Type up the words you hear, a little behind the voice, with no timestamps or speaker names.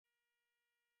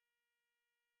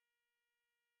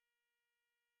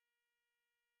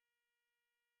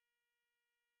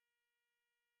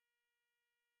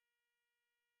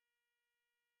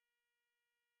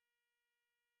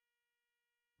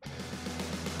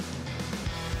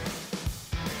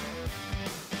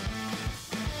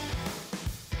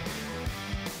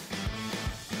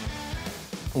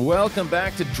Welcome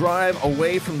back to Drive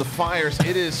Away from the Fires.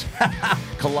 It is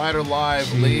Collider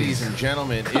Live, ladies and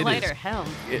gentlemen. Collider hell.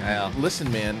 Listen,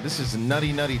 man, this is a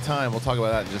nutty time. We'll talk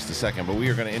about that in just a second, but we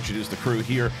are going to introduce the crew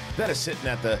here that is sitting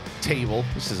at the table.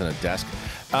 This isn't a desk.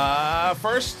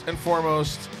 First and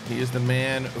foremost, he is the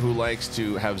man who likes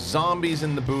to have zombies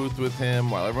in the booth with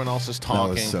him while everyone else is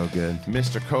talking. That was so good.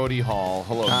 Mr. Cody Hall.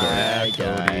 Hello, Hi,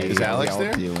 Cody. Is Alex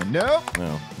there? Nope.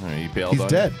 No. He bailed He's on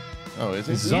dead. You? Oh, is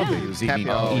he? He's a zombie. Yeah. He was eating.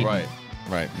 Oh,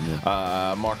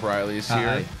 right. Mark Reilly is here.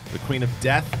 Hi. The Queen of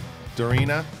Death,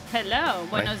 Dorina. Hello.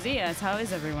 Buenos dias. How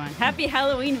is everyone? Happy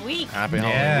Halloween week. Happy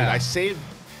Halloween. I saved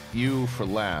you for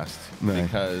last Right.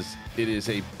 because it is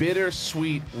a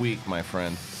bittersweet week, my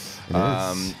friend. It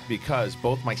is. Because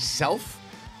both myself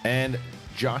and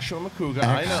Joshua McCouga,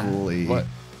 Actually, I know. What?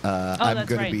 I'm that's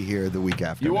going right. to be here the week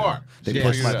after. You now. are? They Yeah.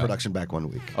 pushed my Yeah. production back 1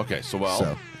 week. Okay, so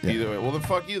yeah. either way. Well, then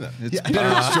fuck you then. It's Yeah.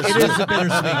 bitter. It is a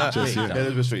bittersweet. Just, you know. It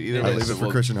is bittersweet. Either I way. leave so it for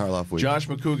Kristian Harloff week. Josh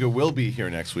McCouga will be here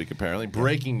next week, apparently.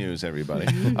 Breaking news, everybody.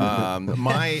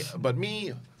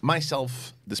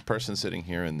 Myself, this person sitting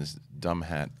here in this dumb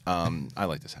hat. I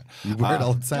like this hat. You wear it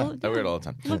all the time. I wear it all the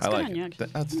time. Looks I good like on you, it.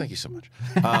 actually. Thank you so much.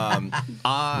 Is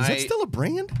that still a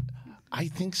brand? I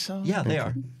think so. Yeah, they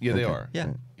are. Yeah, they are.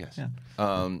 Yeah. Yes. Yeah.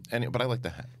 But I like the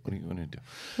hat. What are you going to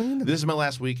do? This is my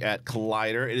last week at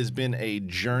Collider. It has been a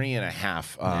journey and a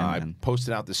half. I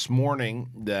posted out this morning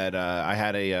that I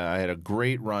had a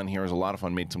great run here. It was a lot of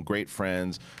fun. Made some great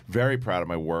friends. Very proud of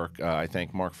my work. I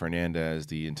thank Mark Fernandez,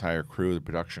 the entire crew, the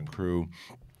production crew.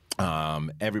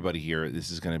 Everybody here.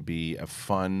 This is going to be a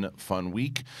fun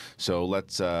week. So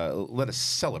let us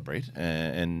celebrate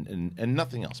and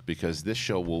nothing else, because this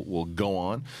show will go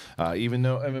on. Even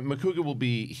though McCouga will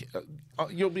be,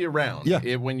 you'll be around.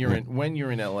 Yeah. When you're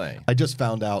in LA. I just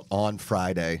found out on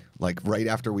Friday, like right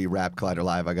after we wrapped Collider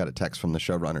Live, I got a text from the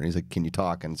showrunner. And he's like, "Can you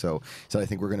talk?" And so he said, "I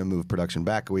think we're going to move production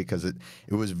back a week," because it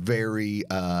was very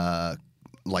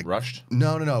like Rushed?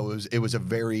 No. It was a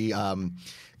very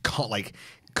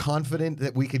confident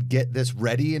that we could get this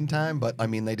ready in time, but I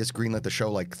mean, they just greenlit the show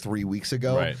like 3 weeks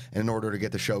ago. Right. And in order to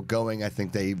get the show going, I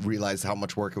think they realized how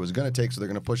much work it was going to take, so they're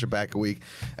going to push it back a week.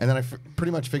 And then I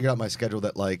pretty much figured out my schedule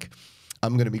that like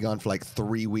I'm going to be gone for like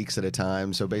 3 weeks at a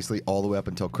time, so basically all the way up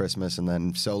until Christmas, and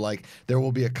then so like there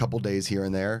will be a couple days here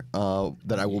and there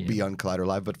that I will be on Collider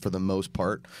Live, but for the most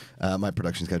part, my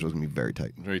production schedule is going to be very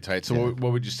tight. Very tight. So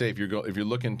what would you say if you're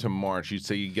looking to March? You'd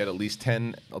say you get at least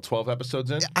 10, 12 episodes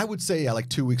in. I would say like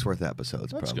 2 weeks worth of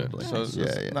episodes. That's probably. good. So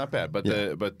it's not bad. But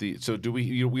so do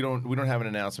we? We don't have an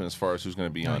announcement as far as who's going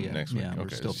to be on next week. Yeah, we're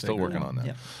okay, still working on that.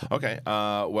 Yeah. Okay.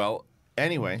 Well.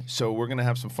 Anyway, so we're gonna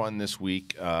have some fun this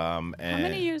week. And How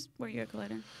many years were you at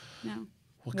Collider? No.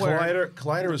 Well,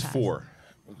 Collider was 4,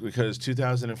 because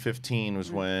 2015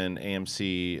 was when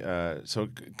AMC. So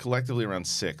collectively around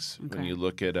 6. Okay. When you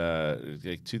look at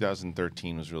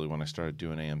 2013 was really when I started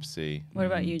doing AMC. What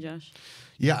about you, Josh?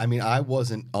 Yeah, I mean, I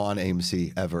wasn't on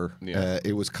AMC ever. Yeah.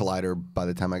 It was Collider by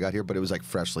the time I got here, but it was like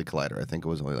freshly Collider. I think it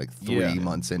was only like 3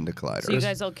 months into Collider. So you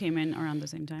guys all came in around the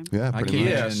same time? Yeah, I pretty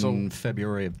came much. in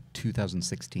February of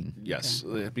 2016. Yes,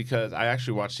 because I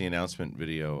actually watched the announcement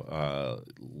video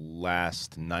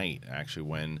last night. Actually,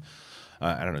 when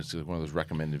I don't know, it's one of those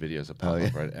recommended videos that pop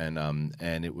up, right?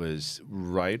 And it was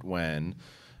right when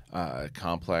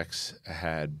Complex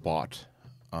had bought.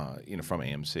 From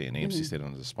AMC, and AMC stayed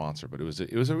on as a sponsor, but it was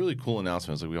a really cool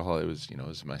announcement. It was it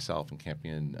was myself and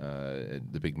Campion,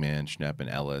 the big man Schnepp and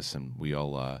Ellis, and we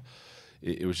all.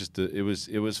 It was just it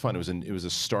was fun. It was a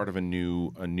start of a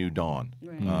new dawn,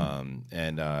 Right.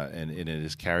 and it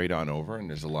has carried on over. And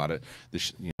there's a lot of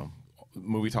this,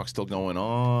 movie talk still going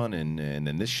on, and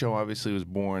then this show obviously was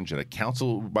born. Jedi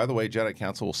Council, by the way, Jedi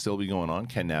Council will still be going on.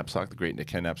 Ken Knapsack, the great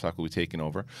Ken Knapsack, will be taking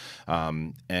over,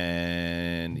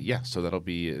 and yeah, so that'll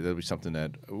be something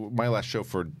that my last show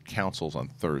for Council's on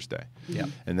Thursday,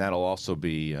 and that'll also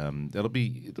be it'll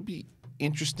be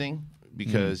interesting.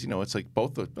 Because it's like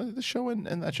both the show and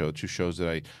that show, 2 shows that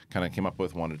I kind of came up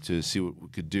with, wanted to see what we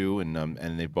could do,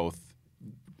 and they both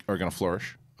are going to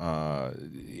flourish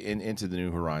into the new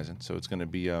horizon. So it's going to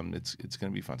be it's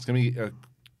going to be fun. It's going to be a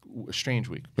strange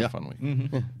week, a fun week.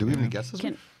 Yeah. Do we have any guesses?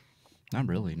 Not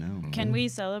really, no. Can we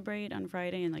celebrate on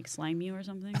Friday and like slime you or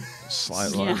something?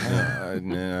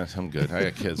 Nah, I'm good. I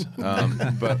got kids.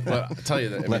 But I'll tell you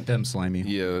that. Let them slime you.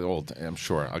 Yeah, I'm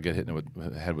sure I'll get hit in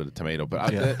the head with a tomato. But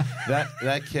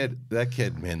that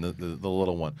kid, man, the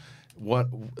little one. What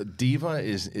diva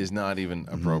is not even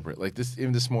appropriate. Like this,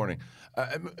 even this morning.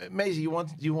 Maisie, you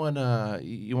want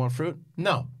fruit?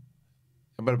 No. How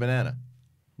about a banana?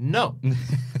 No.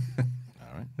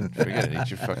 right? Forget it. Eat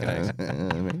your fucking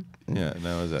eggs. Yeah,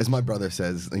 no, As my brother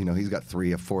says, he's got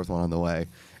 3, a 4th one on the way.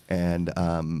 And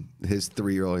his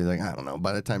 3-year-old, he's like, I don't know.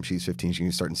 By the time she's 15, she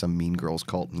can start in some mean girls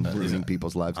cult and ruining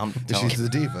people's lives. She's the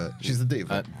diva. She's the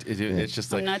diva. It's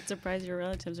just like I'm not surprised your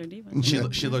relatives are divas.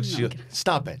 she looks.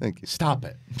 Stop it. Thank you. Stop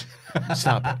it.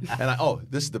 Stop it. And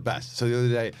this is the best. So the other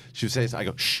day she would say, I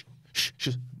go shh, shh, shh.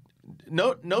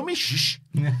 No, me shh.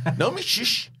 No me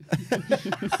shh.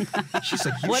 She's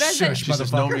like, What is it? She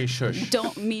says, no me shush.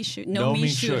 Don't me shush. No me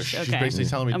shush. Okay. She's basically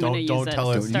telling me, I'm gonna don't use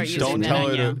tell her, that. Start using don't that tell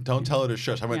on her you. don't tell her to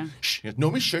shush. I went, shh.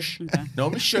 No me shush. Okay. No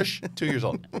me shush. 2 years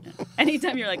old.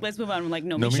 Anytime you're like, let's move on, I'm like,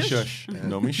 no No me me shush. shush.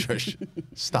 No me shush.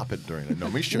 Stop it, Dorina. No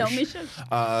me shush. No me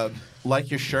shush.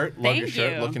 Like your shirt. Love your Thank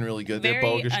shirt. you. Looking really good. Very There,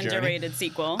 Bogus Journey. underrated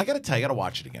sequel. I gotta tell you, I gotta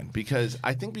watch it again because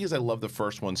I love the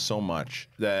first one so much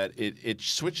that it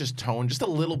switches tone just a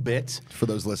little bit. For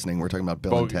those listening, we're talking about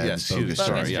Bill and Ted's Bogus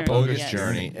Journey. Bogus yes.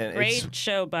 Journey. And Great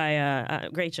show by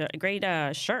great shirt it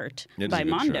is by a good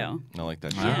Mondo. shirt. I like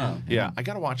that shirt. Yeah. Yeah, I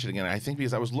gotta watch it again. I think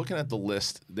because I was looking at the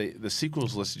list, the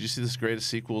sequels list. Did you see this greatest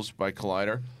sequels by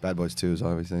Collider? Bad Boys 2 is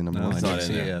obviously number No, one. I It's not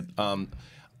didn't in see there. it.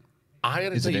 I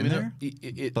gotta Is tell it you, in even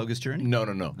there? though Bogus Journey? No.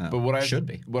 Oh. But what I Should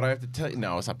be. What I have to tell you,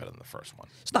 no, it's not better than the first one.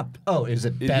 Stop. Oh, is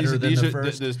it These better are- than these the are-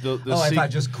 first? the I sequ- thought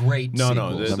just great No,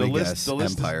 sequels. Let the me list. guess. The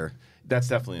list. Empire. That's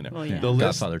definitely in there. Well, yeah. The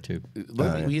list. Godfather 2.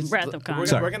 Wrath of Khan.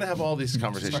 We're going to have all these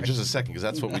conversations in just a second because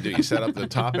that's what we do. You set up the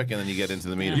topic and then you get into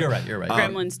the meeting. You're right. You're right.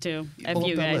 Gremlins too. F Pull up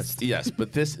you that guys. list. Yes,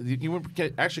 but this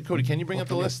actually, Cody, can you bring up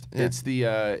the list? Yeah.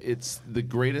 It's the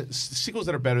greatest sequels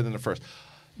that are better than the first.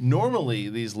 Normally,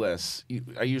 these lists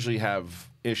I usually have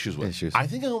issues with. I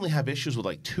think I only have issues with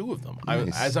like 2 of them.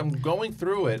 Nice. As I'm going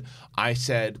through it, I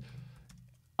said.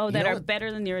 Oh, You that know are what?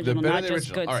 better than the They're original, better not than the just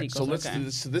original. good All right, sequels. so let's Okay. do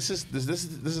this. So this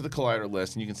is the Collider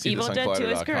list, and you can see Evil this on Dead 2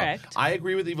 is Collider.com. correct. I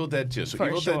agree with Evil Dead 2. So For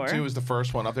Evil sure. Dead 2 is the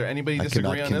first one up there. Anybody I disagree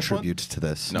cannot on this one? contribute to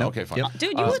this. No. Okay, fine. Yep.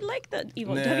 Dude, you would like the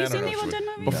Evil. Nah, Have you I seen don't the know. Evil Dead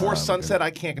movie? Before No, Sunset,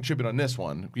 I can't contribute on this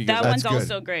one. That because one's good.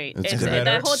 also great. That's It's, good.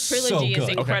 that whole So trilogy is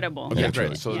good. incredible. Okay, Yeah,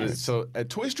 great. truly. So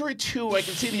Toy Story 2, I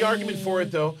can see the argument for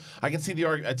it, though. I can see the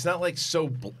argument. It's not like it's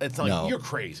not like No. you're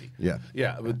crazy. Yeah.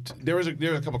 Yeah, but there was a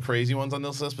couple crazy ones on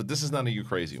this list, but this is not a you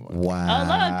crazy one.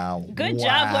 Wow. Oh, look. Good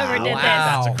job, whoever did this.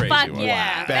 Wow. That's a crazy Fuck one.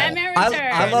 yeah. Wow. Batman I-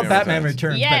 Returns. I love Batman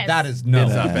Returns, Yes. but that is no.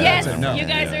 It's not bad. Yes, That's a no. you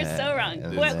guys are so wrong.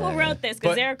 Who wrote this?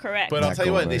 Because they're correct. But I'll tell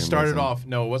you what, they McElroy started wasn't. off.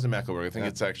 No, it wasn't McElroy. I think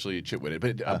it's actually Chitwood.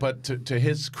 But to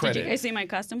his Did credit, you guys see my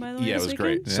costume, by the way? yeah, it this was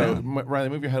weekend? great. So Riley,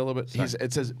 move your head a little bit.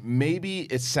 It says maybe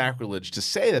it's sacrilege to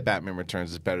say that Batman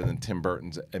Returns is better than Tim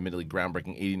Burton's admittedly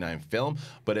groundbreaking '89 film,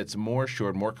 but it's more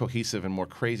assured, more cohesive, and more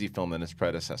crazy film than its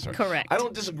predecessor. Correct. I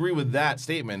don't disagree with that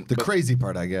statement. The but- crazy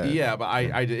part, I guess. Yeah, but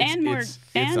And more, it's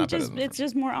and not better just than the it's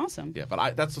just more awesome. yeah,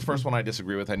 but that's the first one I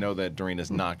disagree with. I know that Dorina's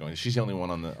not going. She's the only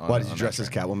one on the. Why did you on dress that as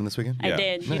train. Catwoman this weekend? I Yeah.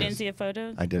 did. You Nice. didn't see a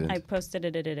photo? I didn't. I posted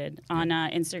it on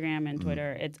Instagram and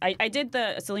Twitter. I did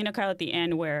the Selena Kyle at the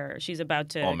end where she's about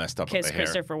to All messed up with kiss the hair.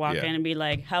 Christopher Walken Yeah. and be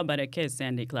like, "How about a kiss,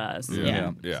 Sandy Claus?"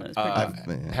 Yeah. So it's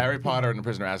pretty cool. Harry Potter and the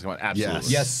Prisoner of Azkaban. Absolutely.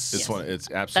 Yes. It's one. It's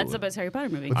absolutely. That's the best Harry Potter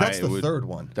movie. But that's I the would- third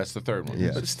one. That's the third one.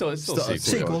 Yeah. But it's still a Still a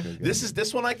sequel. sequel.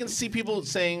 This one I can see people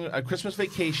saying a Christmas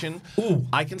Vacation. Ooh.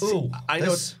 I can see. Ooh. I know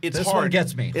This- it's this hard. one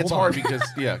gets me. It's Hold hard on.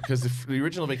 because the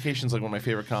original Vacation is like one of my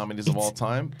favorite comedies of all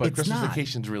time. But it's Christmas not.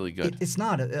 Vacation's really good. It's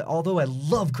not. Although I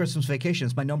love Christmas Vacation,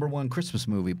 it's my #1 Christmas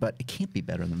movie, but it can't be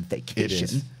better than Vacation.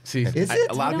 is. See, Is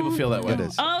it? a lot of people feel that way. It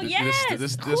is. Oh, yes. Who did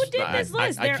this list?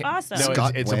 They're can't- awesome. No,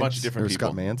 Scott it's a bunch Wentz of different or people.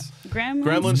 Scott Mance. Gremlins.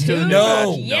 Gremlins 2.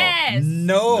 No. Yes.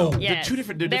 No. Yes. They're two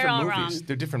different. They're They're different all movies. wrong.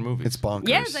 They're different movies. It's bonkers.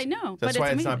 Yes, I know. That's but why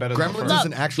it's it's amazing. not better than the Gremlins first. is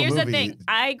an actual here's movie. the thing.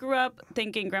 I grew up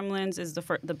thinking Gremlins is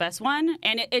the best one,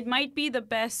 and it might be the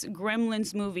best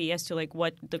Gremlins movie as to like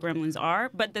what the Gremlins are.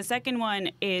 But the second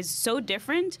one is so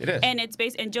different. It is. And it's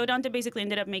and Joe Dante basically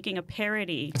ended up making a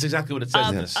parody That's exactly what it says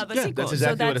of, in this. of a Yeah, sequel. that's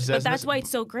exactly what it But says. that's why it's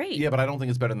so great. Yeah, but I don't think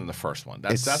it's better than the first one.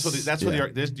 That's Yeah.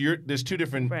 there's two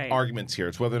different Right. arguments here.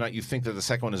 It's whether or not you think that the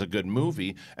second one is a good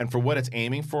movie, and for what it's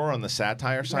aiming for on the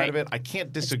satire side of Right. it, I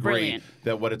can't disagree brilliant.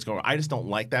 that what it's going. I just don't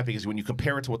like that because when you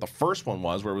compare it to what the first one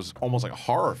was, where it was almost like a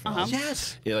horror film,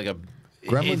 Yes. yeah, like a.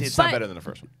 Gremlins- It's not But- better than the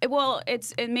first one. Well,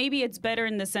 maybe it's better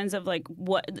in the sense of like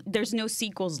there's no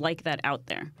sequels like that out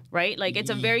there, right? Like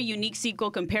it's a very unique sequel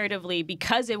comparatively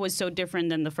because it was so different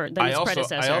than its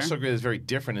predecessor. I also agree it's very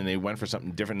different, and they went for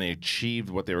something different. And they achieved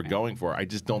what they were going for. I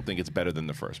just don't think it's better than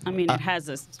the first I movie. mean, it has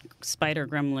a spider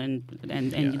gremlin,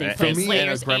 and Yeah. they For play me,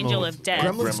 Slayer's and a gremlin Angel with- of Death.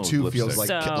 Gremlins Gremlins 2 feels like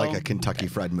So- like a Kentucky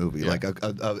Fried movie, Yeah. like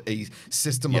a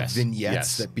system Yes, of vignettes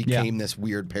yes. that became this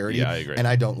weird parody. Yeah, I agree. And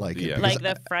I don't like it. Yeah. because Like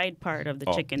the fried part of the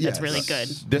chicken that's really good.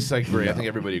 This I agree. I think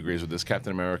everybody agrees with this.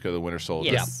 Captain America: The Winter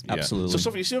Soldier. Yes. Yeah, absolutely.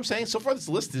 So you see what I'm saying? So far, this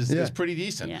list is pretty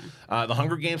decent. Yeah. The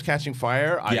Hunger Games: Catching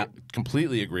Fire, I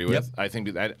completely agree with. Yep.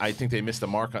 I think they missed the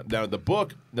mark. Now the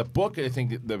book, I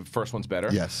think the first one's better.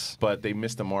 Yes. But they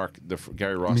missed the mark.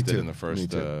 Gary Ross Me did too. in the first. Me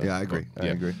too. Yeah, I agree. I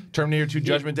agree. Terminator 2: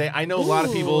 Judgment Day. I know a lot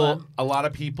of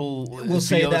people Will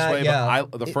say feel this that, way, yeah.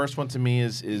 but the first one to me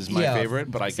is my favorite.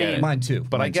 But I get it. Mine too.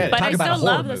 But I get it. But Talk I about a still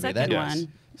horror love the movie. second Yes. one.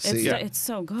 See, It's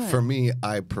so good. For me,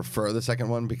 I prefer the second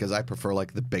one because I prefer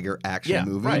like the bigger action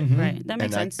movie. Right. Right. That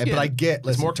makes sense. But I get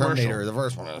listen, more commercial. Terminator, the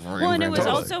first one. Well, and it was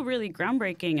also really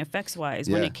groundbreaking effects-wise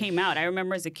when it came out. I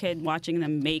remember as a kid watching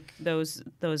them make those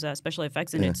special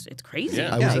effects, and it's crazy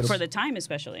for the time,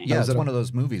 especially. Yeah, it's one of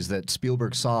those movies that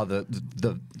Spielberg saw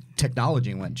the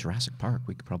technology and went, Jurassic Park,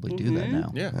 we could probably do that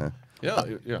now. Yeah.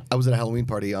 I was at a Halloween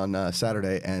party on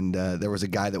Saturday, and there was a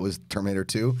guy that was Terminator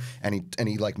 2, and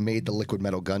he like made the liquid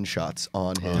metal gunshots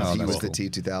on his. He was the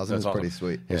T-2000. It was awesome. pretty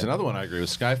sweet. There's another one I agree with.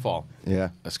 Skyfall. Yeah.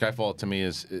 Skyfall to me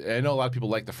is. I know a lot of people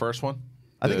like the first one.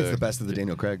 I think it's the best of the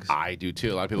Daniel Craigs. I do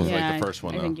too. A lot of people like the first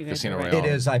one though. Casino Royale. It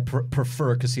is. I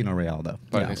prefer Casino Royale though.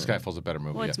 But I think Skyfall's a better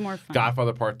movie. Well, it's more fun.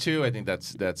 Godfather Part 2. I think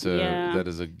that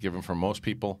is a given for most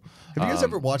people. Have you guys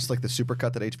ever watched like the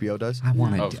supercut that HBO does? I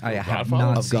want to. I have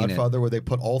not of seen Godfather, where they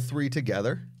put all three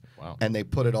together. Wow. And they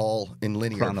put it all in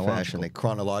linear Chronological. fashion. They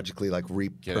chronologically like outta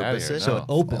repurpose here. it. So it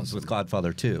opens with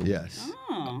Godfather 2. Yes.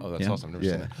 Oh, that's awesome. I've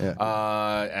never seen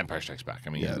it. Empire Strikes Back.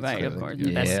 I mean, Right, of course.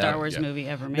 The best Star Wars movie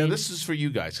ever made. Now this is for you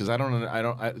guys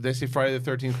because they say Friday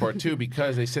the 13th Part 2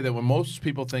 because they say that when most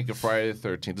people think of Friday the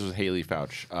 13th, this was Haley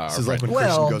Fouch. This is like when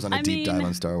Kristian goes on a deep dive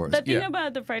on Star Wars. The thing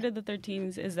about the Friday the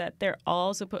 13th is that they're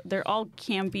all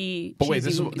campy. But wait, cheesy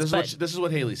this movies, is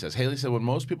what Haley says. Haley said when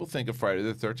most people think of Friday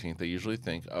the 13th, they usually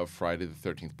think of Friday the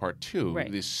 13th Part 2.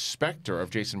 Right. The specter of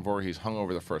Jason Voorhees hung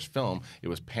over the first film. It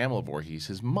was Pamela Voorhees,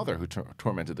 his mother, who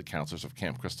tormented the counselors of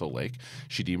Camp Crystal Lake.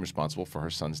 She deemed responsible for her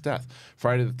son's death.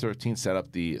 Friday the 13th set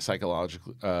up the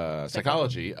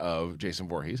psychology of Jason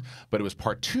Voorhees, but it was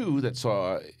Part 2 that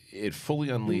saw it fully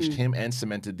unleashed him and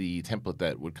cemented the template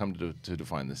that would come to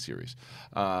define this series.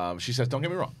 She says, don't get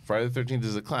me wrong, Friday the 13th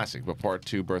is a classic, but Part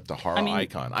 2 birthed the horror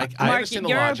icon. I Mark, understand the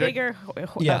logic. You're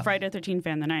a bigger Friday the 13th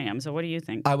fan than I am, so what do you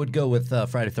think? I would go with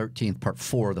Friday the 13th Part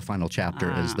 4, the final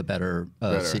chapter, is the better.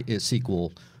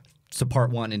 Sequel to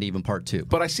Part 1 and even Part 2.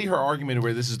 But I see her argument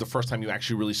where this is the first time you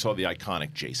actually really saw the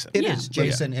iconic Jason. It is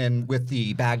Jason, and with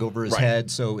the bag over his head,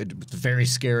 so it was very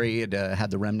scary. It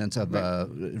had the remnants of,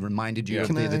 it reminded you of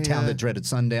the town that dreaded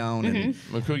sundown. And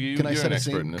Makugi, Can I you're set an a expert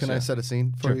in scene? this. Can I set a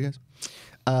scene for you guys?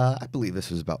 I believe this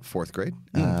was about 4th grade.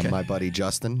 My buddy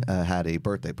Justin had a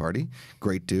birthday party.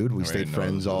 Great dude. We stayed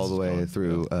friends all the way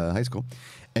through high school.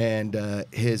 And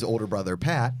his older brother,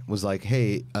 Pat, was like,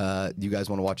 hey, you guys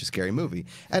want to watch a scary movie?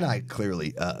 And I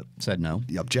clearly said no.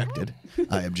 Objected.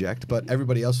 I object. But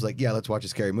everybody else was like, yeah, let's watch a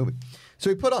scary movie. So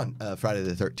we put on Friday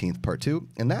the 13th Part 2.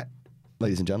 And that,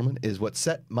 ladies and gentlemen, is what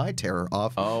set my terror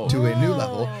off to a new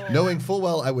level, knowing full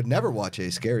well I would never watch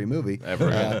a scary movie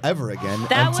ever again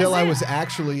until I was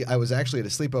actually at a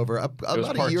sleepover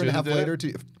about a year and a half later.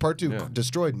 Part 2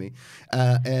 destroyed me,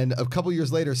 and a couple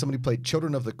years later, somebody played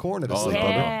Children of the Corn at a sleepover.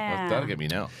 Yeah. That'll get me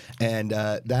now. And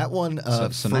that one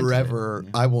forever,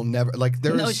 I will never like.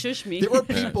 There shush me. There were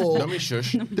people. Let me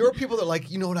shush. There were people that like,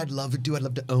 you know what I'd love to do? I'd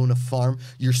love to own a farm.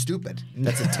 You're stupid.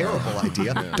 That's a terrible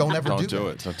idea. Don't ever Don't do do that.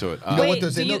 it. Don't do it. You know what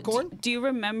there's in the corn? Do you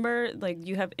remember, like,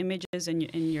 you have images in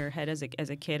your head as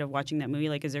a kid of watching that movie?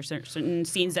 Like, is there certain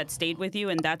scenes that stayed with you,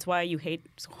 and that's why you hate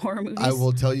horror movies? I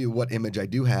will tell you what image I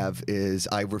do have is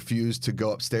I refused to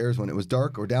go upstairs when it was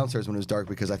dark or downstairs when it was dark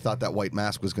because I thought that white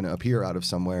mask was going to appear out of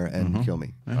somewhere and kill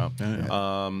me.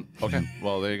 Okay.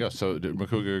 Well, there you go. So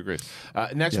Makuga agrees.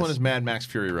 Next one is Mad Max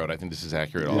Fury Road. I think this is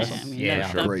accurate also.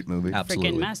 Yeah, Great movie.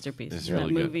 Absolutely. Freaking masterpiece. It's that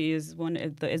really good. movie is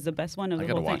the best one of the I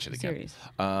gotta whole watch it again. series.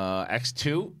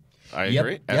 X2. I Yep,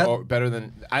 agree. yep. Or better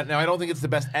than. Now, I don't think it's the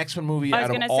best X-Men movie I was out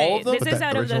of gonna all say, of them. this is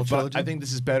out of the. But I think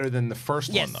this is better than the first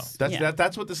Yes. one, though. Yeah.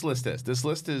 That's what this list is. This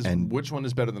list is which one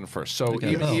is better than the first. So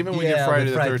Okay. even when Yeah, you're Friday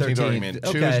with the Friday 13th 13th. argument, 2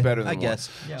 Okay, is better than I 1. guess.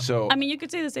 Yeah. So I mean, you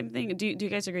could say the same thing. Do you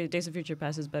guys agree that Days of Future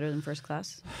Past is better than First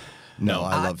Class? No,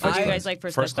 I love Or First do you Class. guys like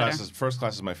First Class better? First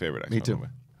Class is my favorite. Me X-Men too.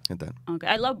 movie. Hit that. Okay,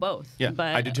 I love both. Yeah,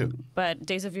 but, I do too. But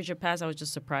Days of Future Past, I was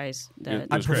just surprised that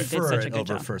I I was great. they did prefer such a it good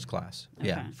over job. First Class.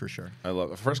 Yeah, for sure. I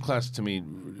love it. First Class to me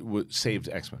saved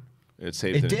X-Men. It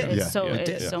saved It did. It's Yeah.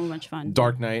 it's so much fun.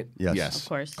 Dark Knight, Yes. yes, Of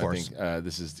course. I think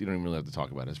this is you don't even really have to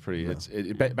talk about it. It's pretty.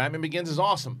 Batman Begins is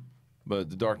awesome.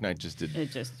 But The Dark Knight just did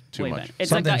too much. Better.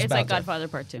 It's like Godfather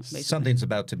Part 2. Basically. Something's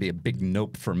about to be a big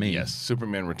nope for me. Yes,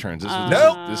 Superman Returns. This is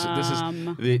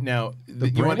now.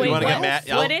 You want to get mad?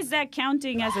 What is that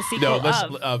counting as a sequel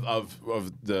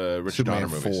of the Richard Donner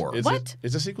movies? 4.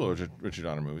 It's a sequel to Richard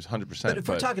Donner movies, 100%. But if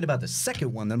we're talking about the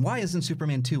second one, then why isn't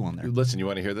Superman 2 on there? Listen, you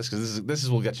want to hear this? Because this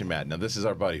will get you mad. Now, this is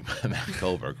our buddy Matt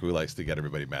Goldberg, who likes to get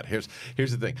everybody mad. Here's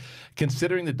the thing.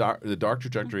 Considering the dark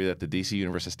trajectory that the DC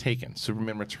universe has taken,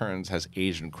 Superman Returns has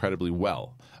aged incredibly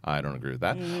well. I don't agree with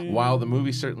that. While the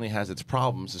movie certainly has its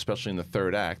problems, especially in the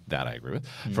third act, that I agree with.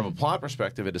 From a plot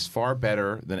perspective, it is far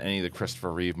better than any of the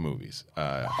Christopher Reeve movies.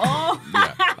 Now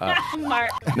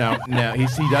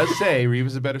he does say Reeve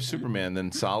is a better Superman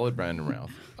than solid Brandon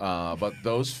Routh. But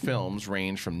those films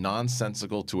range from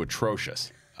nonsensical to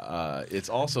atrocious. It's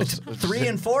also 3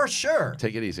 and 4, sure.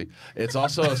 Take it easy. It's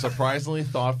also a surprisingly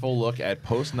thoughtful look at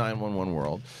post 9/11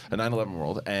 world, 9/11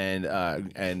 world,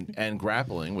 and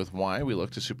grappling with why we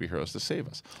look to superheroes to save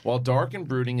us. While dark and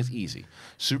brooding is easy,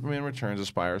 Superman Returns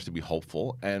aspires to be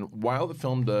hopeful, and while the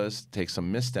film does take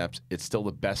some missteps, it's still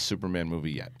the best Superman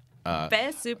movie yet.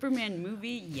 Best Superman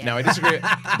movie yet. Now I disagree.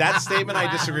 That statement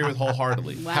I disagree with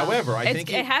wholeheartedly. Wow. However, I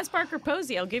think it has Parker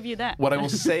Posey. I'll give you that. What I will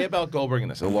say about Goldberg in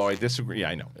this, although I disagree,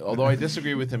 although I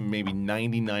disagree with him maybe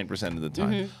 99% of the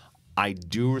time. I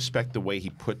do respect the way he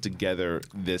put together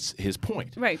his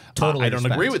point. Right. Totally I don't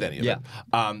respect. agree with any of it.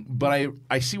 But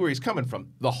I see where he's coming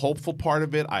from. The hopeful part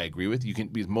of it, I agree with.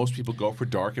 Because most people go for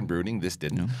dark and brooding. This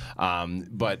didn't.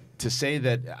 But to say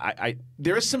that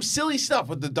there is some silly stuff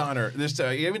with the Donner.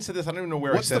 You even said this. I don't even know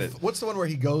where I said it. What's the one where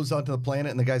he goes onto the planet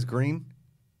and the guy's green?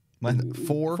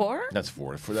 4? 4? That's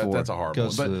 4. That's a horrible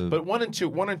one. But 1 and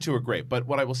 2 are great. But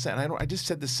what I will say, and I just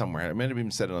said this somewhere. I might have even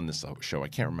said it on this show. I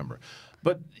can't remember.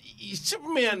 But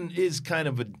Superman is kind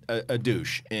of a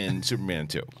douche in Superman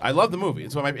 2. I love the movie.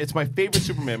 It's my favorite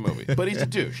Superman movie. But he's a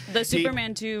douche. The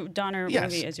Superman 2 Donner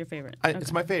movie is your favorite.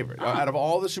 It's my favorite. Out of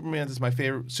all the Supermans, it's my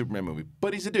favorite Superman movie.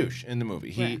 But he's a douche in the movie.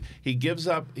 He gives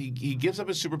up his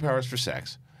superpowers for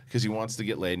sex. Because he wants to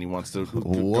get laid and he wants to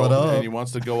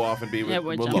go off and be with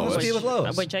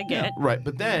Lois. Which I get. Right,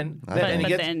 but then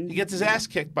he gets his ass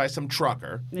kicked by some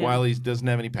trucker while he doesn't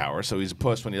have any power, so he's a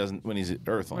puss when he's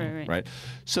Earthling, right?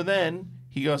 So then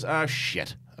he goes,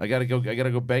 shit. I gotta go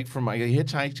beg for my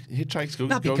hitchhikes.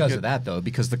 Not because of that though,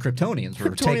 because the Kryptonians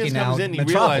were taking out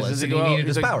Metropolis and he needed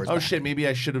his powers. Oh shit, maybe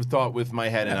I should have thought with my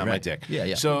head and not my dick.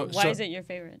 Yeah. So why is it your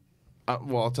favorite?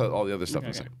 Well, I'll tell all the other stuff in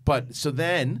a second. But so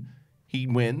then. He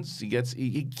wins. He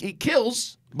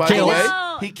kills. By the way,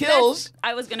 he kills.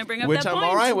 I was going to bring up which that I'm point.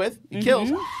 all right with. He kills.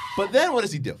 But then what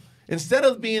does he do? Instead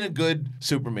of being a good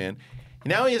Superman,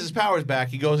 now he has his powers back.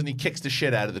 He goes and he kicks the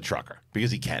shit out of the trucker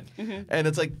because he can. And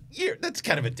it's like, that's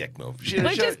kind of a dick move.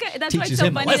 That's why it's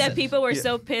so funny that people were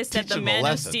so pissed at the Man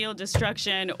of Steel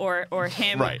destruction or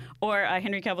him or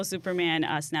Henry Cavill Superman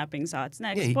snapping Zod's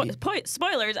neck.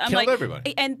 Spoilers. I'm like,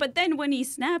 everybody. But then when he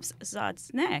snaps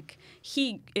Zod's neck,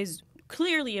 he is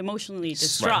clearly emotionally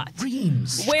distraught.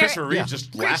 Reams. Christopher Reeve's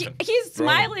just laughing. He's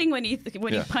smiling when he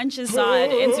punches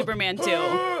Zod in Superman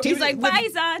 2. He's like, bye,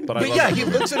 Zod. But he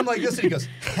looks at him like this and he goes,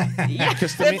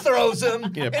 it throws him,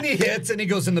 and he hits, and he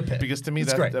goes in the pit. Because to me,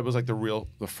 that was like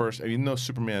the first, even though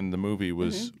Superman, the movie,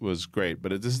 was great,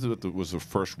 but was the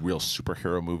first real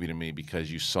superhero movie to me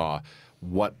because you saw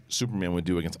what Superman would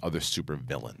do against other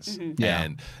supervillains.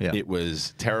 And it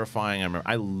was terrifying.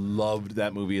 I loved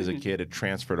that movie as a kid. It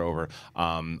transferred over.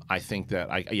 I think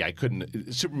that I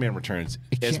couldn't. Superman Returns,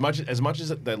 as much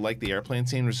as I like the airplane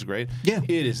scene, which is great, it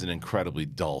is an incredibly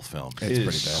dull film. It's pretty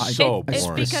bad. So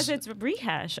boring. It's because it's a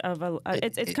rehash of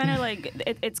it's kind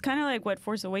of like what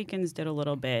Force Awakens did a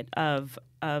little bit of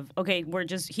okay,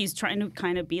 he's trying to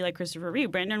kind of be like Christopher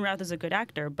Reeve. Brandon Routh is a good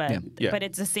actor, but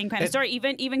it's the same kind of story.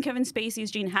 Even Kevin Spacey's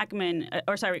Gene Hackman,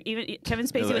 even Kevin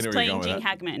Spacey was playing Gene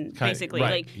Hackman, basically.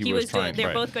 Right. Like he was doing,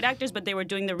 they're both good actors, but they were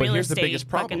doing the real estate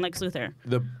fucking Lex Luthor.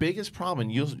 The biggest problem,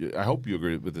 and I hope you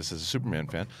agree with this as a Superman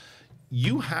fan,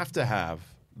 you have to have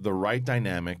the right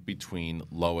dynamic between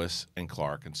Lois and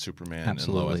Clark and Superman and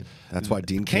Lois. That's why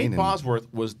Dean Kate Kane Bosworth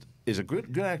is a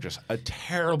good actress. A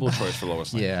terrible choice for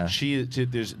Lois Lane.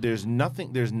 There's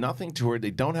nothing to her.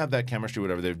 They don't have that chemistry,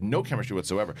 whatever. They have no chemistry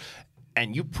whatsoever.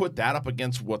 And you put that up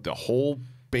against what the whole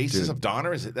basis of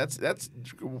Donner is that's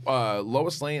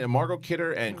Lois Lane and Margot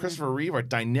Kidder and Christopher Reeve are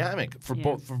dynamic for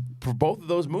both of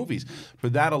those movies. For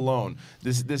that alone,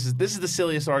 this is the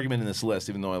silliest argument in this list,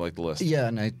 even though I like the list. Yeah,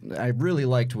 and I really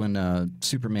liked when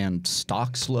Superman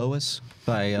stalks Lois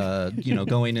by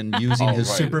going and using his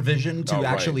supervision to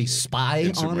actually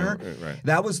spy on her. Right.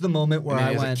 That was the moment where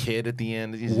I went, a kid at the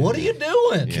end. "What are you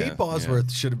doing?" Kate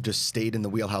Bosworth should have just stayed in the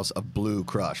wheelhouse of Blue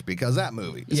Crush because that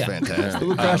movie is fantastic.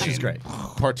 Blue Crush is great.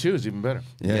 Part 2 is even better.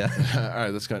 Yeah. All right,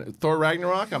 let's go. Thor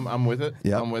Ragnarok. I'm with it.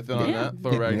 Yep. I'm with it on that.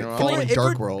 Thor Ragnarok. Fallen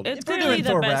Dark World. It's clearly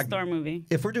the best Thor movie.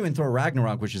 If we're doing Thor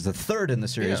Ragnarok, which is the third in the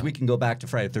series, we can go back to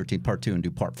Friday the 13th Part 2 and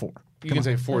do Part 4. You can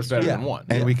say 4 is better than 1.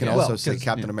 And we can also say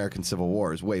Captain American Civil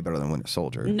War is way better than Winter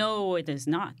Soldier. No, it is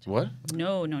not. What?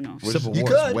 No. Civil You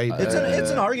War is could. way better.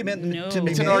 It's an argument to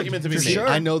be It's an made. argument to be For made. sure.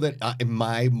 I know that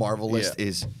my Marvel list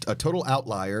is a total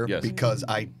outlier Yes. because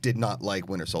I did not like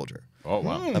Winter Soldier. Oh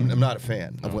wow. I'm not a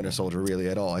fan of Winter Soldier really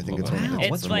at all. I think it's one of the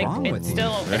It's like wrong with you?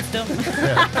 it's still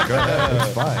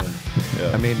it's fine.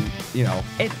 I mean,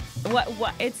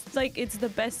 it's the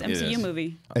best MCU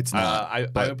movie. it's not. I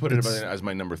would put it as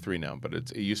my number 3 now, but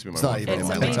it used to be my It's not number even in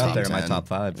my amazing. top Up there in my 10. top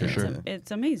 5 for sure. It's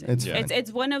amazing.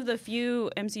 It's one of the few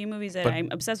MCU movies that I'm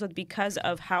obsessed with because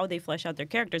of how they flesh out their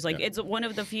characters. Like it's one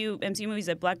of the few MCU movies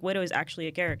that Black Widow is actually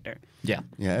a character. Yeah.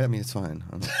 Yeah, I mean, it's fine.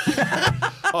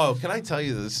 Oh, can I tell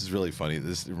you this is really funny?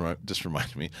 This just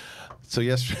reminded me. So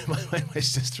yesterday, my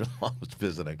sister-in-law was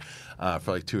visiting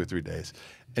for like 2 or 3 days,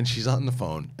 and she's on the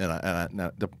phone, and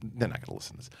now, they're not gonna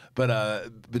listen to this, but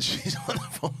she's on the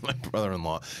phone with my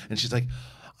brother-in-law, and she's like,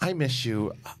 "I miss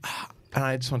you, and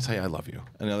I just want to tell you I love you."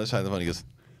 And the other side of the phone, he goes,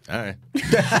 "All right."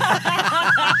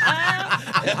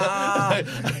 I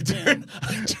turn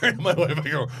to my wife. I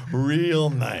go, "Real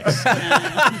nice."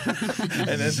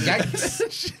 And then,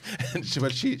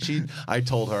 I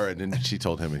told her, and then she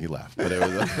told him, and he laughed. But it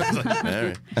was like, all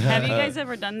right. Have you guys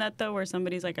ever done that though, where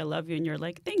somebody's like, "I love you," and you're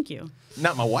like, "Thank you"?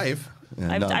 Not my wife.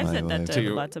 Yeah, I've not my said that wife.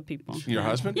 to lots of people. Your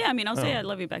husband? Yeah, I mean, I'll say I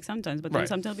love you back sometimes, but then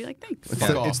sometimes I'll be like, "Thanks."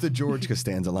 It's the George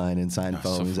Costanza line in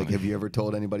Seinfeld. so He's like, funny. "Have you ever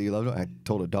told anybody you loved them?" I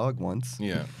told a dog once.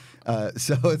 Yeah.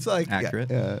 So it's like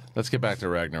Accurate. Let's get back to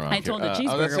Ragnarok. I told a here.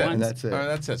 cheeseburger that's it. once. That's it. All right,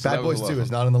 that's it. So Bad that was Boys the 2 last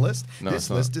is not on the list. No, This it's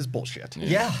not. list is bullshit.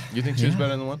 Yeah. You think 2 is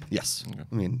better than 1? Yes.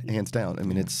 I mean, hands down. I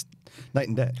mean, it's night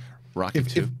and day. Rocky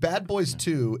 2. If Bad Boys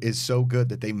 2 is so good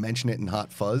that they mention it in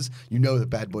Hot Fuzz, you know that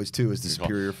Bad Boys 2 is the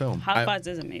superior film. Hot Fuzz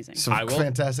is amazing. It's a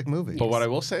fantastic movie. But what I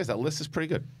will say is that list is pretty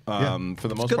good. For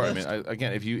the most part, I mean,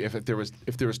 again, if there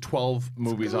was 12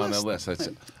 movies on that list,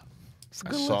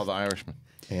 I saw The Irishman.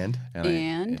 And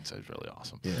it's really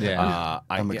awesome. Yeah.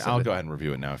 I'll go ahead and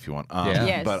review it now if you want.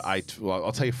 Yes. But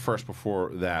I'll tell you first.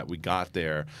 Before that, we got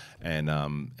there, and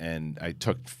I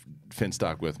took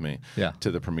Finstock with me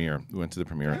to the premiere. We went to the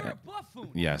premiere.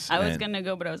 Yes, I was gonna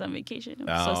go, but I was on vacation.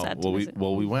 I was so sad to miss it.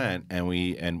 we went and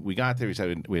we got there.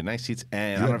 We had nice seats,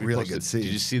 and You I don't know had if you really posted- good seats.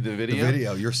 Did you see the video? The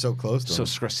video, you're so close to So him.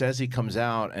 Scorsese comes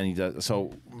out and he does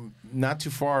not too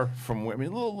far from where, I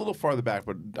mean, a little farther back,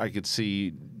 but I could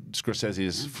see Scorsese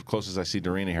as close as I see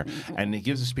Dorina here, and he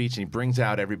gives a speech and he brings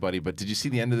out everybody. But did you see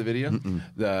the end of the video?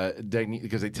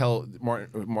 Because they tell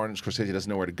Martin Scorsese doesn't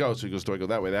know where to go, so he goes, "Do I go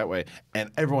that way, that way?" And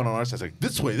everyone on our side's like,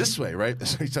 this way, right?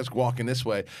 So he starts walking this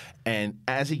way, and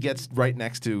as he gets right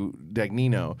next to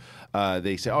Dagnino,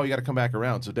 they say, "Oh, you got to come back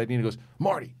around." So Dagnino goes,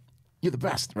 "Marty, you're the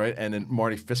best," right? And then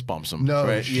Marty fist bumps him. No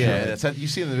right? shit. Yeah, you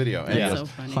see it in the video. And he That's goes, so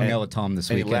funny. Hung out with Tom this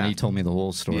and he weekend. He laughed. told me the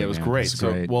whole story. Yeah, it was man. great. It's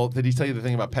So, great. well, did he tell you the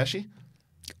thing about Pesci?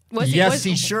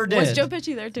 He sure did. Was Joe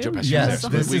Pesci there too? Joe Pesci Yes,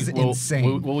 was there. this is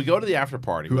insane. We go to the after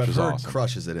party, Who which I've was heard awesome.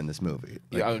 crushes it in this movie.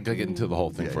 Yeah, I'm gonna get into the whole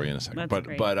thing for you in a second. That's But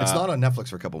great. but It's not on Netflix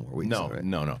for a couple more weeks. no, right?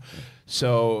 no.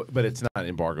 So, but it's not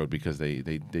embargoed because they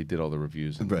did all the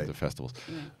reviews and Right. the festivals.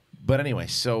 But anyway,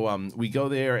 so we go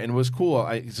there and it was cool.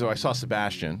 So I saw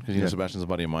Sebastian because Sebastian's a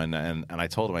buddy of mine, and I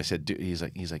told him, I said, dude, he's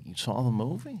like, you saw the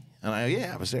movie? And I go,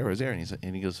 yeah, I was there,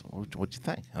 and he goes, what'd you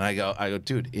think? And I go,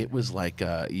 dude, it was like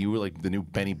you were like the new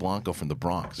Benny Blanco from the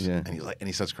Bronx. Yeah. And he's like, and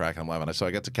he starts cracking. I'm laughing. So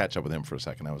I got to catch up with him for a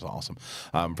second. That was awesome.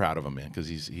 I'm proud of him, man, because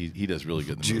he does really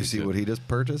good. In the Did you movies, see too. what he just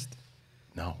purchased?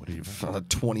 No, what did you? A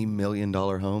 $20 million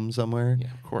home somewhere. Yeah,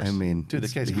 of course. I mean, dude, the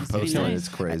it's- guy's he crazy. posted it. It's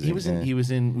crazy. He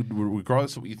was in.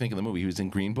 Regardless of what you think of the movie, he was in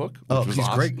Green Book. Which Oh, was he's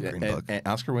awesome, great in Green Book. an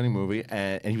Oscar-winning movie,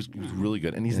 and he was really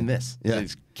good. And he's in this. Yeah.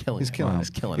 He's killing. He's it. killing. He's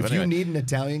killing. it. If But you anyway, need an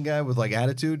Italian guy with like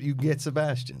attitude, you get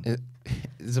Sebastian.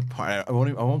 there's a part. I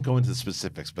won't go into the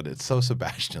specifics, but it's so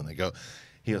Sebastian. He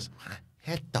goes,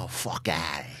 get the fuck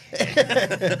out of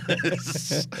here.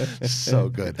 It's so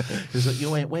good. He's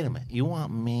like, wait a minute. You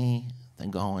want me to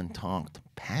go and talk to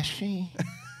Pesci?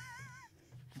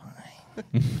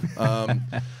 Fine.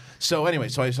 So anyway,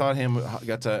 so I saw him,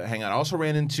 got to hang out. I also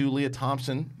ran into Leah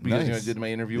Thompson because I did my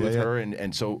interview with her,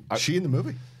 and so she in the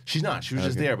movie? She's not. She was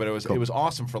just there, but it was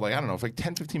awesome for like, I don't know, for like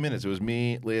 10, 15 minutes. It was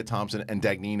me, Leah Thompson, and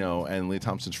Dagnino, and Leah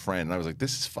Thompson's friend. And I was like,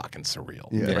 this is fucking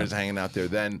surreal. Yeah. We're just hanging out there.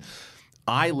 Then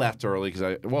I left early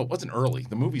because it wasn't early.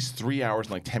 The movie's 3 hours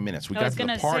and like 10 minutes. We got to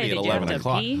the party at 11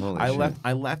 o'clock.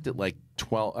 I left at like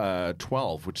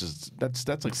 12, which is that's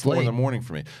like 4 in the morning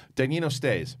for me. Dagnino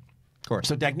stays. Of course.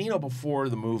 So Dagnino before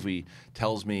the movie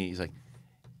tells me, he's like,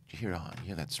 "Did you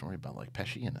hear that story about like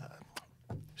Pesci and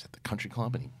he was at the country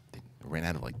club and he ran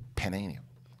out of like penne and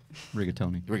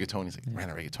rigatoni. He's like, ran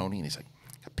out of rigatoni and he's like,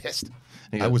 got pissed."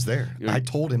 I was there. I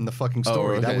told him the fucking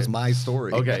story. That was my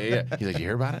story. Okay, yeah. He's like, "You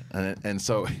hear about it?" And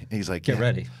so he's like, "Get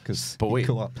ready, because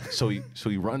go up." So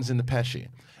he runs into Pesci,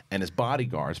 and his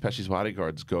bodyguards, Pesci's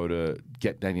bodyguards, go to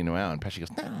get Dagnino out, and Pesci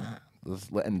goes, "Nah,"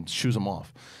 and shoos him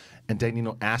off. And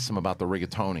Dagnino asks him about the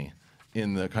rigatoni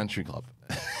in the country club.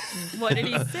 What did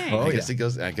he say?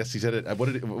 I guess he said it. What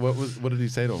did he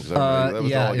say to him?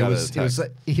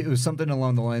 It was something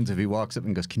along the lines of he walks up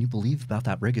and goes, "Can you believe about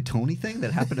that rigatoni thing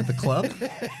that happened at the club?"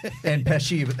 And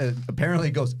Pesci apparently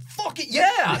goes, "Fuck it,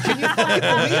 yeah! Can you fucking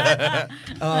believe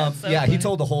it?" He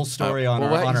told the whole story on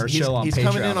our show on Patreon. He's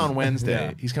coming in on Wednesday.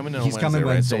 Yeah. He's coming in on Wednesday. Coming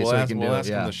Wednesday, so we'll ask him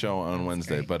on the show on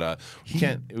Wednesday. But he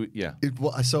can't. Yeah.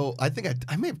 So I think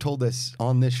I may have told this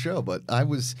on this show, but I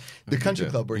was the country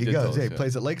club where he goes. He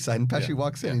plays at Lakeside, and Pesci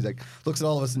walks in. He's like, looks at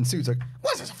all of us in suits, like,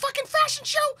 "What's this, a fucking fashion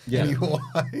show?" Yeah.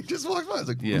 And he just walks by. I was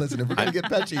like, "Listen, if we're gonna get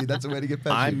Pesci, that's the way to get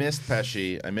Pesci." I missed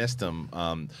Pesci. I missed him.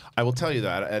 I will tell you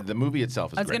that the movie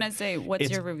itself is great. I was gonna say,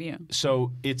 what's your review?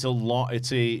 So it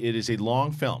is a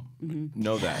long film.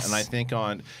 Know that, and I think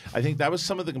that was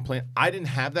some of the complaint. I didn't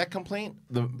have that complaint.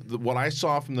 What I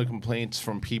saw from the complaints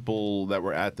from people that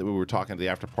we were talking to the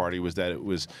after party was that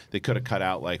they could have cut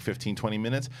out like 15, 20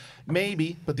 minutes,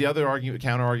 maybe. But the other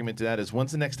counter argument to that is,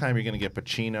 when's the next time you're going to get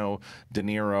Pacino, De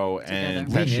Niro, and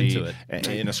Pesci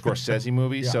in a Scorsese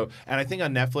movie? Yeah. So, and I think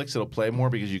on Netflix it'll play more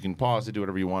because you can pause it, do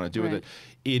whatever you want to do with it.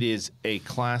 It is a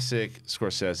classic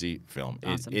Scorsese film.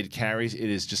 Awesome. It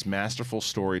is just masterful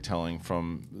storytelling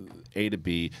from A to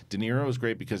B. De Niro is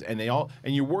great because, and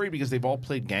you're worried because they've all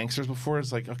played gangsters before.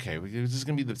 It's like, okay, this is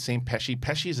going to be the same Pesci.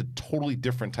 Pesci is a totally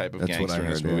different type of gangster in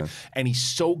this movie, and he's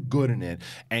so good in it.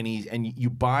 And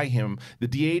you buy him. The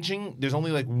de-aging, there's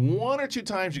only like 1 or 2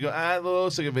 times you go, it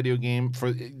looks like a video game.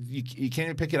 You can't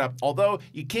even pick it up. Although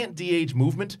you can't de-age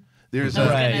movement. There's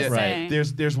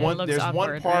one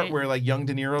part where like young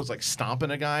De Niro's like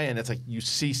stomping a guy, and it's like you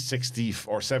see 60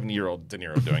 or 70-year-old De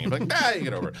Niro doing it. Like, you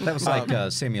get over it. That was like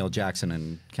Samuel Jackson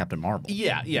and Captain Marvel.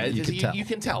 Yeah. You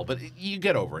can tell, but you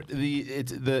get over it.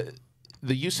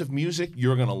 The use of music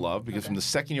you're gonna love because from the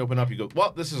second you open up, you go,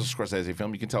 "Well, this is a Scorsese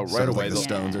film." You can tell right away. Like the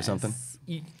Stones or something.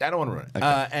 I don't want to ruin it.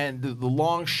 Okay. And the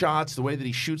long shots, the way that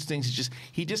he shoots things,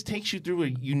 he just takes you through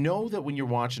it. You know that when you're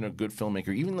watching a good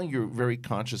filmmaker, even though you're very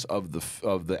conscious of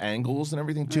the angles and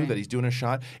everything too that he's doing a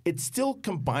shot, it still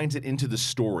combines it into the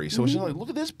story. So it's just like, look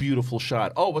at this beautiful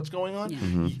shot. Oh, what's going on?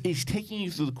 Yeah. He's taking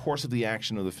you through the course of the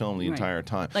action of the film the entire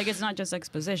time. Like it's not just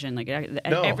exposition. Like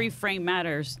every frame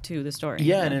matters to the story.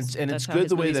 Yeah, and it's good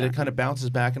the way that it kind of bounces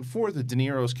back and forth. De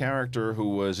Niro's character, who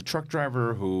was a truck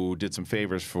driver who did some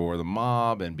favors for the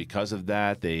mob, and because of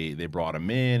that, they brought him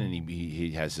in, and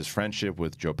he has his friendship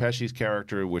with Joe Pesci's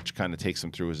character, which kind of takes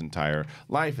him through his entire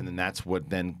life, and then that's what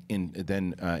then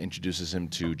introduces him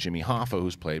to Jimmy Hoffa,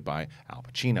 who's played by Al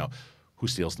Pacino, who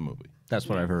steals the movie. That's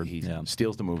what I've heard. He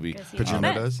steals the movie.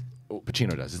 Pacino does?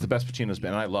 Pacino does. It's the best Pacino's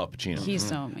been, and I love Pacino. He's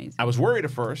so amazing. I was worried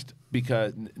at first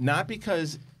not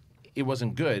because it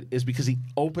wasn't good, is because he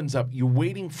opens up. You're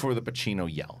waiting for the Pacino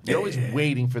yell. You're always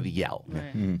waiting for the yell.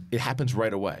 Right. It happens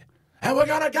right away. And we're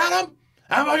gonna get him.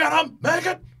 And we're gonna make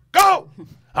it go.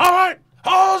 All right.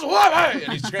 All's way.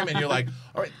 And he's screaming. You're like,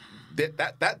 all right.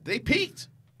 They peaked.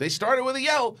 They started with a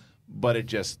yell, but it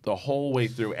just the whole way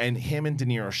through. And him and De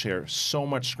Niro share so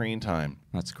much screen time.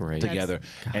 That's great. Together.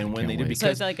 And when they did, because so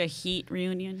it's like a Heat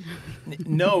reunion?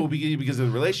 No, because of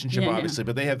the relationship, obviously.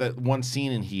 But they have that one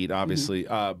scene in Heat, obviously.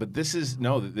 But this is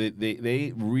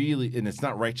they really, and it's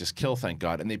not righteous kill, thank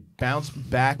God. And they bounce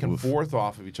back and forth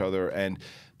off of each other. And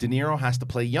De Niro has to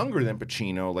play younger than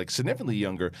Pacino, like significantly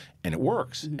younger, and it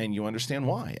works, and you understand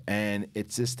why. And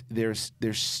it's just there's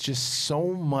just so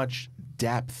much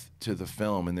depth to the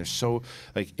film, and there's so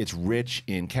it's rich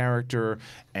in character,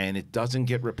 and it doesn't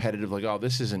get repetitive. Like, oh,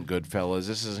 this isn't Goodfellas,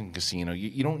 this isn't Casino.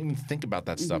 You don't even think about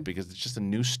that stuff because it's just a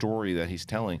new story that he's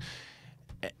telling.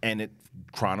 and it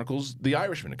chronicles The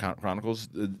Irishman. It chronicles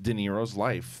De Niro's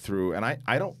life through, and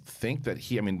I don't think that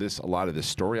a lot of this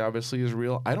story obviously is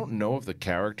real. I don't know if the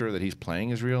character that he's playing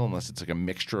is real unless it's like a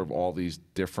mixture of all these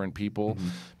different people,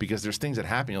 because there's things that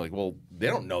happen. You're like, well, they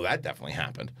don't know that definitely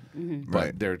happened,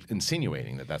 but they're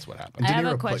insinuating that that's what happened. I have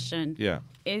a question. Yeah.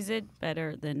 Is it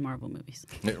better than Marvel movies?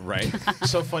 Right.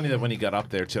 So funny that when he got up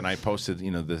there too, and I posted,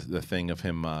 the thing of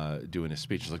him doing his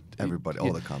speech. It's like everybody,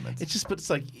 all the comments. It's just, but it's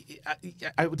like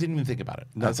I didn't even think about it.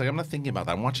 No. I was like, I'm not thinking about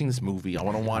that. I'm watching this movie. I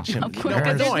want to watch him. Of course.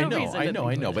 I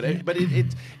know. But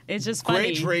it's just Gray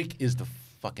funny. Drake is the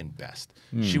fucking best.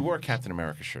 She wore a Captain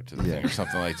America shirt to the thing or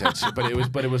something like that.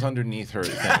 But it was underneath her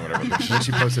thing or whatever. But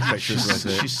she posted pictures with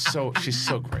it. She's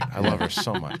so great. I love her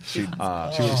so much. She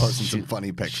was posting some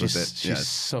funny pics with it. She's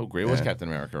so great. It was Captain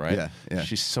America, right? Yeah.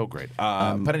 She's so great.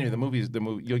 But anyway, the movie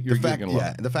you're gonna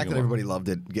love it. The fact that everybody loved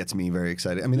it gets me very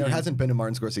excited. I mean, there hasn't been a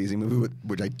Martin Scorsese movie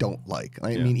which I don't like.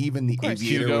 I mean, even The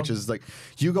Aviator, Hugo. which is like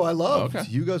Hugo, I love. Okay.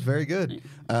 Hugo's very good.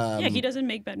 He doesn't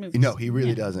make bad movies. No, he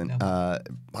really doesn't.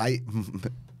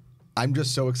 I'm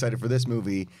just so excited for this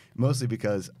movie, mostly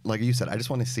because, like you said, I just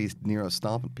want to see Nero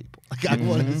stomping people. Like I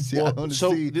want to see, I want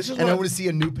to see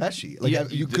a new Pesci,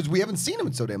 because we haven't seen him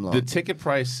in so damn long. The ticket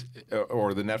price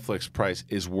or the Netflix price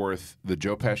is worth the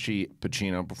Joe Pesci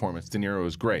Pacino performance. De Niro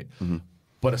is great,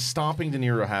 but a stomping De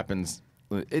Niro happens.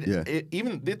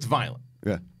 It's violent.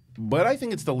 Yeah. But I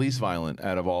think it's the least violent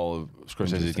out of all of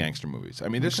Scorsese's gangster movies. I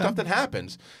mean, there's stuff that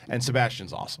happens, and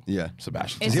Sebastian's awesome. Yeah,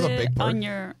 Sebastian. Does he have a big part? On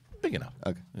your big enough.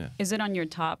 Okay. Yeah. Is it on your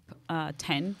top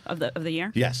 10 of the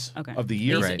year? Yes. Okay. Of the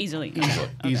year, Easily.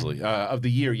 Easily. Of the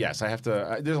year, yes. I have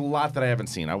to. There's a lot that I haven't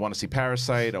seen. I want to see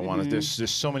Parasite. I want to. There's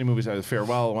so many movies.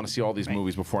 Farewell. I want to see all these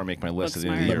movies before I make my list at the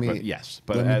end of the year. But yes.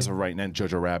 But as of right now,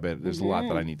 Jojo Rabbit. There's a lot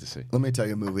that I need to see. Let me tell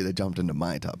you a movie that jumped into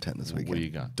my top 10 this weekend. What do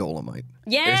you got? Dolemite.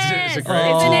 Yes. Is it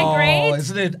great? Isn't it great?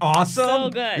 Isn't it awesome? So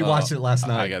good. We watched it last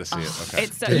night. I got to see it. Okay.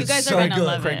 It's you guys so are gonna good.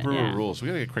 love Craig it. Brewer rules. We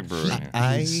got to get Craig Brewer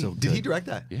in here. Did he direct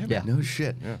that? Yeah. No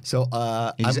shit. Yeah. So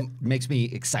makes me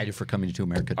excited for Coming to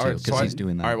America too, All right, because he's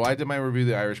doing that. All right, well, I did my review of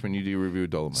The Irishman. You do your review of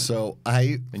Dolemite. So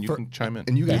and you can chime in.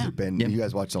 And you guys have been. You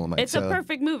guys watched Dolemite. It's a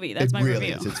perfect movie. That's my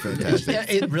really review. Is. It's fantastic. Yeah,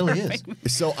 it really is.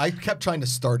 So I kept trying to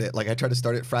start it. Like I tried to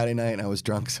start it Friday night, and I was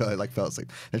drunk, so I fell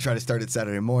asleep. I tried to start it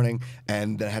Saturday morning,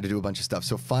 and then I had to do a bunch of stuff.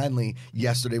 So finally,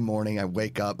 yesterday morning, I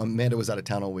wake up. Amanda was out of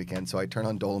town all weekend, so I turn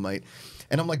on Dolemite.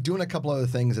 And I'm like doing a couple other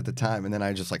things at the time, and then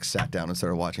I just like sat down and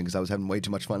started watching because I was having way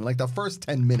too much fun. Like the first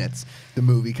 10 minutes, the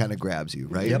movie kind of grabs you,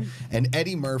 right? Yep. And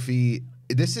Eddie Murphy.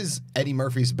 This is Eddie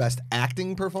Murphy's best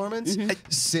acting performance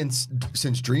since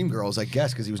Dreamgirls, I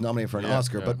guess, because he was nominated for an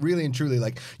Oscar. Yeah. But really and truly,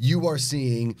 like you are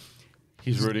seeing.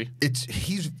 He's Rudy. He's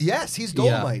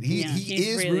Dolemite. He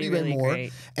is really, Rudy Van really Moore,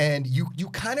 great. and you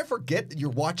kind of forget that you're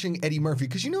watching Eddie Murphy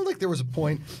because like there was a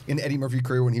point in Eddie Murphy's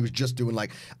career when he was just doing like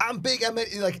I'm big. I'm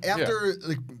like after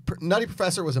like Nutty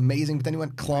Professor was amazing, but then he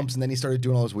went Clumps, and then he started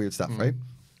doing all this weird stuff, right?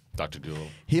 Dr. Dolittle.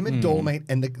 Him and Dolemite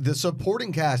and the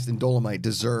supporting cast in Dolemite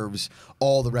deserves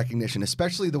all the recognition,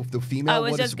 especially the female. I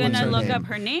was just going to look up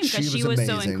her name because she was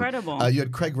so amazing. incredible. You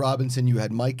had Craig Robinson, you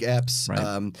had Mike Epps,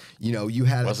 Right. You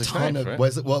had Wesley a ton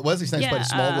Snipes, of right? Wesley Snipes played a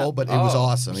small role, but it was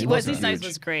awesome. Wesley Snipes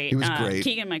was great. He was great.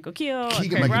 Keegan-Michael Key, Craig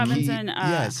Keegan-Michael Robinson. Key,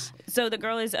 yes. So the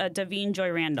girl is Davine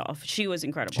Joy Randolph. She was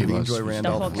incredible. Davine Joy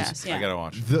Randolph The whole was- cast, yeah. I gotta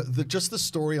watch. Just the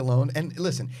story alone, and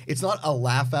listen, it's not a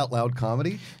laugh out loud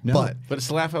comedy, No. but But it's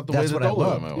to laugh out the way That's that what I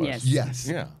love. Dolemite was. Yes. yes,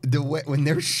 Yeah. the way when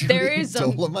they're shooting There is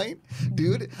some- Dolemite,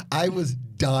 dude, I was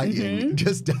dying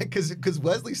just because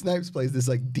Wesley Snipes plays this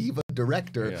like diva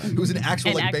director who's an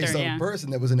actual An based actor, on yeah. a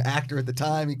person that was an actor at the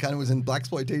time. He kind of was in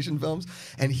blaxploitation films,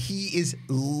 and he is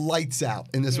lights out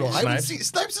in this role. I would Snipes? see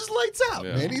Snipes is lights out,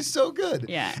 Yeah. man. He's so good.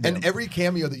 Yeah. And every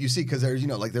cameo that you see, because there's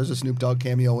there's a Snoop Dogg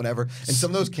cameo, whatever, and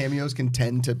some of those cameos can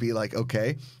tend to be like,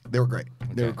 okay, they were great.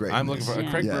 They were great. I'm looking for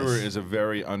Yeah. Craig Yes. Brewer is a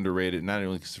very underrated. Not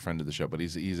only 'cause he's a friend of the show, but he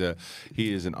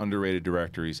is an underrated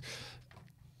director.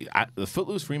 The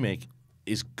Footloose remake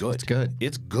is good. It's good.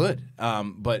 It's good.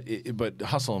 But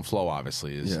Hustle and Flow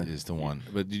obviously is the one.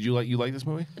 But did you like this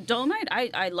movie? Dolemite,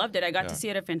 I loved it. I got to see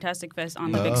it at Fantastic Fest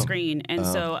on the big screen, and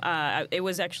so it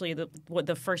was actually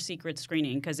the first secret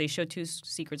screening because they showed two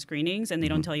secret screenings and they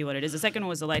don't tell you what it is. The second one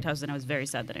was The Lighthouse, and I was very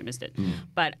sad that I missed it.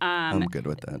 But I'm good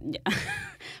with that.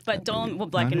 but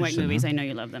black and white movies, I know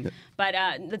you love them. But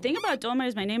the thing about Dolemite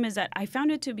is My Name is that I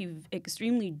found it to be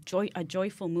extremely a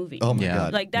joyful movie. Oh my Yeah.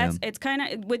 god! Like it's kind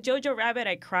of with Jojo Rabbit. it.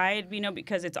 I cried,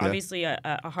 because it's obviously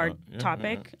a hard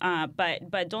topic.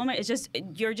 But Dolemite is just,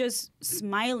 you're just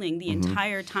smiling the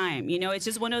entire time. It's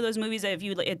just one of those movies that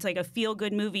it's like a feel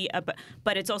good movie,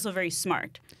 but it's also very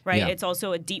smart, right? Yeah. It's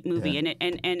also a deep movie,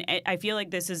 and I feel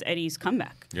like this is Eddie's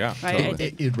comeback. Yeah, right.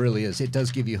 Totally. It really is. It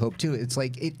does give you hope too. It's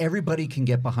like everybody can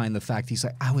get behind the fact he's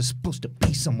like, I was supposed to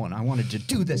be someone. I wanted to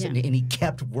do this, and he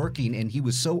kept working, and he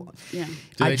was so. Yeah.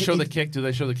 Do they show the kick? Do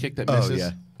they show the kick that misses? Oh,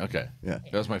 yeah. Okay. Yeah.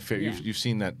 That was my favorite. Yeah. You've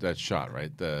seen that shot,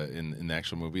 right? In the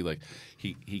actual movie, like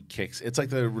he kicks. It's like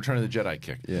the Return of the Jedi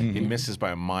kick. Yeah. He misses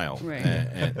by a mile. Right.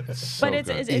 And it's so but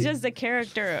it's just the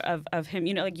character of him.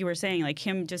 Like you were saying, like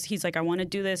him. Just he's like, I want to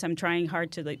do this. I'm trying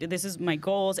hard to this is my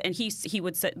goals. And he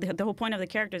would set the whole point of the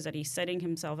character is that he's setting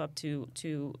himself up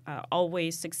to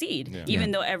always succeed, even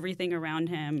though everything around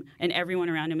him and everyone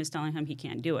around him is telling him he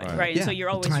can't do it. Right. And so you're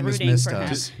always rooting for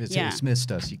him. It's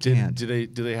missed us. You can't. Do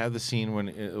they have the scene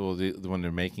when when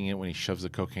they're making it when he shoves the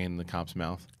cocaine in the cop's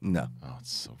mouth? No. Oh,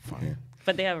 it's so funny. Yeah.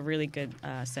 But they have a really good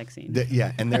sex scene.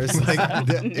 And there's like,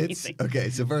 it's okay.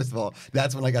 So first of all,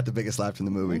 that's when I got the biggest laugh in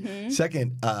the movie.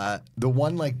 Second, the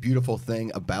one like beautiful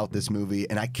thing about this movie,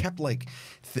 and I kept like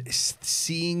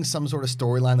seeing some sort of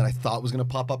storyline that I thought was going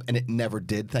to pop up, and it never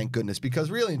did. Thank goodness, because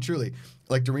really and truly,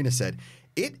 like Dorina said,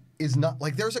 it is not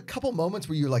like there's a couple moments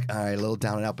where you're like, all right, a little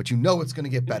down and out, but you know it's going to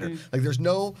get better. Like there's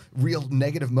no real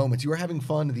negative moments. You are having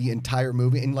fun the entire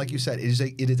movie, and like you said,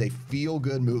 it is a feel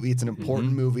good movie. It's an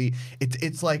important movie.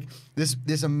 It's like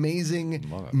this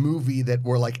amazing movie that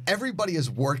where like everybody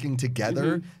is working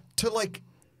together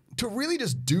to really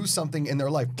just do something in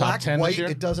their life. Black, white,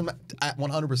 it doesn't matter.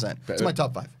 100%. It's my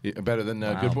top 5. Better than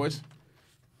Good Boys?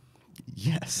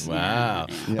 Yes. Wow.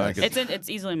 Yes. It's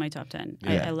easily my top 10.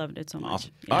 Yeah. I loved it so much.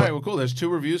 Awesome. Yeah. All right, well, cool. There's 2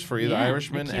 reviews for you, The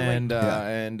Irishman and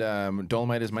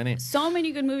Dolemite Is My Name. So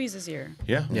many good movies this year.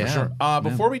 Yeah, for sure.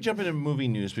 Before we jump into movie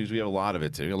news, because we have a lot of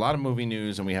it today, a lot of movie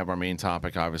news, and we have our main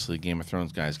topic, obviously, Game of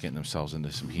Thrones guys getting themselves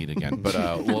into some heat again. But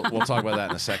we'll talk about that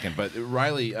in a second. But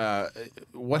Reilly,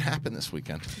 what happened this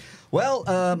weekend? Well,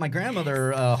 my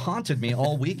grandmother haunted me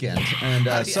all weekend,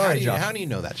 and sorry, Josh. How do you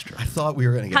know that's true? I thought we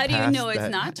were going to get How do you know that.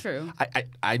 it's not true?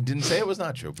 I didn't say it was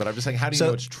not true, but I'm just saying, how do you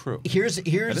know it's true? Here's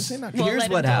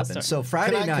what happened. So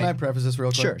Friday night. Can I preface this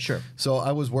real quick? Sure. So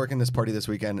I was working this party this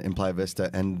weekend in Playa Vista,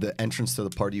 and the entrance to the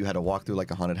party you had to walk through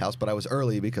like a haunted house, but I was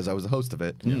early because I was the host of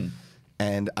it,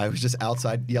 and I was just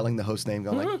outside yelling the host name,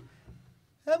 going like,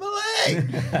 Emily!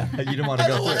 You didn't want to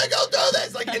go through. I don't want to go through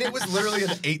this. Like, and it was literally an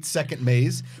 8-second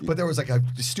maze, but there was like a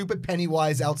stupid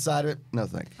Pennywise outside of it. No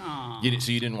thank.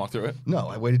 So you didn't walk through it? No,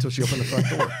 I waited till she opened the front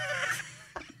door.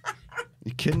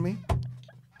 You kidding me?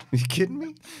 You kidding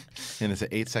me? And it's an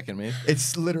 8-second maze?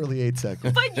 It's literally 8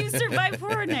 seconds. But you survived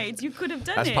Horror Nights. You could have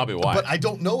done it. That's probably why. But I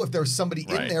don't know if there's somebody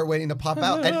in there waiting to pop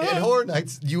out. At Horror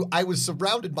Nights, I was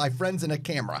surrounded by friends and a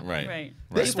camera. Right.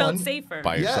 This you felt one, safer.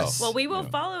 By yourself. Yes. Well, we will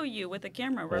follow you with a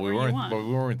camera wherever you want. But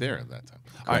we weren't there at that time.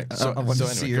 All right. So, I want to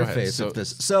anyway, see your face so, with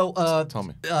this. So tell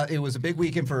me. It was a big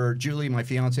weekend for Julie, my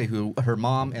fiance, who her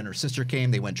mom and her sister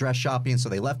came. They went dress shopping, so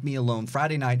they left me alone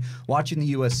Friday night watching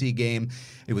the USC game.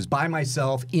 It was by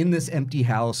myself in this empty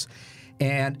house,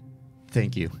 and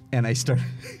thank you. And I started.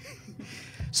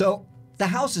 So the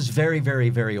house is very, very,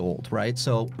 very old, right?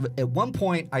 So at one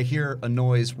point, I hear a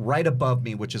noise right above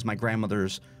me, which is my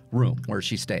grandmother's room where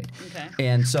she stayed. Okay.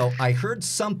 And so I heard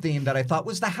something that I thought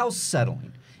was the house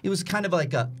settling. It was kind of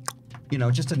like a,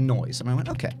 just a noise. And I went,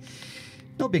 okay,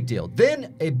 no big deal.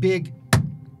 Then a big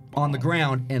on the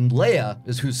ground, and Leia,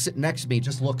 who's sitting next to me,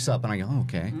 just looks up, and I go, oh,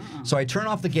 okay. So I turn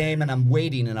off the game, and I'm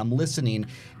waiting, and I'm listening,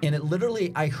 and it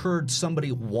literally, I heard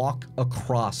somebody walk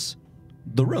across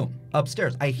the room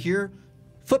upstairs. I hear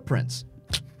footprints,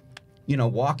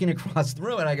 walking across the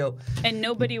room, and I go... And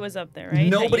nobody was up there, right?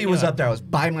 Nobody was up there. I was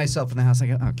by myself in the house. I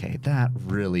go, okay, that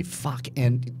really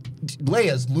And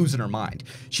Leia's losing her mind.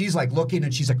 She's like looking,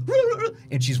 and she's like,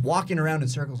 and she's walking around in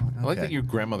circles. I'm like, okay. I like that your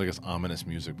grandmother gets ominous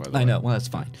music, by the way. I know. Well, that's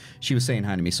fine. She was saying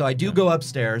hi to me. So I do go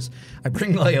upstairs. I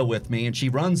bring Leia with me, and she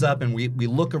runs up, and we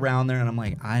look around there, and I'm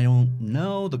like, I don't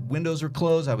know. The windows are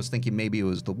closed. I was thinking maybe it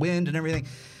was the wind and everything.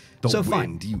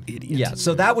 Fine, you idiot. Yeah,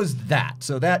 so that was that.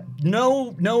 So that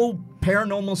no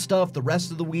paranormal stuff. The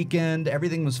rest of the weekend,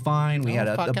 everything was fine. We had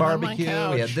a barbecue.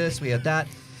 We had this. We had that.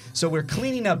 So we're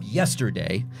cleaning up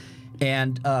yesterday,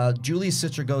 and Julie's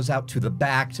sister goes out to the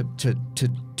back to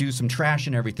do some trash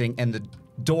and everything, and the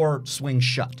door swings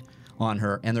shut on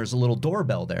her, and there's a little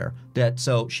doorbell there.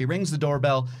 So she rings the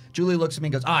doorbell. Julie looks at me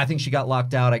and goes, I think she got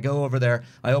locked out. I go over there.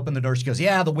 I open the door. She goes,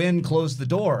 yeah, the wind closed the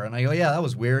door. And I go, yeah, that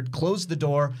was weird. Closed the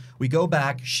door. We go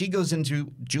back.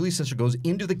 Julie's sister goes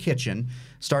into the kitchen,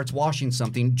 starts washing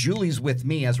something. Julie's with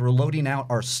me as we're loading out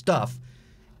our stuff.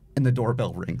 and the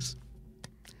doorbell rings.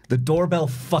 The doorbell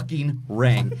fucking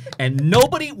rang, and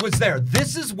nobody was there.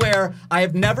 This is where I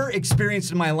have never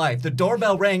experienced in my life. The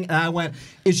doorbell rang, and I went,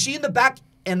 is she in the back?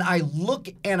 And I look,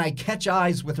 and I catch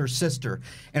eyes with her sister,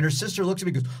 and her sister looks at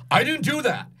me and goes, I didn't do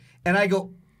that. And I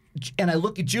go, and I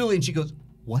look at Julie, and she goes,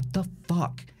 what the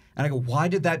fuck? And I go, why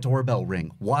did that doorbell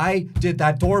ring? Why did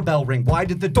that doorbell ring? Why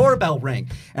did the doorbell ring?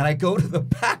 And I go to the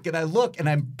back and I look and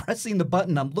I'm pressing the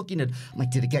button. I'm looking at, I'm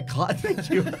like, did it get caught? Thank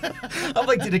you. I'm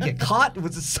like, did it get caught?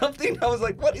 Was it something? I was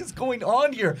like, what is going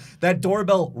on here? That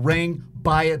doorbell rang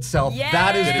by itself. Yes.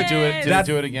 That is Did it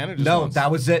do it again or just no, once? that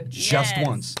was it. Just Yes.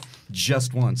 once.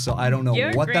 Just once. So I don't know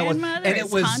Your what that was. grandmother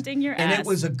is haunting your and ass. it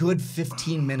was a good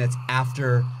 15 minutes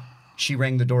after she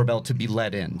rang the doorbell to be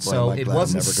let in. So it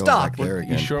wasn't stuck.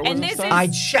 You sure it And wasn't this stuck? is- I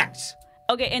checked.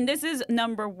 Okay, and this is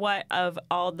number what of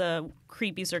all the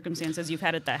creepy circumstances you've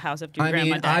had at that house after your I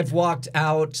grandma mean, died? I've walked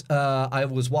out. I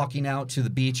was walking out to the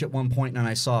beach at one point, and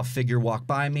I saw a figure walk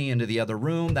by me into the other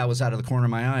room. That was out of the corner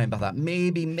of my eye. And I thought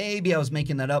maybe I was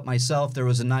making that up myself. There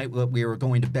was a night that we were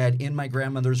going to bed in my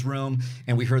grandmother's room,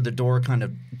 and we heard the door kind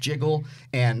of jiggle,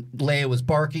 and Leia was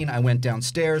barking. I went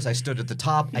downstairs. I stood at the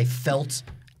top. I felt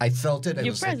it. It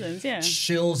Your was presence, yeah.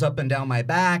 chills up and down my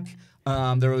back.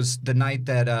 There was the night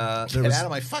that Get out of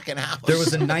my fucking house. there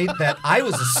was a night that I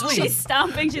was asleep. She's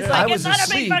stomping. She's I like, it's was not a big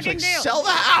asleep. fucking Like, deal. Sell the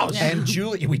house. And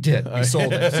Julie, we did. We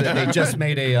sold it. So they just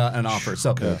made an offer.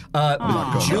 So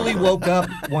Julie woke up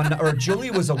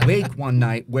Julie was awake one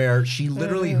night where she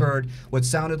literally heard what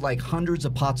sounded like hundreds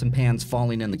of pots and pans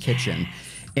falling in the kitchen.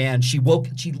 And she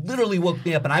literally woke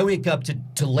me up, and I wake up to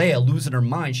Leia losing her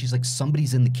mind. She's like,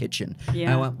 somebody's in the kitchen. Yeah.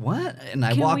 And I went, what? And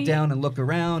I Can walk we- down and look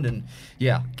around, and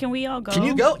yeah. Can we all go? Can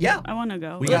you go? Yeah. I want to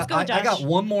go. We Let's got, go, I got Josh.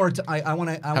 one more. I want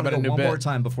to about go a new one bit? more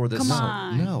time before this. Come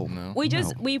on. No.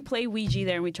 We play Ouija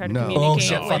there and we try to No. communicate Oh,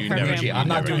 shit, with fuck her Ouija. grandma. I'm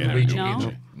not doing the never, Ouija.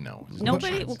 never. No? No.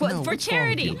 Nobody No, for what's wrong with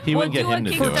charity. you? He wouldn't We'll get do him a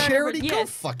to do it. Kickstarter. Charity? Go Yes.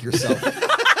 fuck yourself.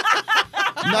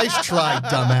 Nice try,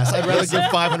 dumbass. I'd rather give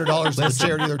 $500 to the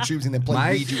charity they're choosing than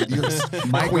play Ouija with your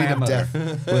My queen of grandmother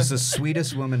death. was the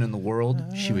sweetest woman in the world.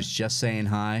 She was just saying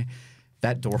hi.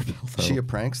 That doorbell, though. Was she a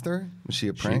prankster? Was she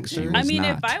a prankster? I mean,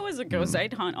 not. if I was a ghost,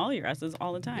 I'd haunt all your asses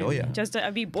all the time. Oh, yeah.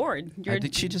 I'd be bored. You're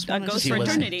think she just a wanted to ghost see what-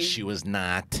 fraternity. She was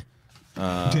not. she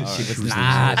was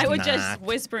not. I would not. just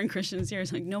whisper in Kristian's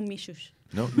ears, like, no me shush.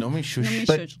 No, me shush. No me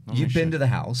But shush. you've been to the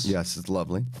house. Yes, it's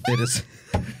lovely. It is.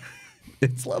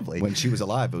 It's lovely. When she was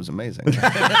alive, it was amazing. Now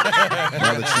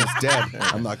that she's dead,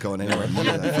 I'm not going anywhere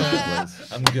near that fucking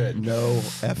place. I'm good. No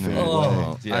effing way.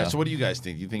 All right, so what do you guys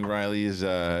think? You think Reilly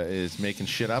is making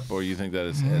shit up, or you think that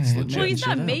it's legit? Well, he's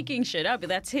not shit up. making shit up.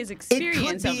 That's his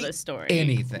experience of be the story.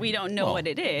 anything. We don't know what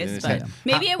it is, Yeah. but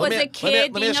maybe it was Let me- a kid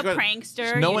let me being ask a you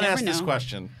prankster. No You one never asked this know.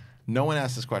 question. No one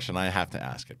asked this question. I have to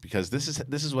ask it because this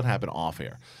is what happened off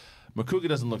air. Makuga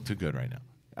doesn't look too good right now.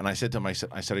 And I said to him, I said,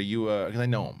 are you, because I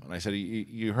know him, and I said,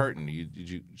 you hurting? Did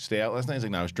you stay out last night? He's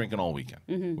like, no, I was drinking all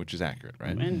weekend, which is accurate,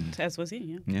 right? And as was he,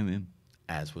 yeah. Yeah, man.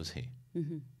 As was he.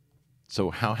 So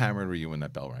how hammered were you when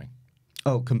that bell rang?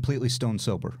 Oh, completely stone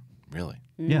sober. Really?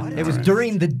 Yeah, it was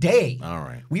during the day. All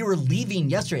right. We were leaving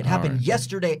yesterday. It happened right.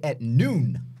 yesterday at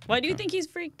noon. Why do you think he's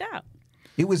freaked out?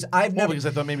 It was. I've never. because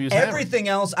I thought maybe he was hammered. everything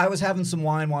else. I was having some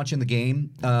wine, watching the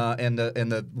game, and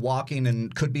the walking,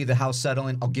 and could be the house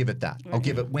settling. I'll give it that. I'll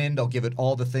give it wind. I'll give it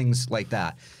all the things like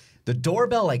that. The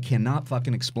doorbell, I cannot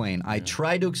fucking explain. I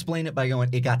tried to explain it by going,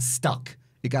 it got stuck.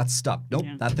 It got stuck. Nope,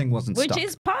 Yeah. that thing wasn't Which stuck.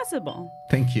 is possible.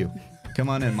 Thank you. Come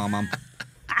on in, Mom.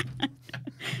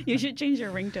 You should change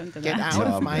your ringtone to Get that. out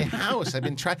of my house.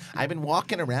 I've been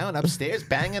walking around upstairs,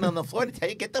 banging on the floor to tell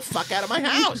you, get the fuck out of my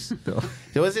house. So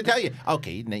what does it tell you?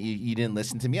 Okay, you didn't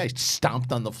listen to me. I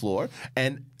stomped on the floor,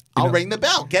 and I'll ring the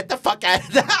bell. Get the fuck out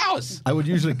of the house. I would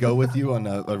usually go with you on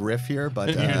a riff here, but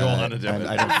You don't wanna do it.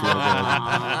 I don't feel good.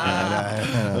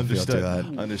 I don't feel too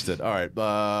good. Understood. All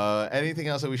right. Anything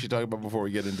else that we should talk about before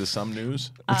we get into some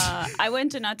news? I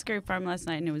went to Not Scary Farm last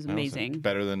night and it was amazing.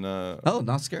 Better than. Oh,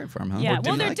 not Scary Farm, huh? Yeah, well, did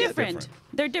they're not get different. different.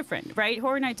 They're different, right?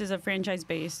 Horror Nights is a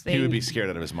franchise-based thing. He would be scared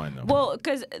out of his mind, though. Well,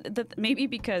 because maybe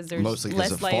because there's Mostly 'cause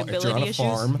less of if you're liability on a issues.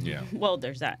 farm. Yeah. Well,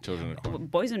 there's that. Children of the Corn.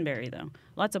 Boysenberry, though.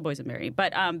 Lots of boysenberry.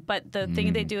 But the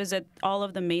thing they do is that all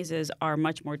of the mazes are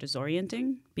much more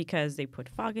disorienting because they put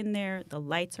fog in there. The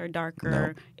lights are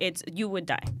darker. You would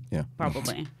die. Yeah.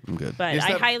 Probably. I'm good. But Is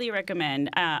I that- highly recommend.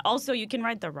 Also, you can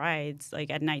ride the rides like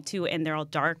at night too, and they're all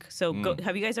dark. So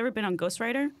have you guys ever been on Ghost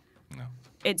Rider? No.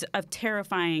 It's a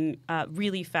terrifying,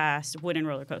 really fast wooden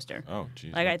roller coaster. Oh,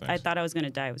 jeez. Like no I thanks. thought I was gonna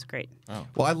die. It was great.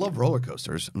 Well, I love roller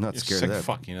coasters. I'm not You're scared sick of that.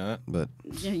 fuck, you know that? But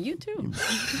Yeah, you too.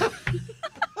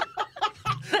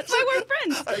 That's why we're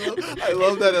friends. I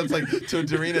love that. It's like to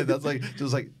Dorina. That's like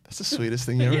just like that's the sweetest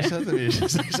thing you ever said to me.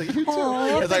 She's like, you too.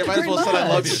 It's like I might as well say I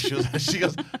love you. She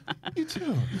goes, you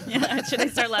too. Yeah. Should I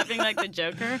start laughing like the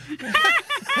Joker?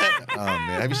 Oh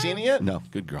man, have you seen it yet? No.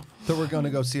 Good girl. So we're going to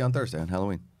go see on Thursday on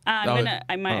Halloween.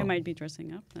 I might be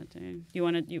dressing up that day. You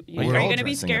want to? Are you going to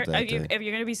be scared? Are you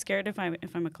going to be scared if I'm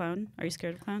a clown? Are you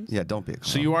scared of clowns? Yeah, don't be a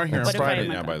clown. So you are here on What if I Friday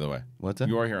am a now, clown? by the way. What's that?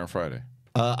 You are here on Friday.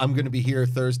 I'm going to be here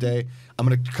Thursday. I'm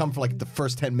going to come for like the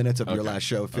first 10 minutes of your Okay. last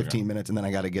show, 15 Okay. minutes, and then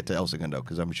I got to get to El Segundo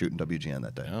because I'm shooting WGN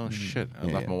that day. Oh shit! I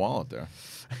left my wallet there.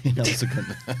 El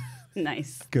Segundo.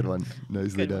 Nice. Good one.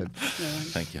 Nicely Good one. done. Good one.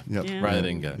 Thank you. Yep. Yeah. Riley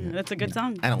didn't get it. Yeah, that's a good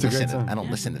song. I don't It's a great listen. song. I don't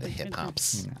listen to the hip Good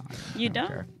hops. You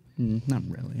don't? Not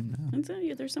really. No.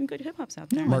 There's some good hip hops out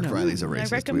there. Mark Riley's a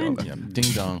racist. I recommend. We all know. Yeah.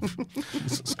 Ding dong.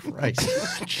 Jesus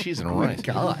Christ. Cheese and rice.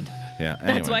 God. Yeah. That's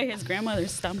Anyway. why his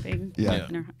grandmother's stomping. Yeah.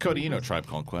 in her- Cody, you know Tribe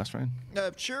Called Quest, right?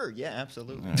 Sure, yeah,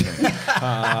 absolutely.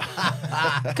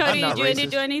 Cody, not did you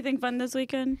racist. do anything fun this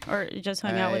weekend, or you just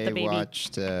hung out with the baby? I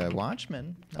watched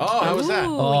Watchmen. Oh, how was that?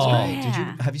 Ooh, Oh,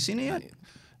 yeah. have you seen it yet?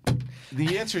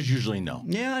 The answer is usually no.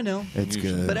 Yeah, I know. It's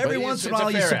Usually. good. But every But once in a it's a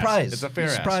while, you fair ask. surprise. It's a fair You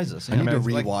ask. surprise us. I need to it's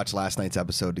like- rewatch last night's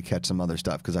episode to catch some other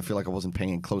stuff because I feel like I wasn't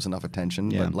paying close enough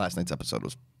attention. Yeah. But last night's episode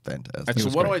was fantastic. Right, so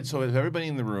what do I? So if everybody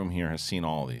in the room here has seen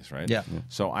all of these, right? Yeah.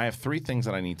 So I have 3 things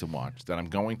that I need to watch that I'm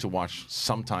going to watch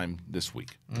sometime this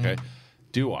week. Okay.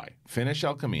 Do I finish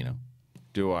El Camino?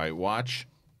 Do I watch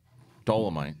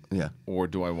Dolemite? Yeah. Or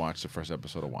do I watch the first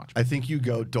episode of Watchmen? I think you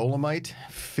go Dolemite,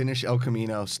 finish El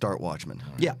Camino, start Watchmen.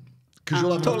 Yeah. Because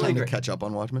you'll have enough Totally time to agree. catch up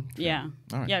on Watchmen. Yeah.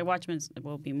 All right. Yeah, Watchmen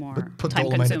will be more But put time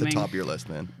Dolemite at the consuming top of your list,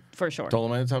 man. for sure.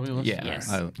 Dolemite at the top of your list? Yeah.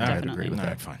 Yes, I'd definitely. agree with All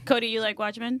that. right, fine. Cody, you like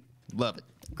Watchmen? Love it.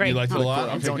 Great. You liked it a lot?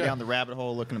 I'm Okay, going good. down the rabbit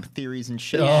hole, looking up theories and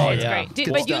shit. Yeah, Oh, it's yeah. great.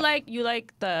 Good But stuff. you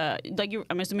like the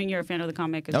I'm assuming you're a fan of the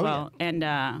comic as Oh, well,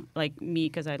 and like me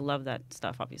because I love that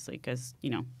stuff, obviously, because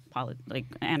like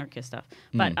anarchist stuff.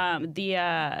 But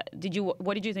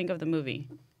what did you think of the movie?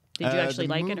 Did you actually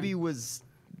like it? The movie was.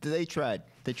 They tried.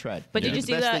 They tried. But They did you did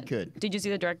see the best that? they could? Did you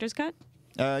see the director's cut?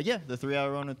 Yeah, the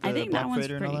 3-hour one with the I think Black that one's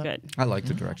Fader and pretty all that. good. I like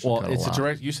the direction. Well, cut it's a a lot.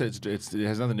 direct. You said it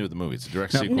has nothing to do with the movie. It's a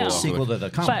direct No, sequel. No. off of Sequel to the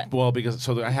comic. But- Well, because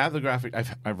I have the graphic.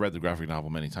 I've read the graphic novel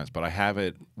many times, but I have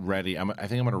it ready. I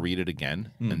think I'm going to read it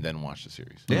again and then watch the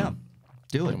series. Yeah.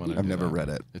 Do it. I'm gonna I've do never that. read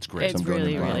it. It's great. It's I'm going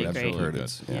really, to really I've great. heard Good.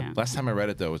 it. Yeah. Last time I read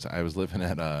it though, I was living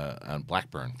at on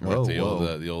Blackburn. Whoa, the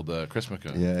whoa. old Chris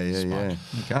McCoon. Yeah.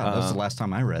 God, that was the last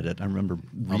time I read it. I remember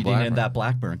reading Blackburn. in that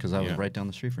Blackburn because I was Yeah. right down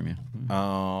the street from you.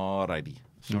 Alrighty.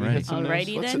 Should we Alrighty. hit some news?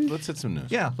 Alrighty then. Let's hit some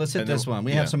news. Yeah, let's hit And then- this one.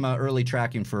 We have some early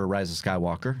tracking for Rise of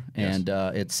Skywalker, and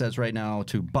it says right now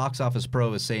to Box Office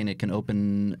Pro is saying it can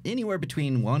open anywhere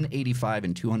between 185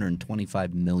 and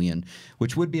 225 million,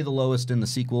 which would be the lowest in the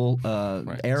sequel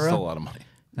Right. era. Still a lot of money.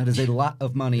 That is a lot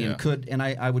of money Yeah. and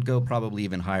I would go probably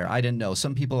even higher. I didn't know.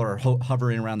 Some people are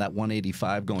hovering around that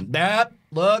 185 going,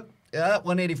 look,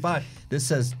 185. This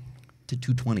says to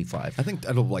 225. I think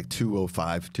that'll like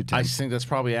 205, 210. I think that's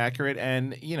probably accurate,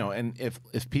 and and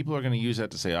if people are going to use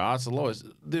that to say, it's the lowest,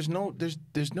 there's no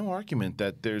argument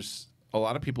that there's a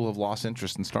lot of people have lost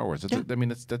interest in Star Wars. I mean,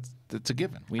 that's a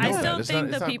given. We know I that. still It's think not-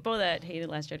 it's the not- people that hated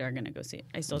Last Jedi are going to go see it.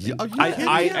 I still think.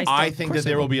 I think that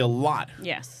there will be a lot.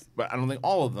 Yes. But I don't think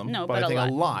all of them. No, but but I a think a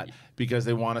lot. lot because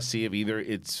they want to see if either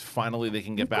it's finally they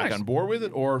can get back course. on board with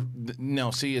it, or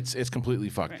no, see it's completely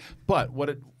fucked. Right. But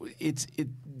what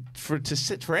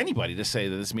for anybody to say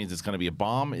that this means it's going to be a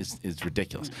bomb is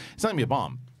ridiculous. It's not going to be a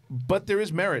bomb. But there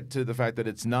is merit to the fact that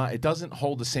it's not. It doesn't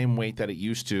hold the same weight that it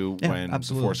used to when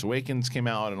absolutely. Force Awakens came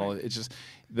out and all. It's just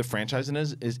the franchise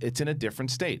is it's in a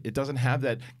different state. It doesn't have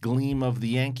that gleam of the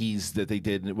Yankees that they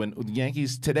did when the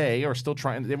Yankees today are still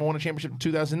trying. They won a championship in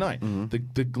 2009. Mm-hmm.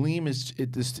 The gleam is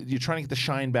you're trying to get the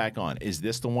shine back on. Is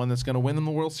this the one that's going to win in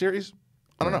the World Series?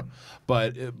 I don't know,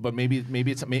 but maybe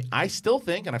it's. I still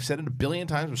think, and I've said it a billion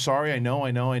times. I'm sorry, I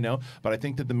know, but I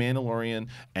think that the Mandalorian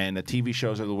and the TV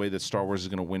shows are the way that Star Wars is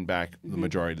going to win back the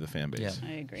majority of the fan base. Yeah.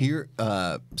 I agree. Here,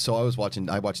 so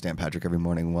I watch Dan Patrick every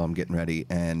morning while I'm getting ready,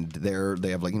 and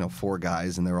they have 4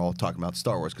 guys, and they're all talking about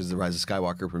Star Wars because the Rise of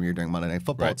Skywalker premiered during Monday Night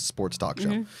Football. Right. It's a sports talk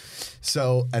show.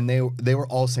 So, and they were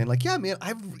all saying like, yeah, man,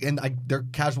 they're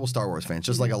casual Star Wars fans,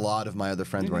 just like a lot of my other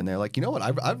friends were, and they're like, you know what,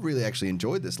 I've really actually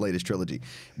enjoyed this latest trilogy.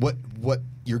 What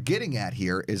you're getting at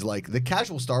here is like the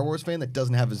casual Star Wars fan that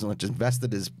doesn't have as much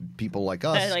invested as people like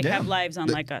us. That have lives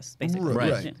unlike us, basically.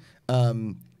 Right. Yeah.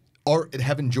 Or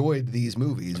have enjoyed these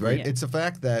movies, right? Yeah. It's the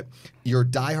fact that you're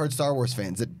diehard Star Wars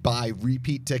fans that buy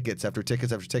repeat tickets after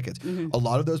tickets after tickets. A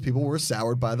lot of those people were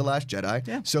soured by The Last Jedi.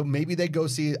 Yeah. So maybe they go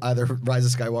see either Rise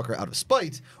of Skywalker out of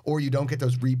spite, or you don't get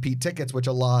those repeat tickets, which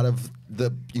a lot of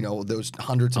the those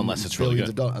hundreds of unless it's really billions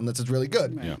good. of dollars, unless it's really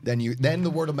good. Right. Yeah. Then the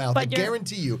word of mouth. But I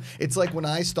guarantee you, it's like when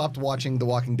I stopped watching The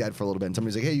Walking Dead for a little bit, and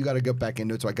somebody's like, "Hey, you got to get back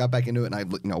into it." So I got back into it, and I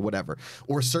whatever.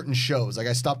 Or certain shows, like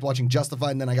I stopped watching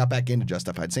Justified, and then I got back into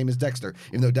Justified. Same as Dexter,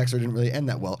 even though Dexter didn't really end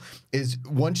that well. Is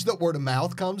once the word of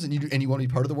mouth comes and you want to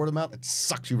be part of the word of mouth, it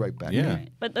sucks you right back. Yeah. Right.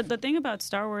 But the thing about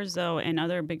Star Wars, though, and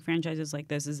other big franchises like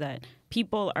this is that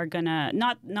people are gonna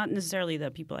not necessarily the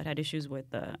people that had issues with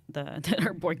the that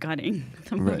are boycotting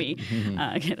the movie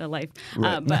Get a Life,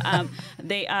 but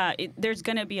there's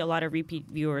gonna be a lot of repeat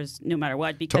viewers no matter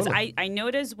what, because Totally. I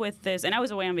noticed with this, and I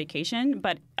was away on vacation,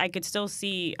 but I could still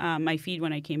see my feed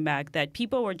when I came back that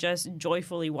people were just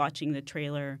joyfully watching the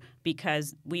trailer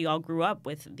because we all grew up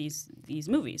with these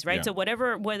movies, right? Yeah. So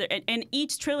whether and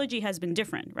each trilogy has been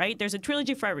different, right? There's a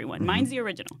trilogy for everyone. Mine's the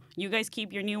original. You guys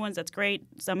keep your new ones. That's great.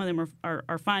 Some of them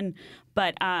are fun,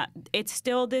 but it's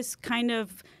still this kind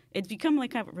of, it's become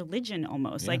like a religion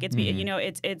almost. Like it's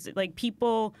it's like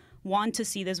people want to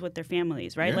see this with their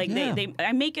families, right? Yeah. Like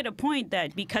I make it a point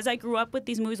that because I grew up with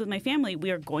these movies with my family,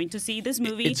 we are going to see this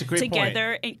movie It's a great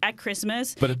together at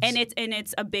Christmas, But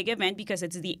it's a big event because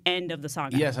it's the end of the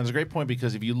saga. Yes, and it's a great point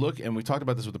because if you look, and we talked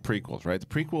about this with the prequels, right? The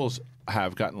prequels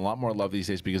have gotten a lot more love these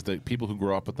days because the people who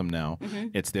grew up with them now,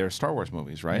 it's their Star Wars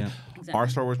movies, right? Yeah. Exactly. Our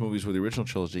Star Wars movies were the original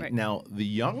trilogy. Right. Now, the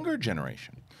younger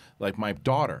generation, like my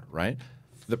daughter, right?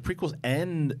 The prequels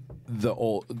and the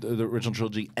original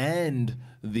trilogy and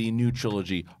the new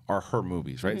trilogy are her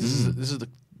movies, right? This is the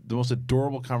most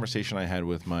adorable conversation I had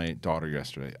with my daughter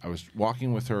yesterday. I was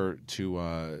walking with her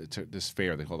to this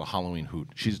fair they call the Halloween Hoot.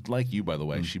 She's like you, by the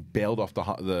way. She bailed off the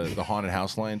haunted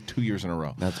house line 2 years in a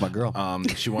row. That's my girl.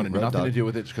 She wanted Road nothing dog. to do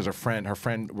with it because her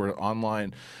friend were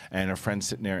online, and her friend's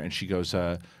sitting there, and she goes,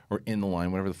 or in the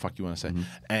line, whatever the fuck you want to say,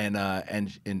 and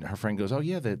her friend goes, "Oh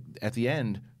yeah, at the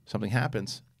end something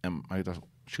happens," and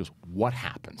she goes, "What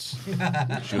happens?"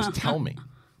 She goes, "Tell me,"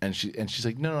 and she's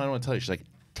like, "No, I don't want to tell you." She's like,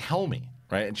 "Tell me."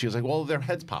 Right? And she was like, "Well, their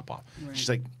heads pop off." Right. She's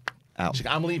like, Out. She's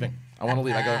like, "I'm leaving. I want to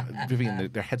leave." I go, "Vivian,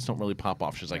 their heads don't really pop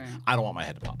off." She's like, Right. "I don't want my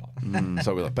head to pop off."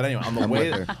 So we left. But anyway, on the I'm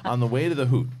way with her. on the way to the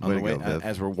Hoot, Way to go, Viv.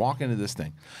 as we're walking to this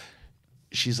thing,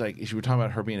 she's like, she were talking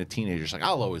about her being a teenager. She's like,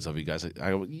 "I'll always love you guys." I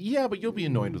go, "Yeah, but you'll be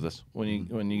annoyed with us when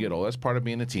you get old. That's part of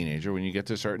being a teenager. When you get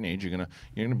to a certain age, you're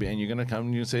gonna come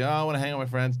and you say, 'Oh, I want to hang out with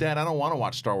my friends.' Dad, I don't want to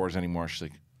watch Star Wars anymore." She's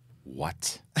like,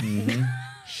 "What?"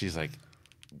 She's like,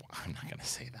 "I'm not gonna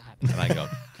say that." And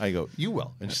I go, "You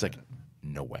will." And she's like,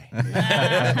 "No way."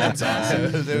 That's awesome.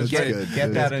 It was good.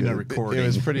 Get that in a It recording.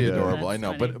 was pretty adorable. That's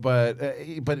I know,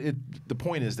 funny. but the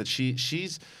point is that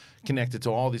she's connected to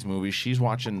all these movies. She's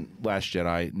watching Last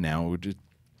Jedi now.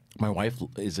 My wife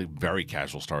is a very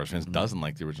casual Star Wars fan. Doesn't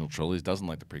like the original trilogies. Doesn't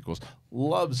like the prequels.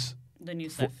 Loves The new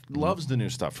stuff. loves the new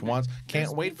stuff. Can't There's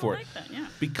wait people for like it that, yeah.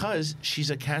 because she's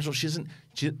a casual.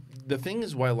 The thing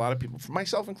is why a lot of people,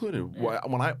 myself included,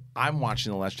 when I'm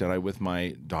watching The Last Jedi with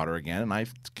my daughter again, and I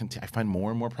find more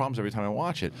and more problems every time I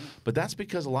watch it. But that's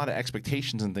because a lot of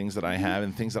expectations and things that I have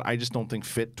and things that I just don't think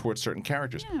fit towards certain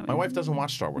characters. Yeah, My wife doesn't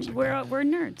watch Star Wars. Like that. We're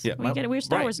nerds. Yeah, We get it. We're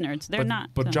Star right. Wars nerds. They're not.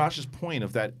 But so. Josh's point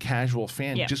of that casual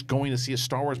fan Yeah. just going to see a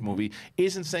Star Wars movie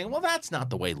isn't saying, "Well, that's not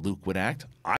the way Luke would act."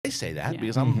 I say that Yeah.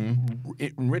 because I'm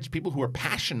enriched people who are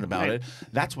passionate about Right. it.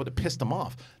 That's what pissed them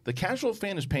off. The casual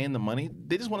fan is paying the money.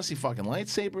 They just want to see fucking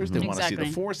lightsabers. They want to see the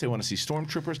Exactly. Force. They want to see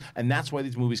stormtroopers, and that's why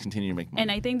these movies continue to make money.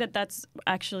 And I think that's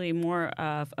actually more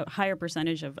of a higher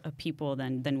percentage of people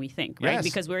than we think, right? Yes,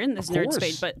 Because we're in this of nerd course.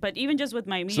 space. But even just with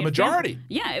my immediate majority.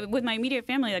 yeah, with my immediate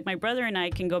family, like my brother and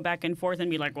I can go back and forth and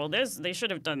be like, well, they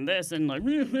should have done this, and like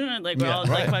like we're all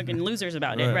like fucking losers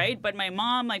about it, right? But my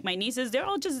mom, like my nieces, they're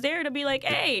all just there to be like,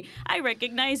 hey, I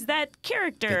recognize that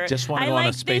character. They just wanna I go on a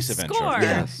like space this adventure. score.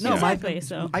 Yes. No, exactly.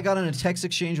 So I got in a text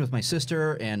exchange with my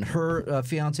sister and her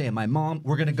fiance and my mom.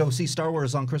 We're going to go see Star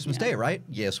Wars on Christmas Day, right?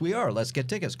 Yes, we are. Let's get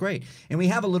tickets. Great. And we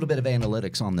have a little bit of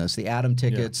analytics on this. The Atom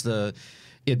tickets,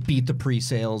 it beat the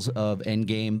pre-sales of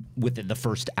Endgame within the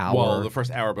first hour. Well, the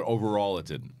first hour, but overall it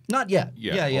didn't. Not yet.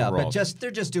 Yeah, Yeah. overall. But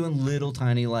they're just doing little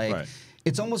tiny like. Right.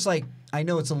 It's almost like I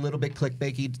know it's a little bit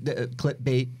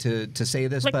clickbait to say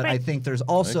this, but I Clickbait. think there's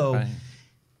also. Clickbait.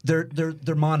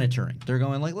 They're monitoring. They're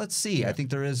going like, let's see. I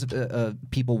think there is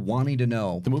people wanting to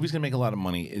know. The movie's gonna make a lot of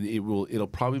money. It'll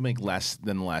probably make less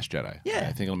than The Last Jedi. Yeah.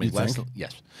 I think it'll make You less. think?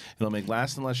 Yes, it'll make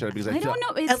less than Last Jedi because I feel, don't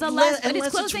know. It's the Unless- last, but it's unless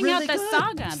it's closing really out the good.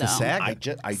 saga, It's though.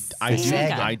 the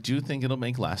saga. I do think it'll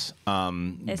make less.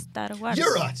 It's Star Wars.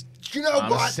 You're a, you know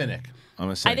I'm a what? cynic. I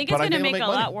think it's But going to it'll make a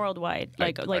money. lot worldwide. I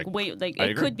It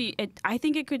agree. could be. I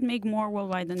think it could make more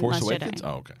worldwide than Force Last Awakens. Jedi.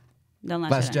 Oh, okay. The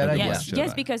Last Jedi?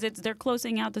 Yes, because they're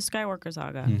closing out the Skywalker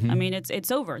saga. I mean,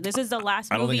 it's over. This is the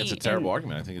last movie. I don't think it's a terrible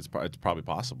argument. I think it's probably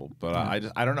possible. But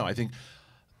I don't know.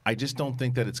 I just don't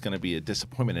think that it's going to be a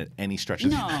disappointment at any stretch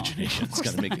of the imagination. It's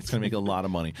going to make a lot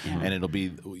of money, and it'll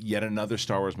be yet another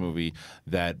Star Wars movie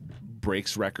that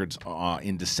breaks records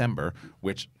in December,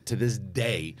 which to this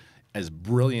day, as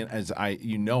brilliant as I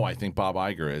think Bob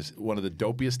Iger is, one of the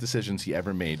dopiest decisions he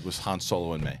ever made was Han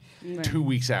Solo in May, 2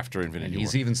 weeks after Infinity War.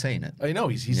 He's even saying it. I know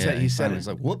he said it. He's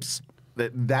like, whoops.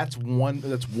 That's one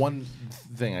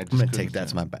thing. I'm gonna take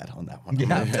that's my bad on that one.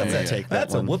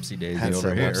 That's a whoopsie daisy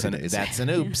over here. That's an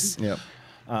oops. Yep.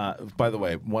 By the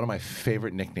way, one of my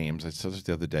favorite nicknames, I said this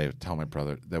the other day, telling my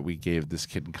brother, that we gave this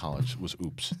kid in college was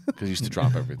Oops. Because he used to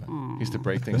drop everything. He used to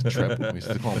break things, trip. We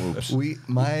used to call him Oops.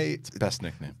 It's the best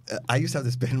nickname. I used to have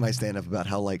this bit in my stand-up about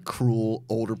how like cruel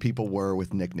older people were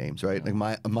with nicknames, right? Like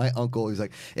my uncle, he's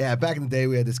like, yeah, back in the day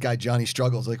we had this guy, Johnny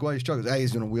Struggles. Like, why he struggles?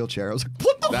 He's in a wheelchair. I was like,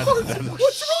 what the fuck?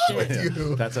 What's wrong with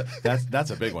you?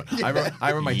 That's a big one. I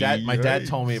remember my dad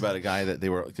told me about a guy that they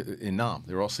were in Nam.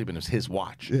 They were all sleeping. It was his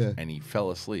watch. Yeah. And he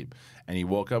fell asleep. And he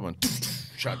woke up and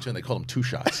shot two, and they called him Two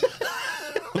Shots.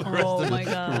 Oh my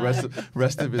God. The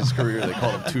rest of his career, they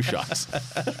called him Two Shots.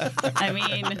 I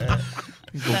mean,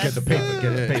 Get the paper.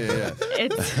 Get the paper.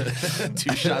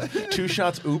 It's two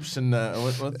shots. Oops, and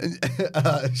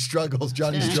what? Struggles.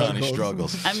 Johnny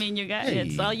Struggles. I mean, you guys,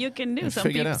 it's all you can do.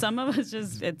 Some of us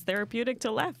it's therapeutic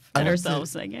to laugh at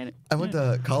ourselves. I get it. I went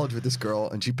to college with this girl,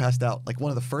 and she passed out like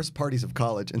one of the first parties of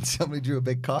college, and somebody drew a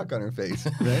big cock on her face.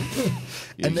 Right?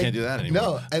 You can't do that anymore.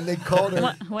 No, and they called her.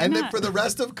 Why and not? then for the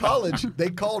rest of college, they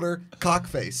called her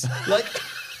Cockface. Like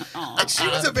she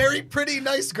was a very pretty,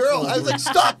 nice girl. I was like,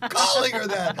 stop calling her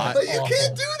that. You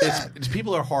can't do that.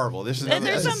 People are horrible. There's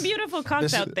some beautiful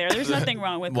cocks out there. There's nothing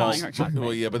wrong with calling her cock.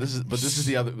 Well, yeah, but this is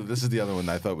the other one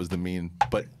that I thought was the mean.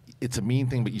 But it's a mean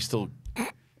thing, but you still.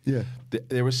 Yeah.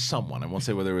 There was someone, I won't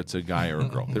say whether it's a guy or a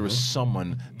girl, there was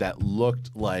someone that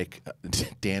looked like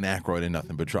Dan Aykroyd in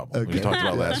Nothing But Trouble, we talked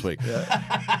about last week.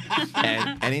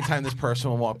 And anytime this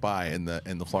person would walk by in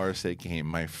the Florida State game,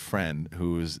 my friend,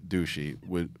 who was douchey,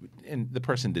 and the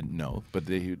person didnn't know, but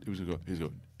he would go,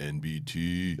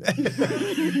 NBT.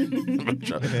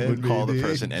 would call the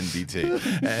person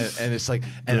NBT. And it's like,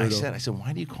 and I said,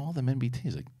 why do you call them NBT?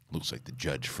 He's like, looks like the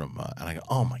judge from, and I go,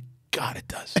 oh my God, it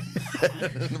does.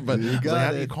 But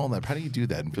how do you call them? How do you do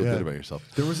that and feel good about yourself?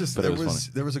 There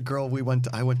was a girl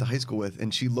I went to high school with,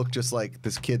 and she looked just like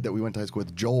this kid that we went to high school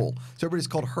with, Joel. So everybody just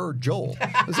called her Joel.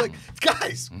 I was like,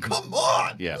 guys, come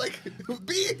on! Yeah. Like,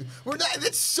 we're not.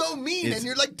 That's so mean, and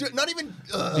you're like, not even.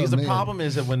 Because the problem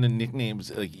is that when the nicknames,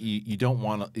 like you don't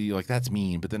want to, you're like, that's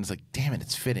mean, but then it's like, damn it,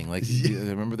 it's fitting. Like,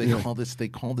 remember they called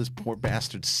this poor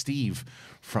bastard Steve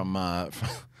from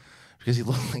because he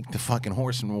looked like the fucking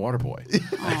horse in Waterboy.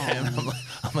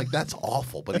 I'm like, that's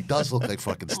awful, but he does look like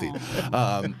fucking Steve.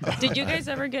 Did you guys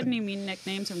ever get any mean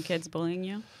nicknames from kids bullying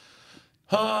you?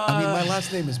 I mean, my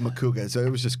last name is Makuga, so it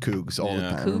was just Cougs all the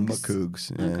time.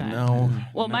 Cougs? Yeah. Okay. No.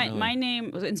 Well, my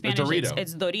name in Spanish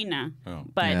it's Dorina,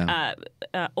 but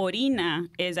orina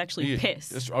is actually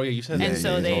piss. Oh yeah, you said that. And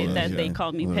so they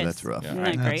called me piss. That's rough. Isn't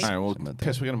that great? All right, well,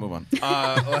 piss. We gotta move on.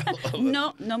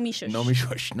 No me shush. No me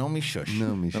shush. No me shush.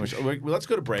 No me shush. Well, let's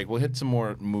go to break. We'll hit some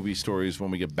more movie stories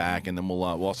when we get back, and then we'll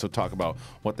also talk about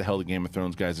what the hell the Game of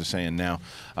Thrones guys are saying now.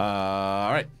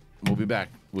 All right, we'll be back.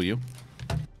 Will you?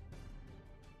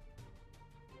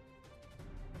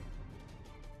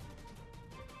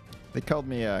 They called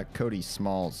me Cody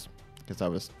Smalls because I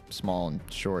was small and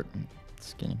short and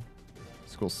skinny.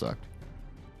 School sucked.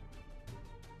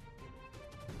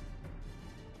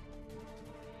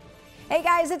 Hey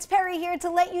guys, it's Perry here to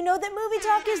let you know that Movie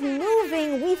Talk is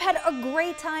moving. We've had a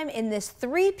great time in this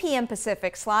 3 p.m.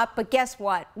 Pacific slot, but guess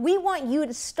what? We want you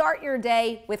to start your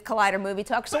day with Collider Movie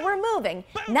Talk, so we're moving.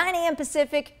 9 a.m.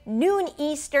 Pacific, noon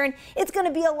Eastern. It's going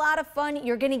to be a lot of fun.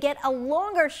 You're going to get a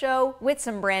longer show with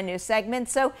some brand new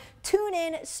segments, so tune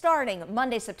in starting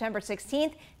Monday, September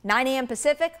 16th, 9 a.m.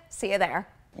 Pacific. See you there.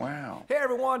 Wow. Hey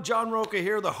everyone, John Roca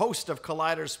here, the host of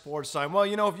Collider Sports Time. Well,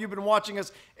 you know, if you've been watching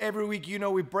us every week, you know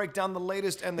we break down the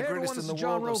latest and the greatest in the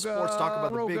world of sports, talk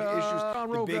about the big issues,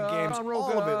 the big games,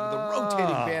 all of it with a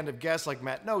rotating band of guests like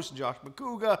Matt Nose and Josh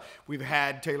McCouga. We've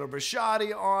had Taylor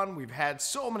Bisciotti on. We've had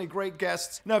so many great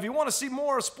guests. Now, if you want to see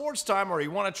more of Sports Time or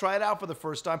you want to try it out for the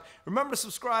first time, remember to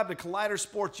subscribe to Collider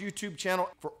Sports YouTube channel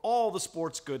for all the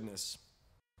sports goodness.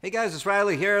 Hey guys, it's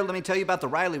Reilly here. Let me tell you about the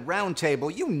Reilly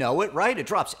Roundtable. You know it, right? It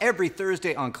drops every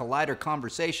Thursday on Collider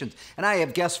Conversations, and I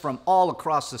have guests from all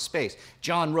across the space.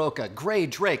 John Roca, Gray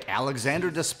Drake,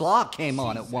 Alexander Desplat came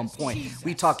on at one point.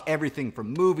 We talk everything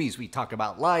from movies, we talk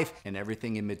about life, and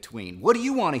everything in between. What do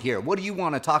you want to hear? What do you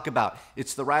want to talk about?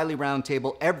 It's the Reilly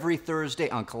Roundtable every Thursday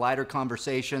on Collider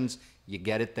Conversations. You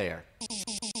get it there.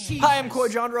 Hi, I'm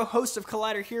Cody, host of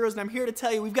Collider Heroes, and I'm here to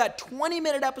tell you we've got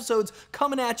 20-minute episodes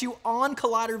coming at you on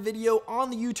Collider Video, on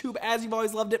the YouTube, as you've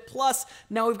always loved it. Plus,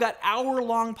 now we've got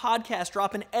hour-long podcasts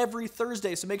dropping every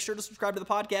Thursday, so make sure to subscribe to the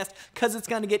podcast because it's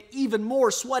going to get even more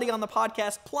sweaty on the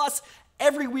podcast. Plus,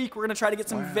 every week, we're going to try to get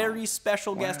some very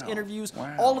special guest interviews,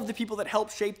 all of the people that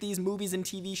help shape these movies and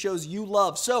TV shows you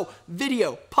love. So,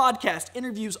 video, podcast,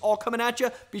 interviews, all coming at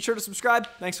you. Be sure to subscribe.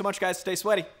 Thanks so much, guys. Stay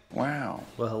sweaty. Wow.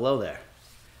 Well, hello there.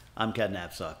 I'm Ken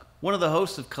Knapsack, one of the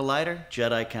hosts of Collider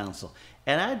Jedi Council,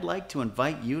 and I'd like to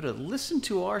invite you to listen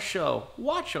to our show,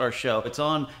 watch our show. It's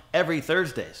on every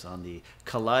Thursdays on the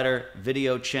Collider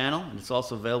Video channel, and it's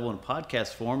also available in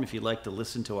podcast form if you'd like to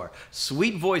listen to our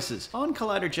sweet voices on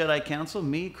Collider Jedi Council,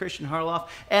 me, Kristian Harloff,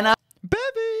 and I,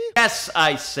 yes,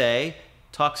 I say,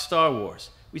 talk Star Wars.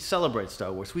 We celebrate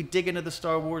Star Wars. We dig into the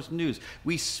Star Wars news.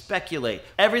 We speculate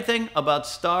everything about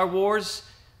Star Wars,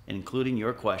 including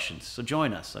your questions. So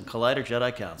join us on Collider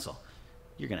Jedi Council.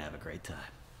 You're going to have a great time.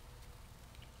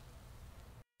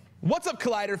 What's up,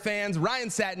 Collider fans?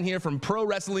 Ryan Satin here from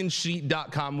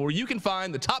ProWrestlingSheet.com, where you can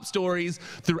find the top stories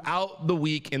throughout the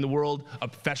week in the world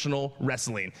of professional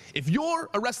wrestling. If you're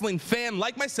a wrestling fan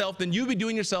like myself, then you'd be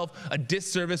doing yourself a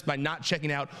disservice by not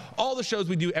checking out all the shows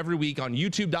we do every week on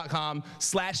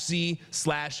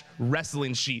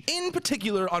YouTube.com/C/Wrestling Sheet. In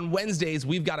particular, on Wednesdays,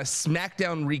 we've got a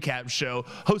SmackDown recap show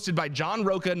hosted by John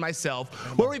Roca and myself,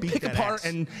 where we pick apart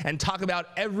and talk about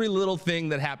every little thing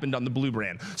that happened on the Blue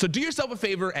Brand. So do yourself a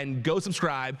favor and go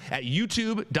subscribe at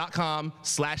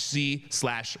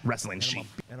youtube.com/C/Wrestling Sheet.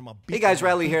 Hey guys,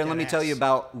 Reilly here, and let me tell you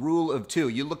about Rule of Two.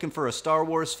 You looking for a Star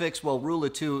Wars fix? Well, Rule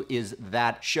of Two is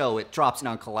that show. It drops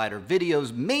on Collider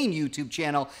Video's main YouTube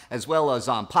channel, as well as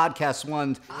on Podcast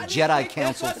One's Jedi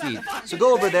Council feed. So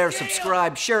go over there,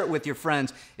 subscribe, share it with your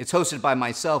friends. It's hosted by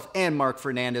myself and Mark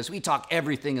Fernandez. We talk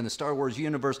everything in the Star Wars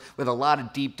universe with a lot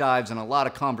of deep dives and a lot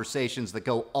of conversations that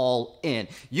go all in.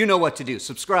 You know what to do.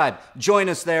 Subscribe, join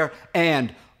us there,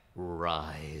 and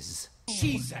rise.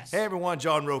 Jesus. Hey everyone,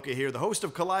 John Roca here, the host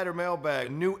of Collider Mailbag. A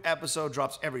new episode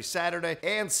drops every Saturday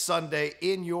and Sunday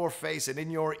in your face and in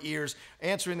your ears,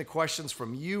 answering the questions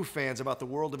from you fans about the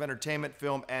world of entertainment,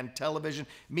 film, and television.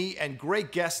 Me and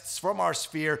great guests from our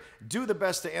sphere do the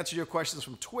best to answer your questions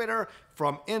from Twitter,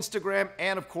 from Instagram,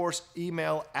 and of course,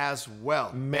 email as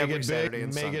well. Make it Saturday big,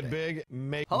 and make Sunday. it big,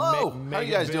 make Hello, make how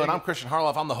you guys it doing? big. I'm Kristian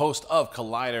Harloff. I'm the host of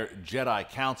Collider Jedi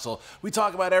Council. We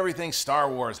talk about everything Star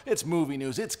Wars. It's movie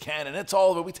news, it's canon, it's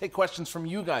all of it. We take questions from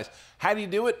you guys. How do you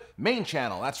do it? Main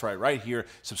channel, that's right here.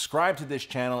 Subscribe to this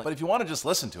channel. But if you want to just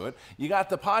listen to it, you got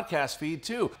the podcast feed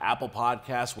too. Apple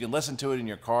Podcasts, you can listen to it in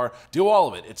your car. Do all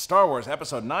of it. It's Star Wars.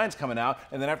 Episode 9's coming out,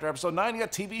 and then after Episode 9, you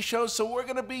got TV shows, so we're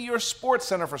going to be your sports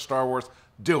center for Star Wars.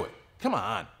 Do it. Come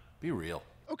on, be real.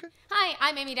 Okay. Hi,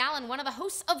 I'm Amy Dallin, one of the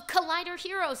hosts of Collider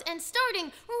Heroes, and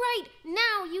starting right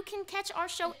now, you can catch our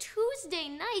show Tuesday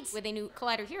nights with a new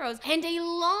Collider Heroes and a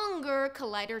longer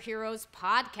Collider Heroes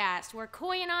podcast, where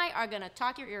Coy and I are gonna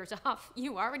talk your ears off.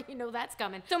 You already know that's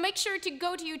coming. So make sure to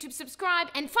go to YouTube, subscribe,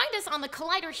 and find us on the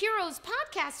Collider Heroes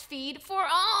podcast feed for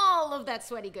all of that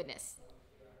sweaty goodness.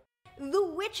 The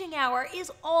Witching Hour is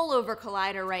all over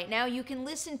Collider right now. You can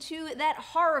listen to that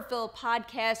horror-filled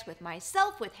podcast with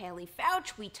myself, with Haley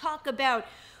Fouch. We talk about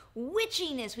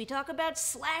witchiness, we talk about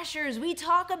slashers, we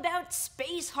talk about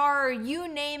space horror, you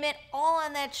name it, all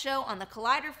on that show on the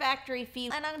Collider Factory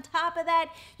feed. And on top of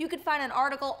that, you can find an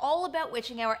article all about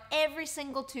Witching Hour every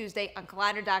single Tuesday on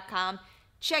Collider.com.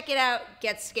 Check it out,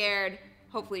 get scared.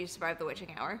 Hopefully you survive the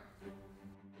Witching Hour.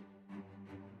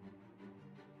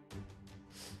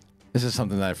 This is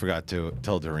something that I forgot to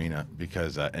tell Dorina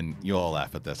because, and you all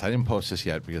laugh at this. I didn't post this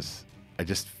yet because I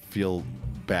just feel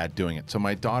bad doing it. So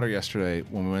my daughter yesterday,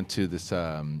 when we went to this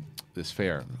this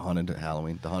fair, haunted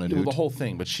Halloween, the haunted the whole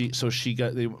thing. But she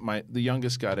got the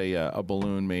youngest got a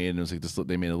balloon made, and it was like this.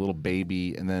 They made a little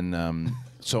baby, and then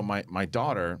so my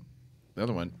daughter, the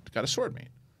other one, got a sword made,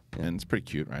 and it's pretty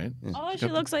cute, right? Oh, she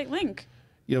looks like Link.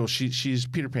 Yeah, well, she's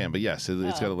Peter Pan, but yes,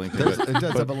 it's got a Link. It does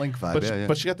have a Link vibe. But, yeah.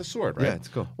 But she got the sword, right? Yeah, it's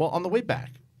cool. Well, on the way back,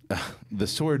 the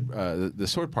sword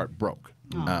part broke.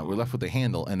 We're left with the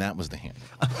handle, and that was the handle.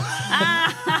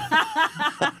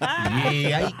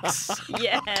 Yikes!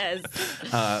 Yes.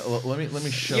 Let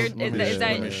me show.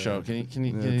 Let me show. Can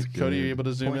you, Cody, are you able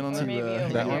to zoom in on that?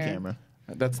 Maybe that one? camera.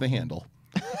 That's the handle.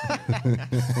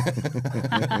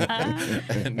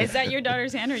 Is that your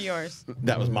daughter's hand or yours?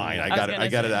 That was mine. I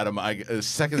got it out of my. The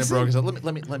second it broke, I said,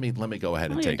 let me go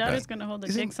ahead and take that. Your daughter's gonna hold a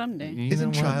dick someday.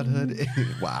 Isn't childhood?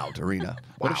 Wow, Dorina.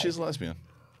 What if she's a lesbian?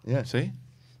 Yeah. See?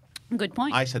 Good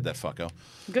point. I said that, fucko.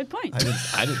 Good point. I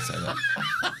didn't say that.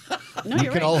 No, you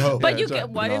you're can right. all hope. But Yeah,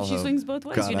 what if she swings both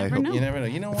ways? God, You I never hope- know. You never know.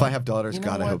 You know If what? I have daughters, You know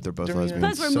God, I what, hope they're both Dorina? lesbians.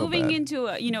 Plus, we're so moving bad.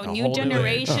 into new whole new age.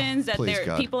 generations that please,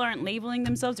 God. people aren't labeling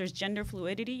themselves. There's gender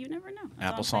fluidity. You never know.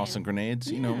 That's all I'm Applesauce saying. and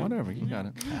grenades, you know, whatever. You got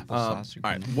it. All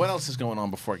right, what else is going on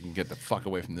before I can get the fuck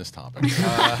away from this topic?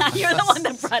 You're the one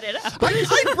that brought it up.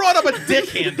 I brought up a dick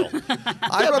handle.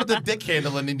 I brought up the dick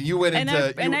handle, and then you went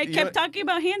into. I kept talking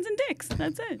about hands and dicks.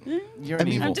 That's it. You're an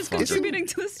evil I'm just fucker. contributing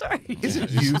to the story.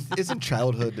 Isn't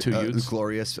childhood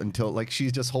glorious until like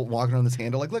she's just walking around this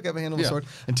handle like, look, I have a handle of a sword,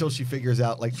 until she figures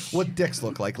out like what dicks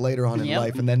look like later on in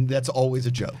life, and then that's always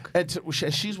a joke. And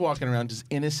she's walking around just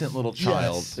innocent little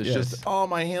child. Yes, It's yes. just, oh,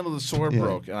 my handle of the sword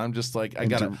broke, and I'm just like,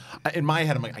 in my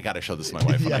head, I'm like, I gotta show this to my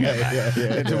wife.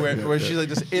 Where she's like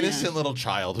this innocent little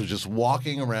child who's just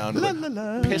walking around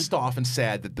pissed off and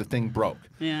sad that the thing broke.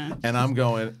 Yeah. And I'm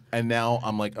going, and now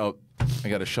I'm like, oh, I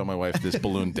got to show my wife this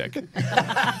balloon dick.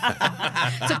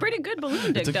 It's a pretty good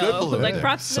balloon dick, It's a though. good balloon Like dick.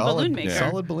 props to the balloon maker.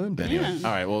 Solid balloon dick. Anyway,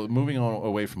 all right. Well, moving on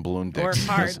away from balloon dicks.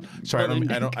 Or hard. Sorry,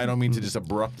 balloon I don't mean to just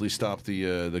abruptly stop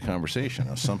the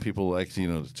conversation. Some people like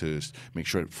to make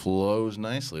sure it flows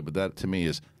nicely, but that to me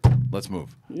is let's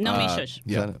move. No me shush.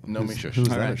 Yeah, no me shush. Who's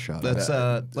All that right. a shot?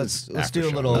 Let's do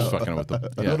a little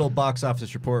little box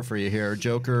office report for you here.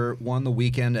 Joker won the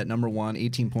weekend at number 1,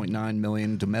 18.9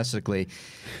 million domestically.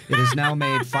 It has now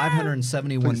made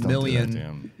 571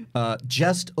 million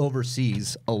just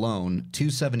overseas alone,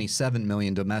 277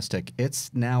 million domestic. It's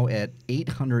now at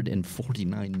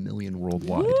 849 million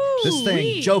worldwide. This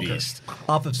thing, Joker,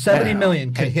 off of 70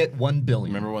 million, could hit 1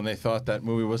 billion. Remember when they thought that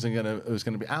movie wasn't gonna? It was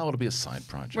gonna be. It'll be a side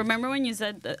project. Remember when you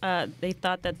said that, they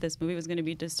thought that this movie was going to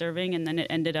be disturbing, and then it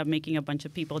ended up making a bunch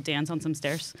of people dance on some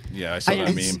stairs? Yeah, I saw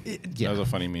that meme. That was a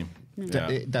funny meme.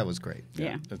 Yeah. That was great.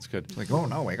 Yeah. That's good. Like, oh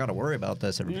no, I got to worry about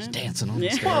this. Everybody's dancing on the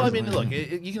stairs. Well, I mean, look,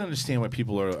 you can understand why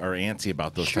people are antsy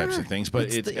about those types of things,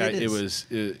 but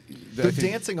They're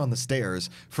dancing on the stairs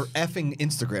for effing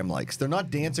Instagram likes. They're not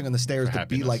dancing on the stairs to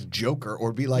be like Joker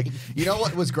or be like, you know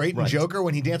what was great in Joker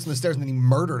when he danced on the stairs and then he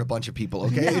murdered a bunch of people.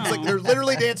 Okay, it's like they're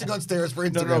literally dancing on stairs for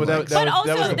Instagram. But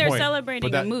also they're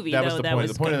celebrating a movie, though. That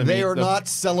was good. They are not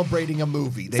celebrating a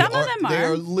movie. Some of them They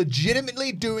are. are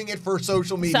legitimately doing it for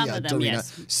social media. Some of them, Dorina.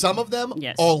 yes. Some of them,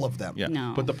 Yes. all of them. Yeah.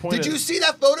 No. But the point. Did you see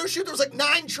that photo shoot? There was like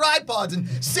 9 tripods and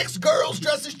 6 girls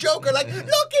dressed as Joker. Like, look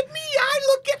at me, I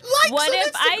look at likes What on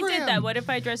if I Instagram. did that? What if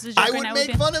I dressed as Joker? I would and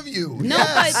make fun of you. No,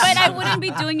 Yes. but I wouldn't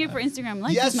be doing it for Instagram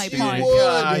likes. Yes, is my you point.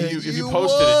 would. If you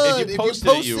posted it, If you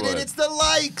posted it, it's the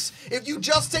likes. If you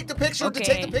just take the picture to take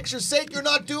Okay. the picture's sake, you're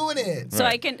not doing it. So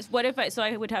I can. What if I? So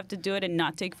I would have to do it and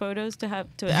not take photos to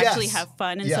actually have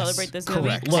fun and celebrate this movie.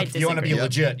 Correct. I Look, you want to be disagree.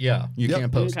 legit? Yeah, you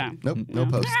can't post. Okay. it. Nope, no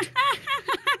post.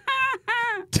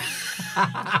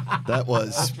 That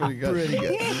was pretty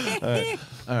good.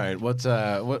 All right. What's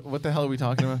what the hell are we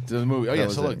talking about? The movie. Oh yeah.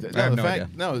 was So look, it. no, I have the no fact,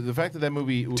 idea. no, the fact that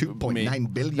movie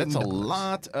 2.9 billion. That's a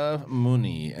lot of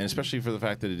money, and especially for the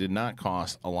fact that it did not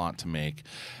cost a lot to make,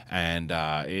 and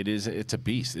it's a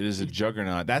beast. It is a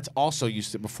juggernaut. That's also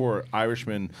used to before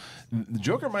Irishman. The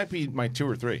Joker might be my 2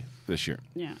 or 3 this year.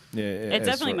 Yeah. It's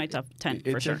definitely my top 10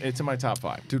 for sure. It's in my top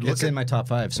 5. Dude, It's in my top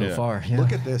 5 so far. Yeah.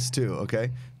 Look at this too.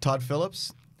 Okay, Todd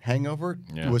Phillips. Hangover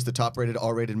Yeah. was the top-rated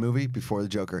R-rated movie before the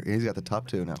Joker. He's got the top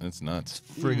 2 now. It's nuts.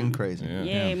 Friggin' crazy.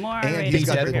 Yay, more And R-rated he's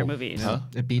got superhero Deadpool. movies. Huh?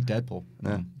 It beat Deadpool.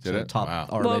 Yeah. Did it? Top Wow.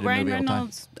 R-rated Well, Ryan movie all time.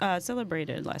 Reynolds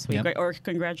celebrated last week, Yep. right? Or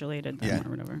congratulated them Yeah. or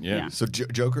whatever. Yeah. So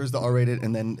Joker is the R-rated,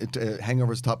 and then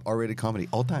Hangover is top R-rated comedy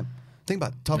all time. Think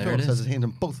about it. Todd There it Phillips has is. his hand in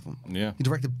both of them. Yeah. He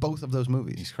directed both of those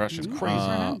movies. He's crushing.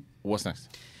 Crazy. What's next?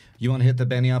 You want to hit the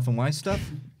Benioff and Weiss stuff?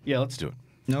 Yeah, let's do it.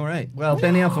 All right. Well,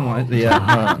 Benioff and Weiss.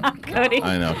 Yeah. Cody.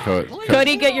 I know.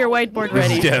 Cody, get your whiteboard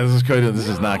ready. Yeah, this is Cody. This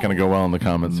is not going to go well in the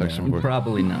comment section.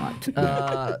 Probably not.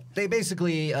 They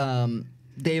basically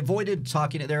they avoided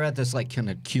talking. They're at this like kind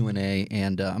of Q&A,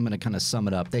 and I'm going to kind of sum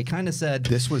it up. They kind of said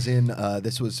This was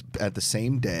at the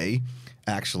same day,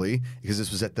 actually, because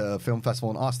this was at the film festival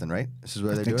in Austin, right? This is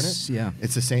where they're doing it. Yeah,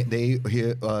 it's the same.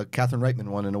 Catherine Reitman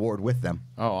won an award with them.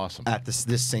 Oh, awesome! At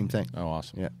this same thing. Oh,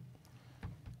 awesome. Yeah.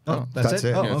 Oh, that's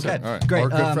it. Oh, Yeah, that's okay. it. All right. Great. Our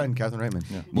good friend Catherine Reitman.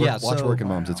 Yeah. Watch so- Working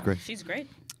Moms. It's great. She's great.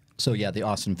 So yeah, the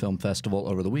Austin Film Festival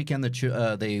over the weekend,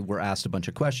 they were asked a bunch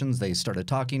of questions. They started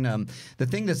talking. The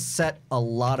thing that set a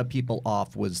lot of people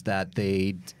off was that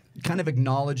they kind of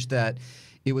acknowledged that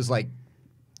it was like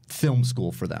film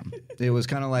school for them. It was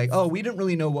kind of like, oh, we didn't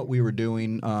really know what we were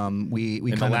doing. We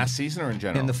in the last season or in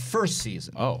general? In the first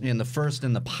season. Oh. In the first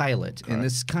and the pilot. Correct. And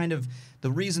this kind of,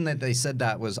 the reason that they said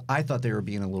that was I thought they were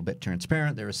being a little bit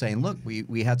transparent. They were saying, look,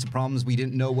 we had some problems. We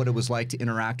didn't know what it was like to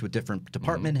interact with different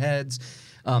department heads.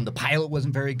 The pilot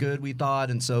wasn't very good, we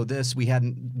thought. And so we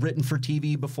hadn't written for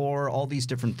TV before, all these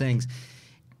different things.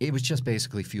 It was just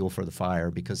basically fuel for the fire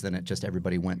because then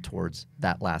everybody went towards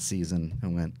that last season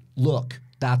and went, look,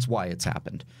 that's why it's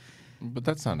happened. But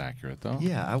that's not accurate, though.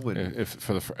 Yeah, I would.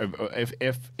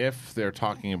 If they're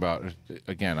talking about,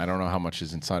 again, I don't know how much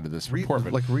is inside of this report,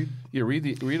 but read a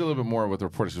little bit more of what the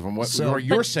report is. From what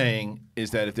you're saying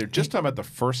is that if they're just talking about the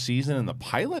first season and the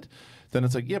pilot, then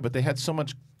it's like, yeah, but they had so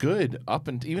much good up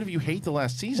and even if you hate the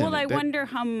last season. Well, I wonder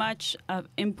how much of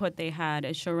input they had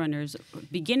as showrunners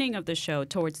beginning of the show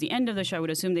towards the end of the show. I would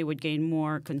assume they would gain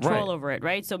more control over it,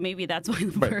 right? So maybe that's why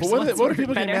the first But ones what were do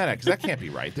people get better. mad at? Because that can't be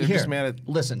right. They're just mad at...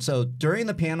 Listen, so during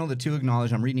the panel, the two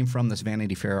acknowledged, I'm reading from this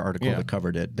Vanity Fair article that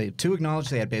covered it, the two acknowledged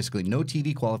they had basically no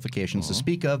TV qualifications to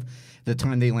speak of the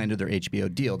time they landed their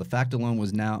HBO deal. The fact alone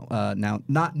was now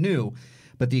not new,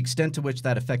 but the extent to which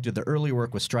that affected their early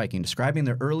work was striking. Describing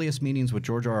their earliest meetings with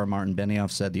George R.R. Martin, Benioff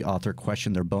said the author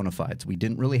questioned their bona fides. We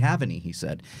didn't really have any, he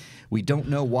said. We don't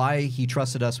know why he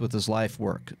trusted us with his life's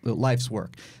work.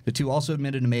 The two also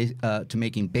admitted to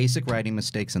making basic writing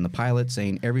mistakes in the pilot,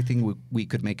 saying everything we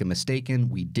could make a mistake in,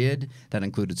 we did. That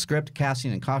included script,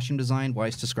 casting, and costume design.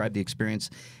 Weiss described the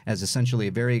experience as essentially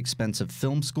a very expensive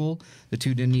film school. The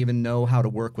two didn't even know how to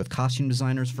work with costume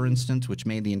designers, for instance, which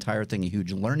made the entire thing a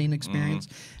huge learning experience.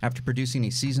 After producing a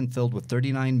season filled with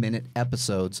 39-minute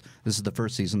episodes, this is the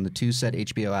first season, the two said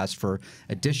HBO asked for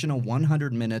additional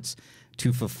 100 minutes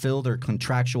to fulfill their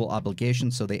contractual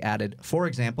obligations, so they added, for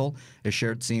example, a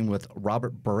shared scene with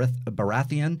Robert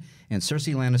Baratheon and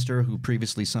Cersei Lannister, who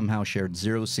previously somehow shared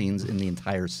 0 scenes in the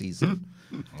entire season.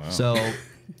 So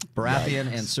Baratheon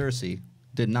and Cersei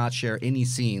did not share any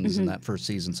scenes in that first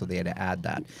season, so they had to add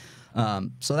that.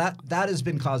 So that has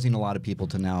been causing a lot of people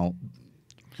to now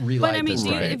relight But I mean,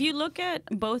 this. if you look at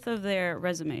both of their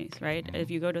resumes, right?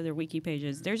 If you go to their wiki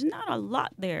pages, there's not a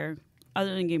lot there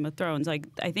other than Game of Thrones. Like,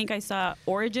 I think I saw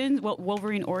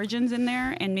Wolverine Origins in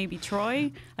there, and maybe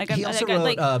Troy. He also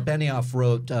wrote, Benioff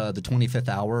wrote The 25th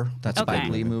Hour. That's a Spike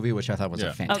Lee movie, which I thought was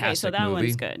a fantastic movie. Okay, so that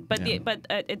one's good.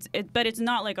 But it's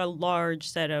not like a large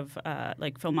set of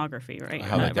like filmography, right?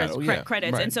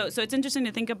 Credits. Right. And so it's interesting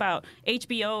to think about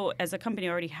HBO as a company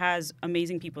already has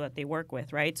amazing people that they work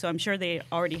with, right? So I'm sure they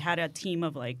already had a team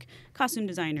of like costume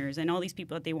designers and all these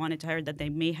people that they wanted to hire that they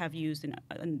may have used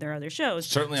in their other shows.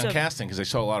 Certainly on casting, because they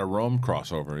saw a lot of Rome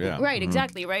crossover, Right,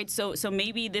 exactly, right? So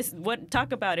maybe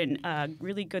talk about a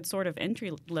really good sort of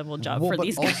entry-level job for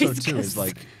these guys. Also, too, is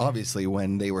like, obviously,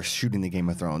 when they were shooting the Game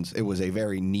of Thrones, it was a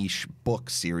very niche book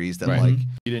series that, like...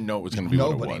 You didn't know it was going to be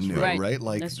nobody what it was. Knew, right?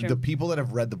 Like, the people that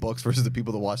have read the books versus the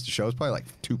people that watch the show is probably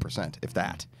like 2%, if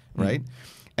that, right?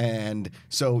 And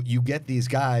so you get these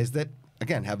guys that...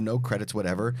 Again, have no credits,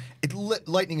 whatever. It's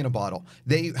lightning in a bottle.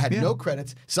 They had no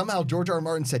credits. Somehow George R. R.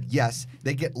 Martin said yes.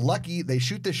 They get lucky. They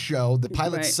shoot this show. The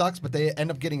pilot sucks, but they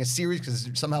end up getting a series because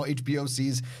somehow HBO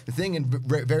sees the thing. And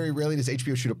very rarely does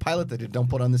HBO shoot a pilot that they don't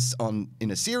put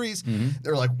in a series.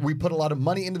 They're like, we put a lot of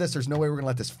money into this. There's no way we're going to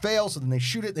let this fail. So then they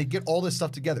shoot it. They get all this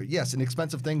stuff together. Yes,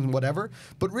 inexpensive things and whatever.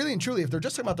 But really and truly, if they're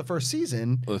just talking about the first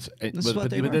season,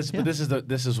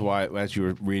 this is why, as you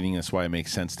were reading this, why it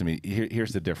makes sense to me.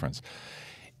 Here's the difference.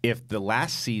 If the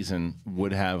last season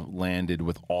would have landed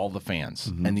with all the fans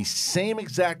and the same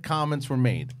exact comments were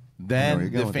made,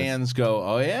 then the fans go,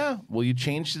 oh, yeah, well, you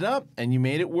changed it up and you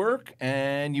made it work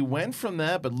and you went from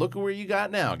that, but look at where you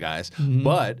got now, guys.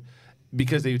 But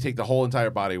because they would take the whole entire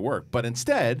body of work. But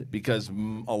instead, because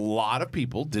a lot of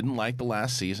people didn't like the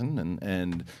last season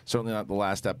and certainly not the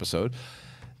last episode,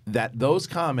 that those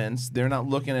comments, they're not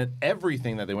looking at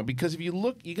everything that they want. Because if you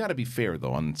look, you got to be fair,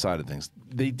 though, on the side of things.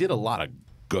 They did a lot of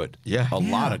good. A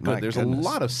lot of good. There's a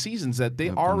lot of seasons that they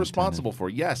are responsible for.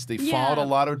 Yes, they followed a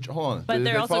lot of... Hold on. But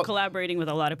they're also collaborating with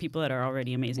a lot of people that are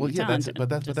already amazing. Well, yeah,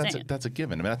 that's a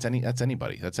given. I mean, that's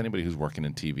anybody. That's anybody who's working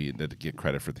in TV that get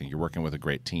credit for things. You're working with a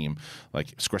great team.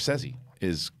 Like Scorsese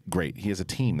is great. He has a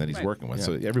team that he's working with.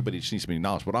 So everybody just needs to be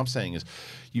acknowledged. What I'm saying is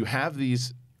you have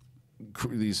these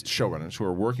showrunners who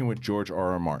are working with George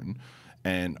R. R. Martin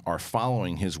and are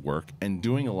following his work and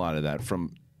doing a lot of that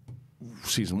from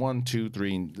season 1, 2,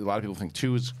 3. And a lot of people think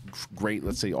 2 is great.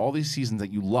 Let's say all these seasons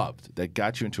that you loved, that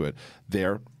got you into it,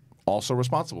 they're also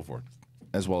responsible for it,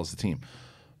 as well as the team.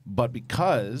 But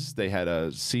because they had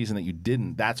a season that you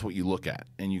didn't, that's what you look at.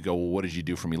 And you go, well, what did you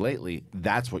do for me lately?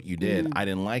 That's what you did. I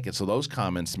didn't like it. So those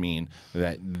comments mean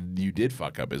that you did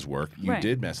fuck up his work. You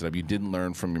did mess it up. You didn't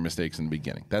learn from your mistakes in the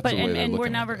beginning. That's the way they're looking at it. And we're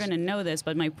never going to know this,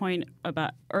 but my point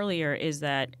about earlier is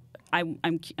that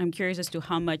I'm curious as to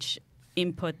how much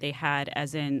input they had,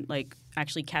 as in like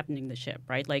actually captaining the ship,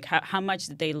 right? Like how much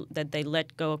that they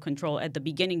let go of control at the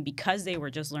beginning because they were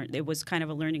just it was kind of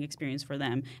a learning experience for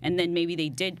them, and then maybe they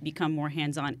did become more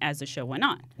hands-on as the show went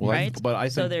on, right? I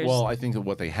think that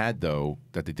what they had though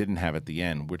that they didn't have at the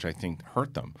end, which I think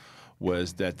hurt them,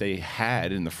 was that they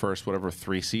had in the first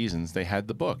 3 seasons they had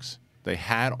the books. They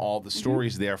had all the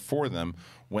stories there for them.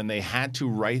 When they had to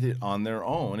write it on their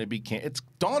own, it's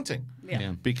daunting.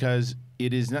 Yeah. Because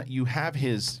it is not. You have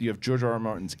George R.R.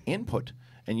 Martin's input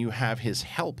and you have his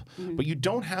help, but you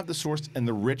don't have the source and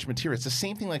the rich material. It's the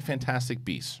same thing like Fantastic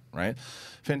Beasts, right?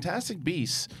 Fantastic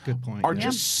Beasts are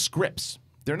just scripts.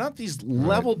 They're not these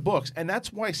leveled books, and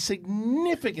that's why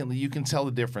significantly you can tell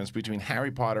the difference between Harry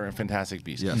Potter and Fantastic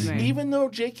Beasts. Yes. Even though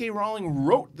J.K. Rowling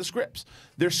wrote the scripts,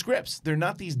 they're scripts. They're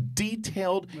not these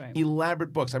detailed,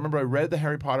 elaborate books. I remember I read the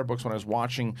Harry Potter books when I was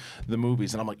watching the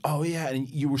movies, and I'm like, oh yeah, and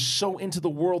you were so into the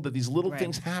world that these little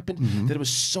things happened that it was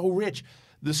so rich.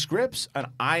 The scripts, and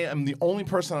I am the only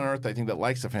person on earth I think that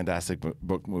likes the Fantastic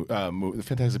the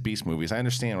Fantastic Beasts movies. I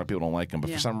understand why people don't like them, but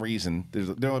for some reason,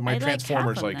 they're like my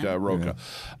Transformers, like Roka.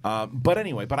 But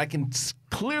anyway, I can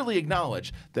clearly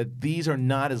acknowledge that these are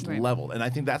not as leveled, and I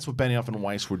think that's what Benioff and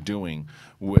Weiss were doing.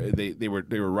 They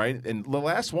were right, and the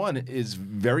last one is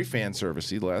very fan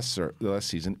servicey. The last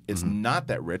season, it's not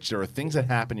that rich. There are things that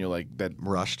happen. You're like that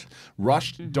rushed,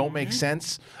 don't make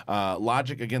sense.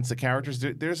 Logic against the characters.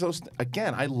 There's those again.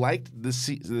 I liked the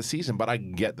season, but I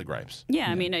get the gripes. Yeah,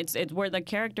 I mean, it's where the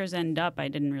characters end up. I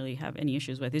didn't really have any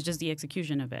issues with. It's just the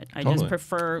execution of it. I just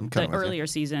prefer the earlier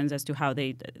seasons as to how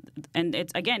they. And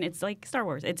it's like Star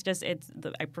Wars.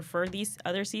 I prefer these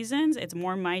other seasons. It's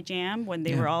more my jam when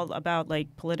they were all about like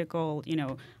political,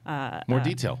 more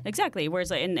detail. Exactly.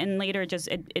 Whereas and later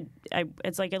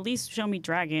it's like at least show me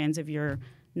dragons if you're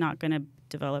not gonna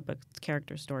develop a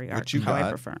character story arc. I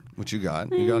prefer. What you got?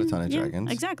 You got a ton of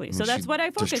dragons. Exactly. So that's what I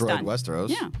focused on. Destroyed Westeros.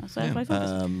 Yeah, that's what I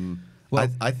focused on.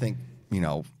 I think,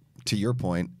 to your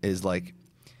point, is like,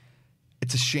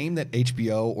 it's a shame that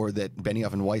HBO or that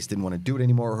Benioff and Weiss didn't want to do it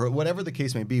anymore, or whatever the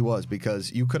case may be was,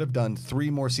 because you could have done 3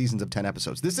 more seasons of 10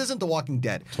 episodes. This isn't The Walking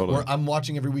Dead, where I'm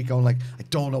watching every week going like, I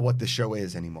don't know what this show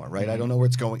is anymore, right? I don't know where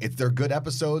it's going. They're good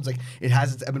episodes. Like, it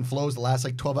has its ebb and flows. The last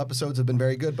 12 episodes have been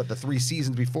very good, but the 3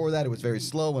 seasons before that, it was very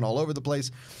slow and all over the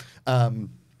place.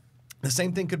 The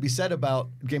same thing could be said about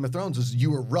Game of Thrones. Is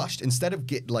you were rushed instead of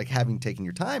having taken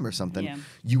your time or something. Yeah.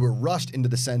 You were rushed into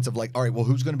the sense of like, all right, well,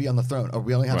 who's going to be on the throne? Or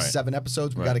we only have 7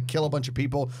 episodes. We got to kill a bunch of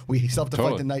people. We still have to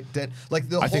fight the Night Dead. I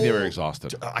think they were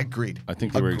exhausted. I agreed. I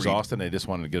think they were exhausted. and They just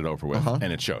wanted to get it over with,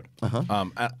 and it showed.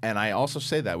 And I also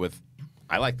say that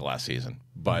I like the last season,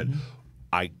 but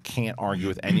I can't argue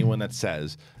with anyone that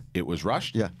says it was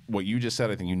rushed. Yeah. What you just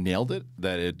said, I think you nailed it.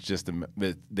 That it just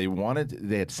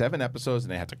they had 7 episodes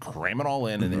and they had to cram it all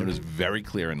in, and it was very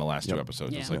clear in the last 2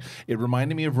 episodes. Yeah. It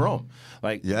reminded me of Rome,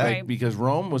 because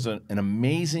Rome was an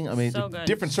amazing, so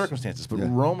different circumstances, but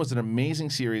Rome was an amazing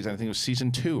series. I think it was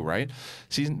season 2, right?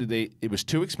 It was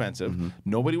too expensive.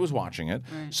 Nobody was watching it,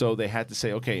 so they had to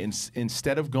say, okay,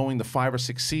 instead of going the 5 or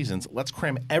 6 seasons, let's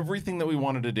cram everything that we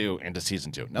wanted to do into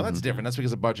season 2. Now that's different. That's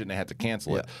because of budget and they had to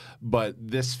cancel it. But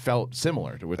this felt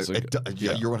similar to what's you're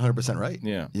 100% right.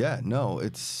 Yeah. No,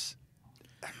 it's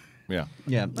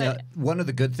one of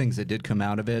the good things that did come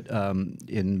out of it,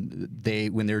 when they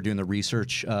were doing the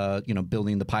research,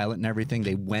 building the pilot and everything,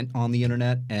 they went on the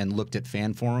internet and looked at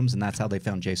fan forums, and that's how they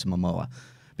found Jason Momoa.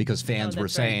 Because fans were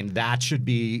saying that should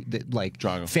be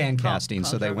Drago. Fan casting,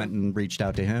 so they went and reached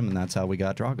out to him, and that's how we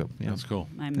got Drago. Yeah. That's cool.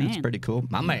 My man. That's pretty cool.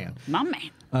 My man.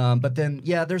 But then,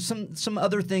 there's some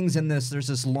other things in this. There's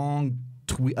this long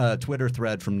Twitter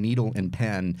thread from Needle and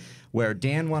Pen where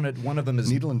Dan wanted one of them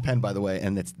is Needle and Pen, by the way,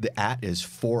 and the @ is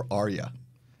for Arya.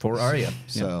 For Arya.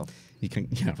 So. You can,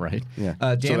 right? Yeah.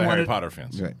 Dan Harry Potter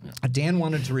fans. Right. Dan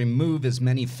wanted to remove as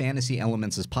many fantasy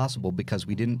elements as possible because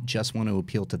we didn't just want to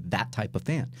appeal to that type of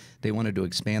fan. They wanted to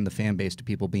expand the fan base to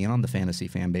people beyond the fantasy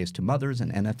fan base, to mothers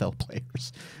and NFL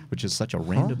players, which is such a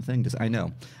random thing to say. I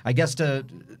know. I guess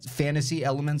fantasy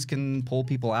elements can pull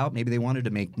people out. Maybe they wanted to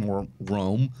make more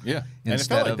Rome. Yeah. And it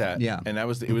felt like that. Yeah. And that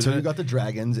was until you got the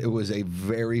dragons, it was a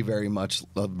very, very much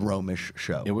a Rome-ish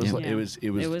show. It was it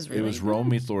was Rome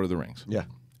meets Lord of the Rings. Yeah.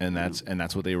 And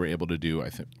that's what they were able to do, I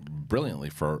think,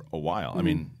 brilliantly for a while. I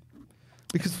mean,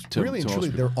 because really and truly,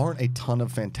 there aren't a ton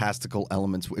of fantastical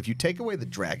elements. If you take away the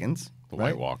dragons, The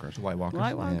White Walkers. White Walkers.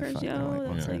 White Walkers,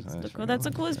 that's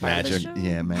the coolest part Magic. of the show.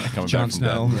 Yeah, man. Jon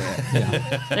Snow.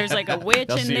 There's like a witch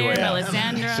in there,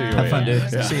 Melisandre. Have fun, dude.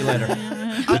 See you later.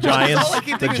 The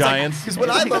Giants. The Giants. Because what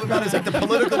I love about it is like the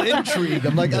political intrigue.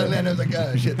 I'm like, oh man, I was like,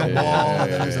 oh shit, the wall.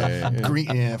 There's a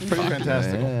green. Yeah, pretty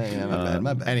fantastic. Yeah,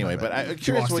 my bad. Anyway, but I'm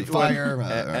curious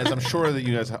as I'm sure that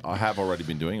you guys have already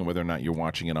been doing, and whether or not you're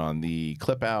watching it on the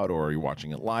clip out or you're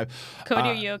watching it live. Cody,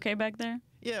 are you okay back there?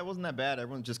 Yeah, it wasn't that bad.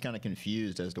 Everyone's just kind of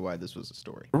confused as to why this was a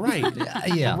story. Right.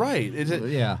 Yeah. Right.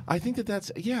 Yeah. I think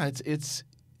that's it's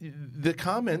the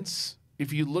comments.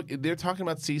 If you look, they're talking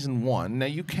about season 1. Now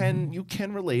you can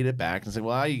relate it back and say,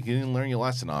 well, you didn't learn your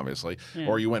lesson, obviously,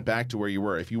 or you went back to where you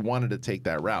were. If you wanted to take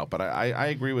that route, but I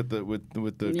agree with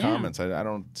the comments. I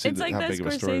don't see it's like how that big of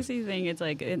a story. Scorsese thing. It's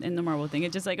like in the Marvel thing.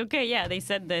 It's just like, okay, yeah, they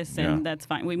said this, and that's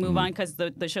fine. We move on because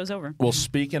the show's over. Well,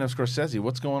 speaking of Scorsese,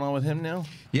 what's going on with him now?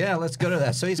 Yeah, let's go to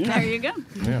that. So he's there. You go.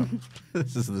 Yeah,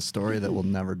 this is the story that will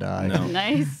never die. No.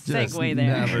 Nice Just segue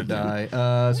there. Never die.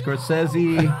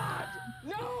 Scorsese.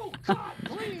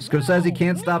 Scorsese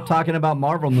can't stop talking about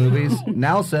Marvel movies.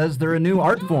 Now says they're a new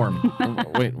art form.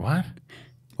 Wait, what?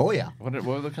 Oh, yeah. What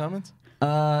were the comments?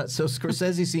 So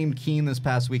Scorsese seemed keen this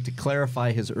past week to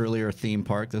clarify his earlier theme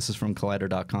park. This is from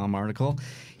Collider.com article.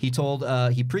 He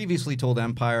previously told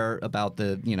Empire about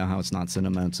how it's not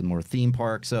cinema, it's more theme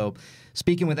park. So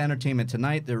speaking with Entertainment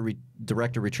Tonight, the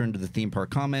director returned to the theme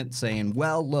park comment saying,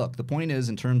 well, look, the point is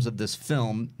in terms of this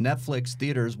film, Netflix,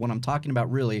 theaters, what I'm talking about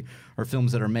really are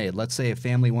films that are made. Let's say a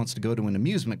family wants to go to an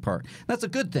amusement park. That's a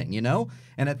good thing,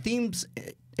 And at themes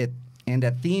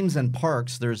and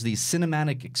parks, there's these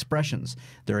cinematic expressions.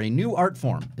 They're a new art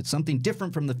form. It's something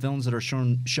different from the films that are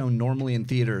shown normally in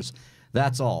theaters.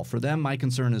 That's all. For them, my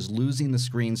concern is losing the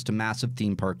screens to massive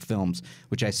theme park films,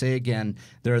 which I say again,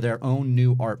 they're their own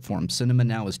new art form. Cinema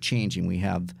now is changing. We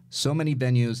have so many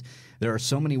venues. There are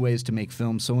so many ways to make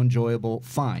films so enjoyable.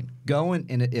 Fine. Go and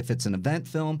if it's an event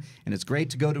film, and it's great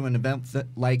to go to an event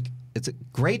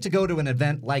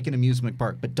like an amusement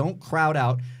park, but don't crowd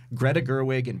out Greta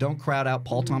Gerwig and don't crowd out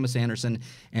Paul Thomas Anderson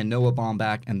and Noah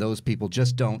Baumbach, and those people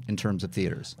just don't in terms of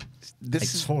theaters.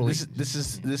 This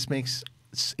makes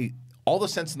all the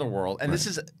sense in the world, and this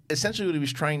is essentially what he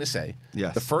was trying to say.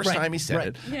 Yes. The first time he said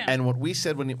it, and what we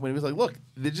said when he was like, "Look,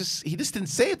 he just didn't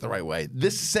say it the right way.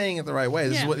 This is saying it the right way.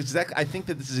 This is what exactly. I think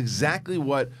that this is exactly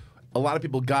what a lot of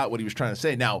people got what he was trying to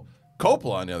say. Now."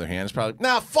 Coppola, on the other hand, is probably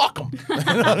fuck him. On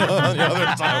the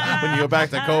other side, when you go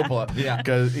back to Coppola,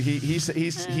 because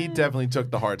he definitely took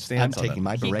the hard stance. I'm taking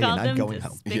my beret and I'm going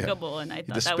home. Despicable, and I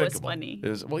thought that was funny.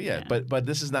 But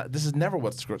this is never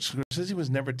what Scorsese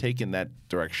was never taking that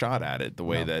direct shot at it the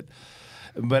way that.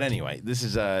 But anyway, this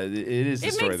is it is the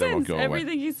story that won't go away.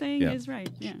 Everything he's saying is right.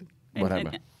 Yeah. What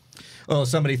happened? Oh,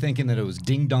 somebody thinking that it was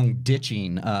ding-dong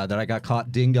ditching, that I got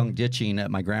caught ding-dong ditching at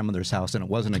my grandmother's house, and it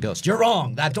wasn't a ghost. You're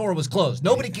wrong. That door was closed.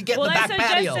 Nobody could get in the back patio.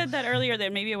 Well, I just said that earlier,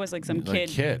 that maybe it was like some kid.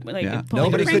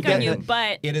 Nobody could get in.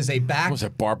 But it is a back... Was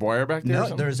it barbed wire back there?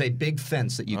 No, there's a big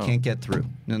fence that you can't get through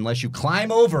unless you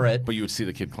climb over it. But you would see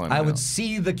the kid climbing I would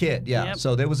see the kid, Yep.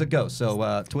 So there was a ghost.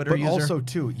 So Twitter user... But also,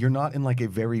 too, you're not in like a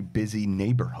very busy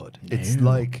neighborhood. It's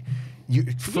like...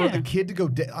 For a kid to go,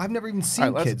 I've never even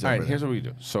seen kids. All right, here's what we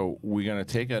do. So we're gonna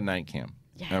take a night cam.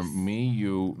 Yes. Me,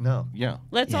 you, yeah.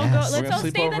 Let's all go. Let's all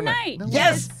stay the night. No,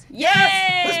 yes.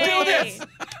 Let's do this.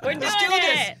 We're doing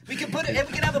it. We can put it, and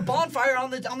we can have a bonfire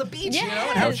on the beach. Yes.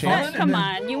 And have fun. Come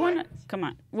on, you wanna? Come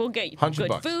on, we'll get you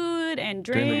good food and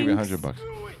drinks. Give me $100.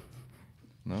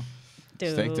 No.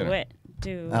 Steak dinner.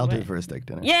 I'll do it for a steak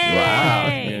dinner. Yay! Wow.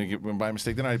 You're going to buy him a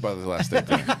steak dinner? I bought the last steak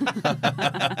dinner.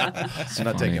 I'm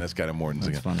not taking this guy to Morton's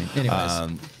again. Funny.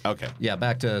 Anyways. Okay. Yeah,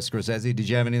 back to Scorsese. Did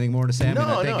you have anything more to say?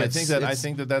 I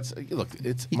think that's look.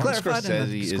 It's Martin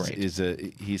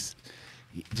Scorsese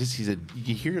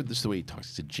you hear this the way he talks.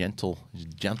 He's a gentle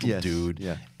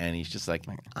dude, and he's just like,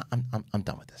 I'm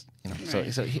done with this.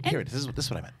 So here it is. This is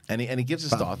what I meant. And he gives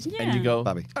his thoughts, and you go,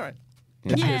 Bobby, all right.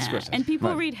 Yeah, and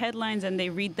people read headlines and they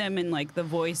read them in like the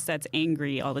voice that's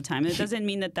angry all the time. It doesn't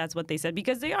mean that that's what they said,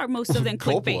 because they are most of them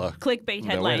clickbait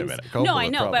headlines. No, I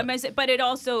know, but it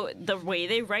also the way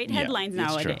they write headlines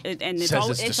now, and it's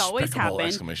always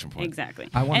happened. Exactly.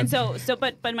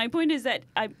 But my point is that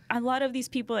a lot of these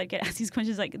people that get asked these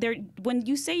questions, like when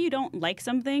you say you don't like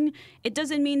something, it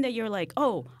doesn't mean that you're like,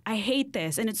 oh, I hate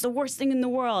this and it's the worst thing in the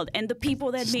world and the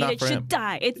people that made it should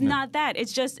die. It's not that.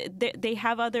 It's just they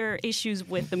have other issues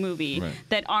with the movie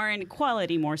that aren't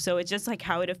quality more, so it's just like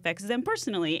how it affects them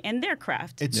personally and their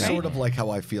craft. It's sort of like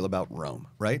how I feel about Rome,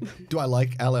 right? Do I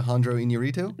like Alejandro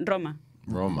Iñárritu?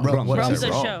 Roma. Rome's a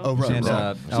show. Oh, Rome. And,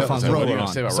 Alfonso Rome. Cuarón.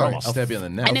 Say about Sorry, Roma. I'll stab you in the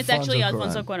neck. And it's actually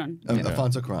Alfonso Cuarón.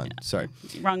 Alfonso Cuarón. Sorry.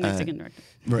 Wrong Mexican director.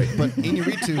 Right, but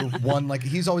Iñárritu won, like,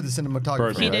 he's always the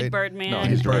cinematographer, He right? did Birdman No,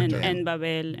 he's director. and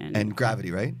Babel. And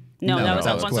Gravity, right? No, that was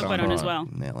Alfonso Cuarón as well.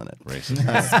 Nailing it. Racist.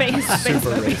 Space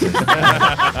Super movie. racist.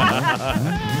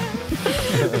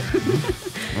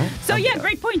 So yeah,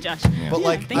 great point, Josh. But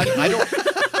like, Thank you. I don't.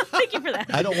 Thank you for that.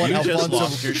 I don't want You Alfonso. just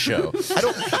lost your show. I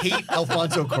don't hate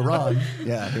Alfonso Cuarón.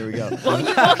 Yeah, here we go.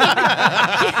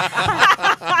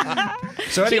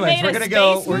 So, anyways, we're gonna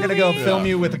go film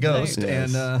you with a ghost,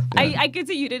 and I could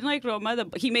see you didn't like Roma.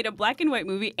 He made a black and white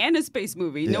movie and a space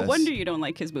movie. No Yes. wonder you don't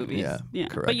like his movies. Yeah,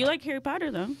 correct. But you like Harry Potter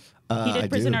though. He I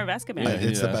did Prisoner do. of Azkaban.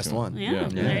 It's the best one. Yeah,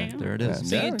 there it is.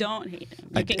 So you don't hate him.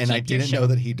 You can And I keep your didn't know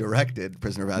that he directed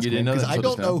Prisoner of Azkaban. You didn't know that because I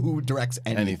until don't just know now. who directs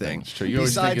anything. It's true. You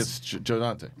always think it's Joe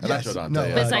Dante. Not Yes. Joe Dante. No,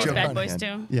 Besides Joe Bad Boys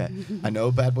Carnahan. 2. Yeah, I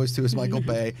know Bad Boys 2 is Michael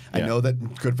Bay. I Yeah. know that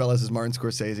Goodfellas is Martin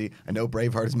Scorsese. I know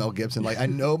Braveheart is Mel Gibson. Like, I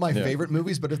know my favorite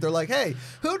movies, but if they're like, hey,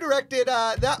 who directed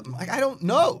that? Like, I don't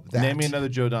know that. Name me another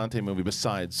Joe Dante movie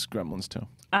besides Gremlins 2.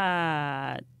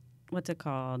 What's it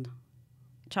called?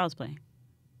 Child's Play.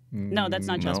 No, that's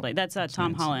not Child's Play. That's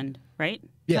Tom Holland, right?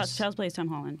 Yes. Child's Play is Tom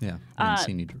Holland. Yeah. I'm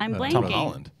blanking. Tom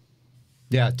Holland.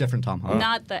 Yeah, different Tom Holland.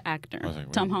 Not the actor.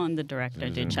 like, Tom Holland, the director,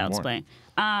 did Child's Play.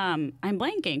 I'm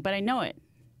blanking, but I know it.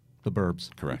 The Burbs.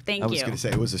 Correct. Thank I was you. going to say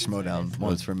it was a schmodown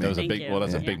once for me. That was a Thank big. you. Well,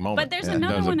 that's a Thank big you. moment. But there's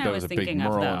another one I was thinking That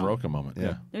was a big of, Merle and though. Roca moment.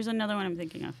 Yeah. There's another one I'm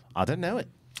thinking of. I didn't know it.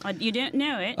 You didn't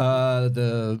know it.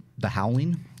 The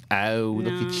Howling. Oh,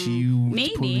 look at you.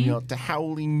 Maybe. Pulling out the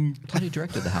Howling. I thought he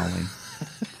directed The Howling.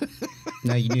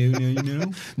 Now you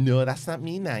knew. No, that's not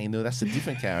me now. You know, that's a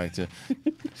different character.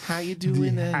 How you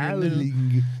doing? The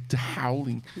Howling. The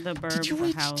Howling. The Burbs, Did you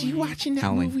The Howling. watching that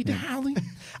Howling, movie, The yeah. Howling?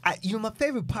 My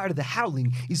favorite part of The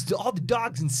Howling is all the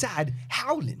dogs inside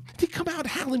howling. They come out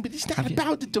howling, but it's not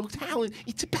about the dogs howling.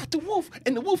 It's about the wolf,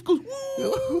 and the wolf goes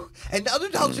woo. And the other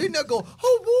dogs in there go,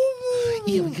 oh, woo,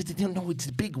 woo. Yeah, because they don't know it's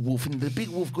the big wolf, and the big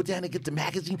wolf go down and get the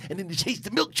magazine, and then they chase the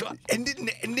milk truck. And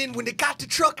then when they got the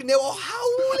truck and they were all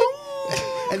howling,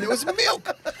 and there was milk.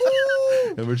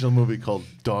 The original movie called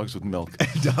Dogs with Milk.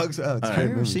 Dogs, oh, it's a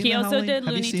great movie. He also did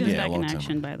Looney Tunes it? Yeah, Back long in time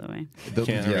Action, by the way.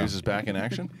 Keanu Reeves is back in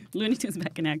action? Looney Tunes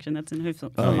Back in Action. That's in his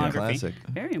filmography. yeah, classic.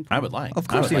 Very important. I would like. Of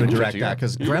course, he I would like direct to that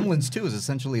because Gremlins 2 is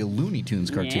essentially a Looney Tunes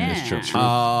cartoon. Yeah. It's true.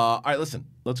 All right, listen.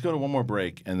 Let's go to one more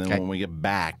break, and then when we get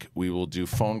back, we will do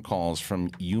phone calls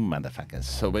from you motherfuckers.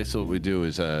 So basically what we do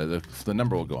is the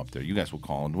number will go up there. You guys will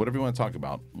call, and whatever you want to talk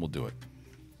about, we'll do it.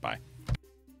 Bye.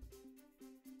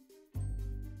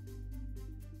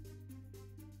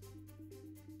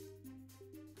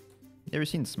 You ever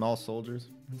seen Small Soldiers?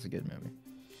 It's a good movie.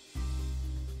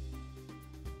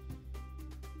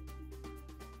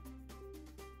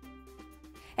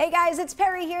 Hey guys, it's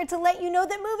Perry here to let you know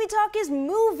that Movie Talk is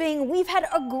moving. We've had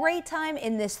a great time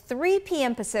in this 3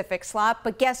 p.m. Pacific slot,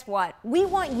 but guess what? We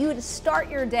want you to start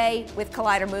your day with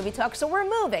Collider Movie Talk, so we're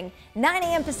moving. 9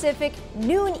 a.m. Pacific,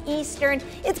 noon Eastern.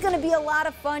 It's going to be a lot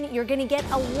of fun. You're going to get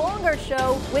a longer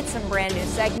show with some brand new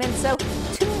segments, so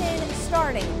tune in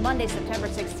starting Monday, September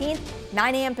 16th,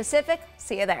 9 a.m. Pacific.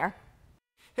 See you there.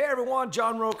 Hey everyone,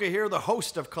 John Roca here, the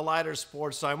host of Collider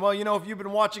Sports Time. Well, you know, if you've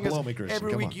been watching us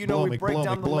every week, you know we break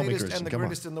down the latest and the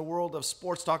greatest in the world of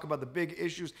sports, talk about the big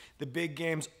issues, the big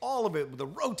games, all of it with a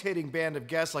rotating band of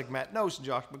guests like Matt Nose and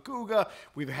Josh McCouga.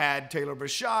 We've had Taylor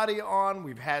Bisciotti on.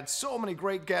 We've had so many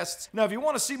great guests. Now, if you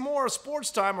want to see more of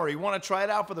Sports Time or you want to try it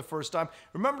out for the first time,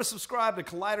 remember to subscribe to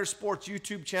Collider Sports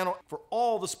YouTube channel for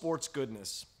all the sports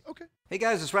goodness. Okay. Hey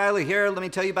guys, it's Reilly here. Let me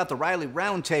tell you about the Reilly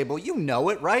Roundtable. You know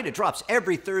it, right? It drops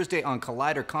every Thursday on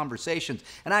Collider Conversations,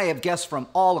 and I have guests from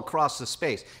all across the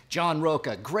space. John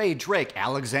Roca, Gray Drake,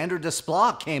 Alexander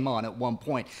Desplat came on at one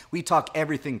point. We talk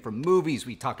everything from movies,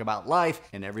 we talk about life,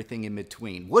 and everything in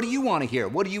between. What do you want to hear?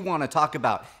 What do you want to talk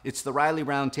about? It's the Reilly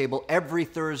Roundtable every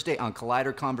Thursday on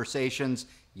Collider Conversations.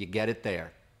 You get it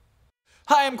there.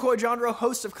 Hi, I'm Cody,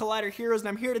 host of Collider Heroes, and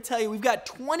I'm here to tell you we've got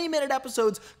 20-minute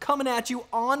episodes coming at you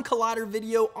on Collider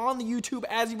Video, on the YouTube,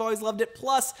 as you've always loved it.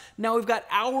 Plus, now we've got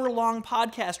hour-long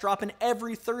podcasts dropping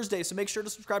every Thursday, so make sure to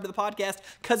subscribe to the podcast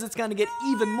because it's going to get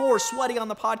even more sweaty on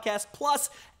the podcast. Plus,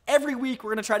 every week,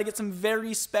 we're going to try to get some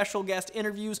very special guest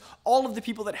interviews, all of the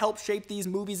people that help shape these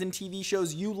movies and TV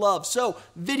shows you love. So,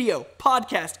 video,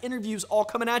 podcast, interviews, all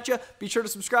coming at you. Be sure to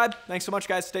subscribe. Thanks so much,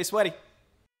 guys. Stay sweaty.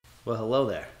 Well, hello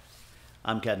there.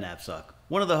 I'm Cat Knapsack,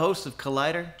 one of the hosts of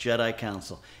Collider Jedi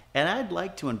Council. And I'd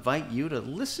like to invite you to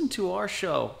listen to our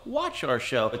show, watch our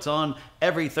show. It's on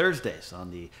every Thursdays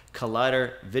on the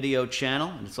Collider video channel,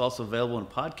 and it's also available in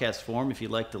podcast form if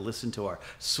you'd like to listen to our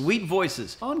sweet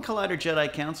voices on Collider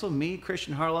Jedi Council, me,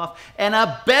 Kristian Harloff, and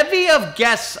a bevy of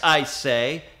guests, I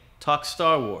say, talk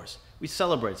Star Wars. We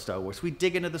celebrate Star Wars. We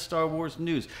dig into the Star Wars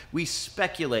news. We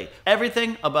speculate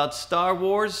everything about Star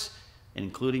Wars,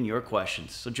 including your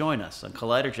questions. So join us on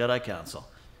Collider Jedi Council.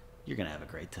 You're going to have a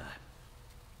great time.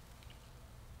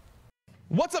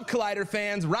 What's up, Collider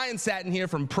fans? Ryan Satin here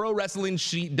from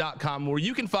ProWrestlingSheet.com, where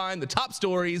you can find the top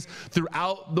stories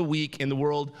throughout the week in the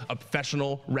world of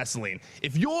professional wrestling.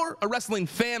 If you're a wrestling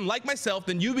fan like myself,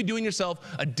 then you'd be doing yourself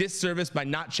a disservice by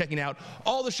not checking out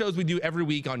all the shows we do every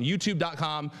week on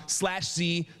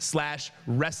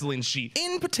YouTube.com/C/Wrestling Sheet.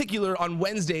 In particular, on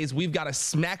Wednesdays, we've got a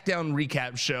SmackDown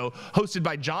recap show hosted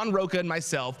by John Roca and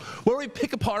myself, where we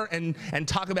pick apart and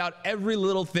talk about every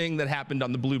little thing that happened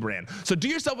on the Blue Brand. So do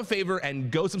yourself a favor and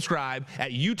go subscribe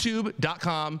at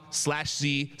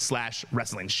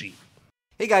youtube.com/C/Wrestling Sheet.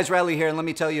 Hey guys, Reilly here, and let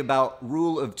me tell you about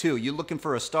Rule of Two. You looking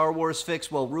for a Star Wars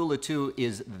fix? Well, Rule of Two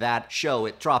is that show.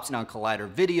 It drops on Collider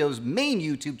Video's main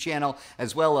YouTube channel,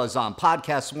 as well as on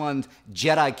Podcast One's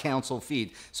Jedi Council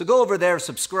feed. So go over there,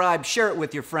 subscribe, share it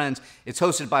with your friends. It's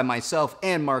hosted by myself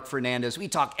and Mark Fernandez. We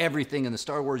talk everything in the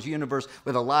Star Wars universe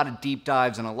with a lot of deep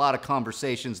dives and a lot of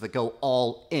conversations that go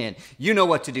all in. You know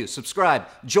what to do. Subscribe,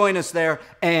 join us there,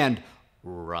 and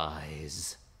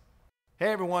rise.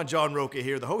 Hey everyone, John Roca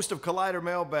here, the host of Collider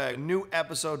Mailbag. A new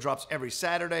episode drops every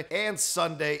Saturday and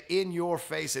Sunday in your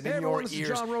face and in your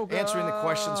ears, answering the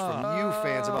questions from you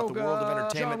fans about the world of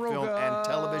entertainment, film, and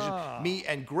television. Me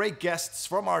and great guests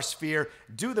from our sphere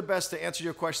do the best to answer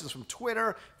your questions from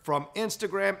Twitter, from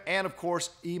Instagram, and of course,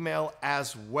 email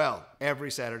as well, every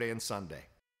Saturday and Sunday.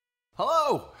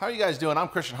 Hello, how are you guys doing? I'm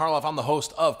Kristian Harloff. I'm the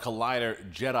host of Collider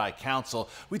Jedi Council.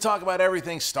 We talk about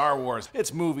everything Star Wars.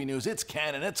 It's movie news, it's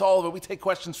canon, it's all of it. We take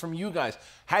questions from you guys.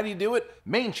 How do you do it?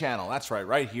 Main channel, that's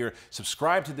right here.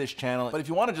 Subscribe to this channel. But if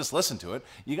you want to just listen to it,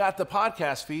 you got the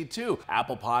podcast feed too.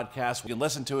 Apple Podcasts, you can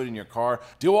listen to it in your car.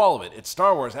 Do all of it. It's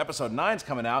Star Wars. Episode 9's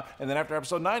coming out, and then after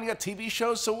Episode 9, you got TV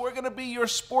shows, so we're going to be your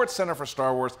sports center for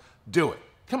Star Wars. Do it.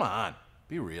 Come on,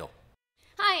 be real.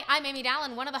 Hi, I'm Amy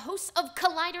Dallin, one of the hosts of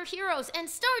Collider Heroes, and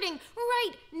starting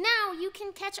right now, you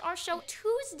can catch our show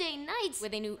Tuesday nights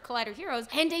with a new Collider Heroes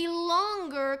and a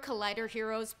longer Collider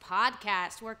Heroes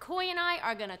podcast, where Coy and I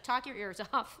are gonna talk your ears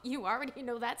off. You already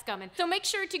know that's coming. So make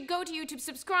sure to go to YouTube,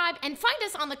 subscribe, and find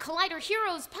us on the Collider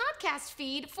Heroes podcast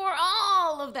feed for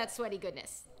all of that sweaty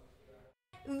goodness.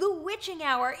 The Witching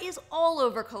Hour is all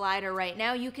over Collider right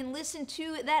now. You can listen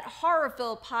to that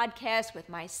horror-filled podcast with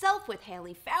myself, with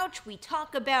Haley Fouch. We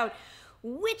talk about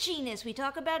witchiness, we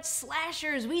talk about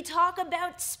slashers, we talk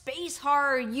about space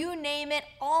horror, you name it,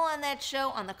 all on that show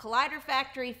on the Collider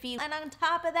Factory feed. And on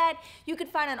top of that, you can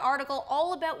find an article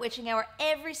all about Witching Hour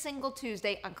every single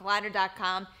Tuesday on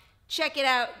Collider.com. Check it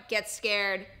out, get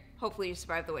scared. Hopefully you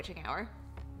survive the Witching Hour.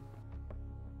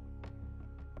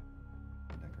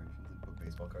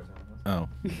 Oh,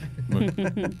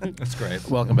 that's great.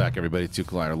 Welcome back, everybody, to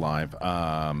Collider Live.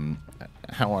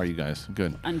 How are you guys?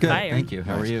 Good. On Good. fire. Thank you.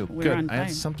 How are you? We're Good. on I had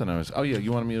fire. something I was. Oh yeah,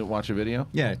 you wanted me to watch a video?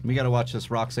 Yeah, we got to watch this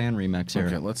Roxanne remix here.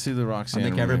 Okay, let's see the Roxanne. I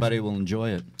think remix. everybody will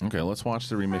enjoy it. Okay, let's watch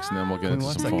the remix and then we'll get Can into we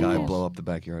watch some that phone guy calls. blow up the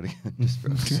backyard again?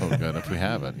 So good if we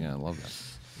have it. Yeah, I love that.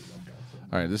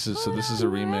 All right, this is a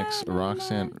remix, a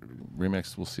Roxanne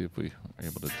remix. We'll see if we are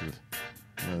able to do it.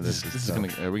 No, This is gonna.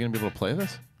 Are we gonna be able to play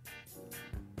this?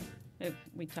 If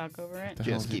we talk over it.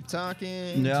 Just keep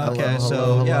talking. Yeah, Hello, okay, hello, so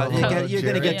hello, yeah, hello, you're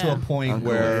going to get to a point Uncle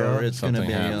where Leo. it's going to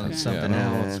be happened. something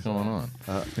Yeah, else. what's going on?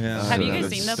 Yeah. Have you guys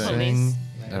seen the police?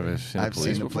 I've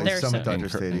seen the police. They're Summit so- Dodger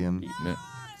Stadium. Yeah.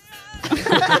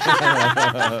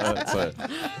 That's it.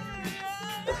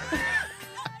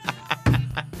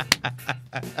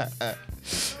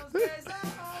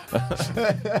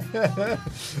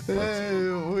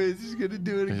 Wait, he's gonna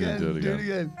do it again. Do it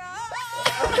again.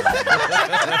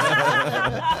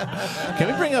 Can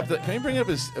we bring up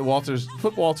his Walter's?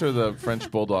 Put Walter the French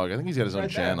Bulldog. I think he's got his own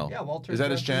channel. Yeah, Walter's Is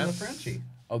that his channel? Frenchie.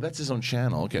 Oh, that's his own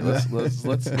channel. Okay, let's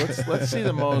see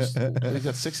the most. He's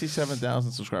got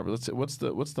 67,000 subscribers. Let's see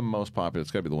what's the most popular.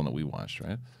 It's got to be the one that we watched,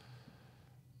 right?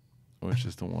 Which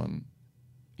is the one?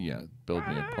 Yeah, Build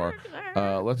Me a Park.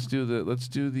 Let's do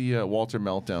the Walter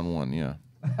Meltdown one. Yeah,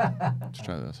 let's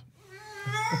try this.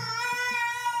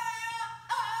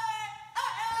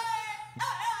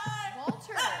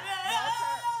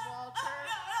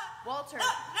 Walter.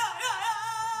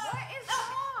 What is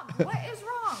wrong? What is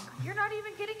wrong? You're not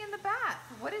even getting in the bath.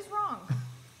 What is wrong?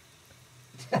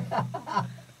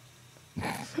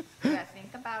 Yeah,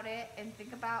 think about about it and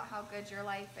think about how good your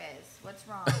life is. What's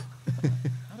wrong?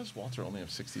 How does Walter only have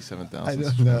I 67,000?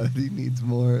 don't know. He needs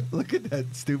more. Look at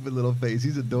that stupid little face.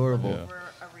 He's adorable. For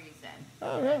a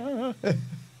reason.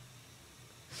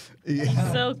 Yeah. He's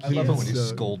so I love it when cute. he's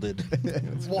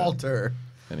scolded. Walter.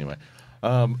 Anyway.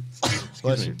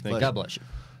 Bless you. Thank God bless you.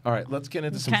 All right, let's get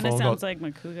into some Kind of phone sounds calls. like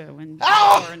Makuga when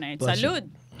Ah! horror night. Bless you. Salud.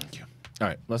 Thank you. All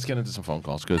right, let's get into some phone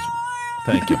calls.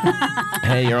 Thank you.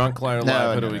 Hey, you're on Collider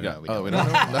Live. What do we got? we Oh, don't. we don't.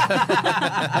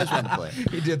 I just wanted to play.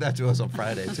 He did that to us on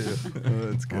Friday, too.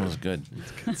 That's good. That was good.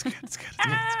 It's good.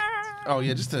 Oh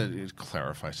yeah, just to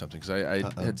clarify something, because I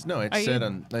said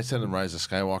on Rise of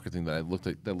Skywalker thing that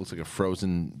looks like a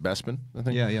frozen Bespin. I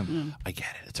think. Yeah. I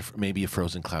get it. It's maybe a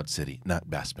frozen Cloud City, not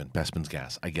Bespin. Bespin's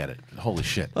gas. I get it. Holy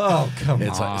shit. Oh, come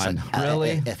It's on. like,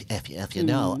 Really? If you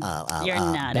know, You're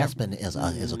not Bespin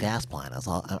is a gas plant.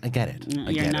 I get it. I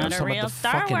You're get it. not I'm a talking real about the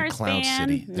Star fucking Wars Cloud fan.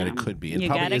 City that it could be. It You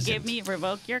probably gotta isn't.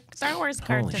 revoke your Star Wars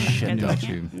card Holy to shit, make got it.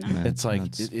 you. No. Yeah. It's like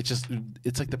That's-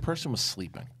 it's like the person was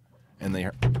sleeping, and they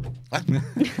heard.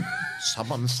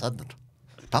 Someone said that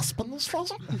Bespin is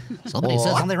frozen. Somebody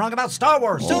said something wrong about Star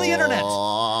Wars. To the internet.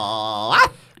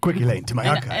 Quickly lane to my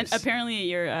And archives.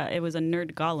 apparently, it was a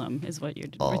nerd golem, is what you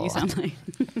sound like.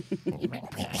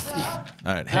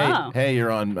 All right, hey,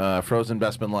 you're on Frozen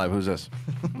Bespin Live. Who's this?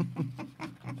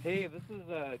 Hey, this is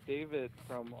David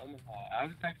from Omaha. I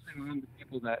was actually one of the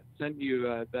people that sent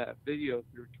you that video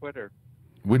through Twitter.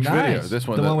 Which video? This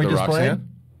one, The one we just Roxanne? played?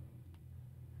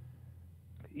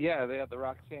 Yeah, they have the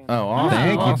Roxanne. Oh, awesome.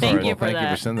 Thank you. Awesome. Thank you for Thank you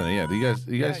that. for sending it. Yeah,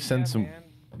 you guys send some.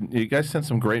 You guys send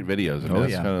some great videos. I mean,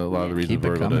 that's kind of a lot of the reasons Keep it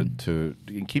we're able coming. to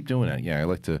you can keep doing it. Yeah, I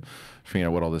like to figure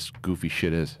out what all this goofy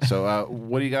shit is. So,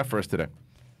 what do you got for us today?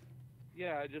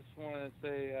 Yeah, I just want to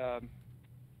say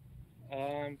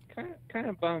I'm kind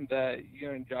of bummed that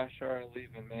you and Josh are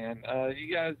leaving, man.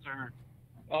 You guys are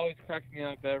always cracking me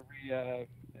up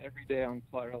every day on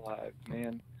Collider Live,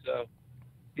 man. So,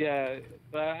 yeah,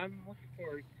 but I'm looking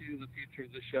forward to the future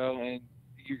of the show and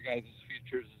your guys'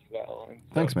 futures as well. And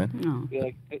so, Thanks, man.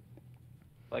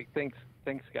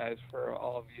 Thanks, guys, for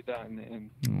all of you done.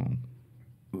 And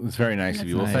It's very nice of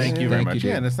you. Well, nice. thank you very Thank much. you,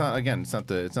 Yeah, dude. and it's not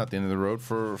the end of the road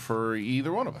for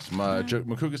either one of us.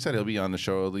 Makuga said he'll be on the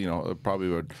show, probably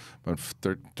about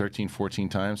 13, 14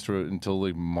 times through until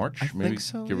like March, maybe think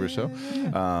so, give or so.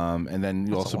 And then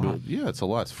you That's also a lot. it's a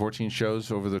lot. It's 14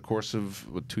 shows over the course of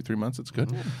 2-3 months. It's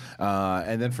good.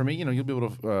 And then for me, you'll be able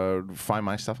to find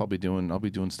my stuff. I'll be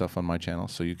doing stuff on my channel,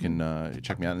 so you can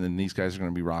check me out. And then these guys are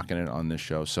going to be rocking it on this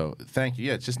show. So thank you.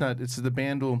 Yeah, it's just not. It's the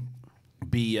band will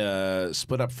be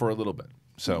split up for a little bit.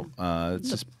 So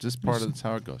it's just part of that's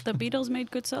how it goes. The Beatles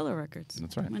made good solo records.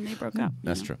 That's right. When they broke up.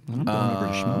 That's true. I'm going over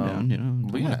to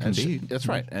Schmoedown, But yeah, can be. that's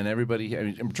right. And everybody,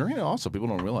 and Dorina also, people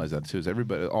don't realize that too. Is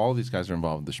everybody, all these guys are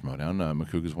involved with the Schmoedown.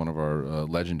 Makuga is one of our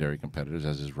legendary competitors,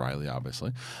 as is Reilly,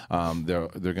 obviously. They're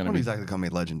going to Don't be. exactly call me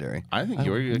legendary. I think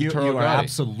you're like You Turo are Gotti.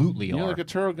 absolutely You're are. like a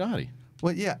Turo Gotti.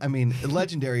 Well, yeah, I mean,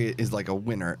 legendary is like a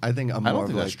winner. I think I'm I more don't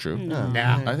think of that's like, true.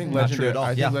 Nah, I think not true legendary. at all.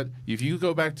 I Yeah. think that if you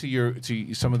go back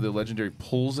to some of the legendary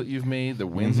pulls that you've made, the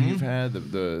wins that you've had,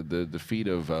 the feat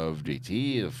of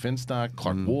JT, of Finstock,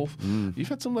 Clark Wolf, you've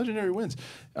had some legendary wins.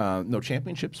 No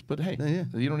championships, but hey,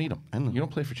 you don't need them. You don't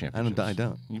play for championships. I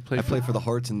don't. You play. I play for the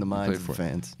hearts and the minds of for the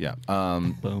fans. Yeah.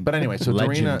 But anyway, so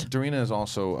Legend. Dorina is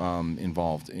also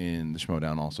involved in the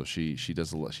Schmoedown. Also, she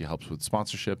does a lot. She helps with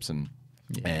sponsorships and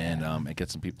get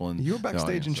some people in. You were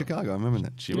backstage in Chicago. I remember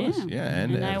that. She was,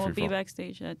 And I will Free be Fall.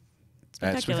 backstage at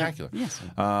That's Spectacular. spectacular. Yes.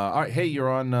 All right, hey, you're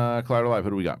on Collider Live.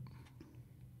 Who do we got?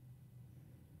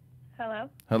 Hello,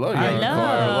 Hello, you're on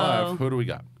Collider Live. Who do we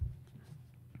got?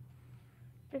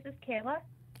 this is Kayla.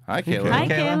 Hi, Kayla. Hi,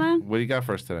 Kayla. What do you got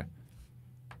for us today?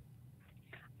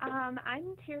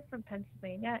 I'm here from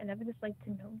Pennsylvania, and I would just like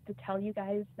to tell you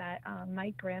guys that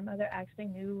my grandmother actually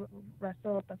knew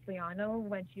Russell Buffaliano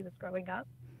when she was growing up.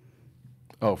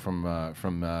 Oh, from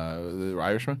the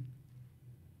Irishman?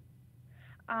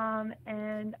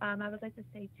 And I would like to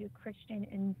say to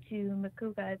Kristian and to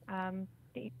Makuga,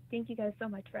 thank you guys so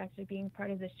much for actually being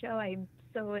part of the show. I'm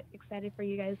so excited for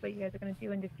you guys, what you guys are going to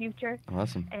do in the future.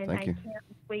 Awesome. And Thank you. I can't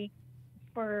wait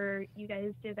for you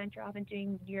guys to venture off and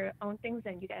doing your own things,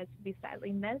 and you guys will be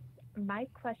sadly missed. My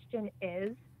question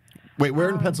is... Wait, where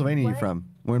in Pennsylvania are you what- from?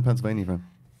 Where in Pennsylvania are you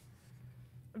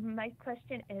from? My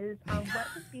question is, what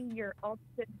would be your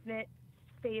ultimate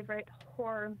favorite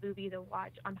horror movie to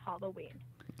watch on Halloween?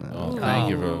 Oh, thank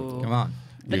you for... Come on.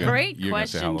 The great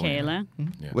question, Kayla.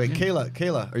 Yeah. Wait,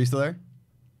 Kayla, are you still there?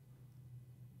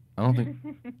 I don't think...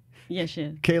 Yes, she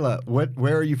is. Kayla,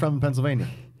 where are you from in Pennsylvania?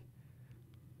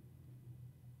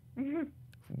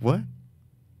 What?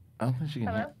 I don't think she can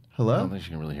Hello? hear. Hello? I don't think she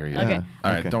can really hear you. Okay.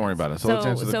 All right, don't worry about it. So let's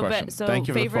answer the question. Thank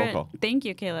you for the phone favorite, call. Thank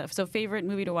you, Caleb. So favorite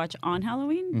movie to watch on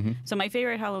Halloween? So my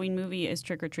favorite Halloween movie is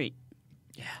Trick or Treat.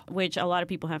 Yeah. Which a lot of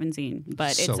people haven't seen,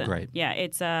 but So it's great. Yeah,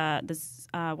 it's this.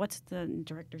 What's the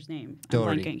director's name? I'm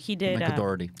Doherty. blanking. He did. Michael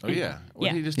Doherty. Oh yeah. What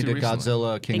yeah. did he just He do did recently?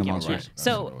 Godzilla, King of Thank you. Monsters.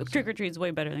 So Trick or Treat is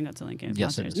way better than Godzilla and King of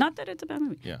Yes, it Monsters. is. Not that it's a bad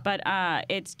movie, Yeah. but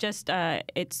it's just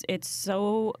it's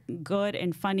so good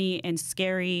and funny and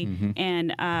scary,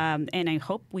 and I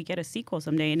hope we get a sequel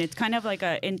someday. And it's kind of like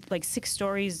six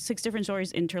different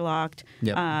stories interlocked.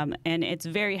 Yep. And it's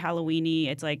very Halloweeny.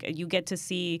 It's like you get to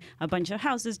see a bunch of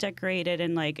houses decorated,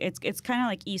 and like it's kind of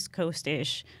like East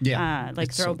Coast-ish. Yeah. Like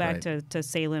It's so throwback great. to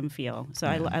Salem feel. So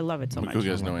I love it so much. Who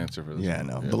has no answer for this? Yeah,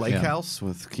 no. The Lake House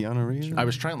with Keanu Reeves. I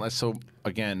was trying. So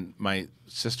again, my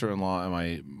sister-in-law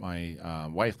and my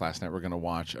wife last night were going to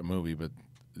watch a movie, but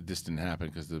this didn't happen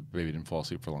because the baby didn't fall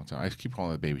asleep for a long time. I keep calling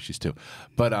her the baby; she's 2.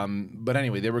 But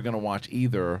anyway, they were going to watch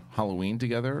either Halloween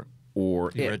together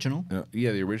or The original?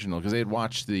 Yeah, the original, because they had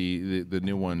watched the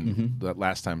new one that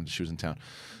last time she was in town.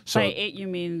 So By it, you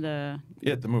mean the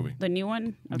movie. The new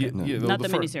one? Okay. Yeah, Not the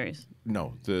first- miniseries.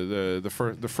 No, the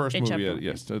first It movie. chapter.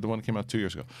 Yes, the one that came out 2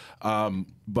 years ago.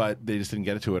 But they just didn't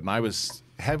get to it, and I was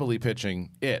heavily pitching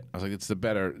it. I was like, it's the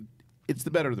better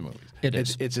of the movies. It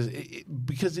is. It's just,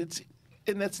 because it's.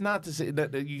 And that's not to say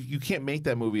that you can't make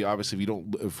that movie, obviously,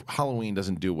 if Halloween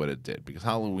doesn't do what it did, because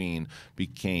Halloween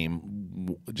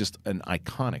became just an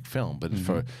iconic film. But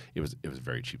it was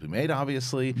very cheaply made.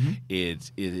 Obviously,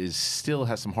 it still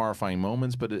has some horrifying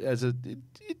moments, but it's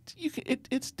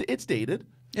dated.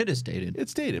 It is dated.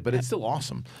 It's dated, but it's still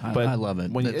awesome. I But love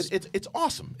it. When That's- it's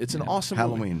awesome. It's an awesome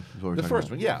Halloween movie. is what we're The talking first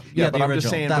about. one, yeah, Yeah, the but I'm just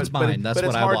original. saying, That's but mine. That's but what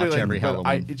it's I hard to, watch every but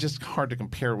Halloween. it's just hard to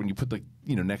compare when you put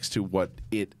next to what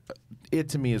it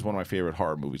to me is one of my favorite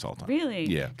horror movies all time. Really?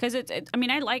 Yeah. Because I mean,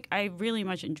 I really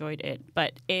much enjoyed it,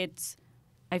 but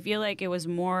I feel like it was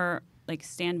more like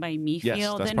Stand By Me Yes,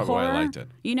 feel that's than probably why horror. I liked it.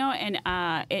 You know, and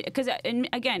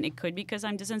again, it could be because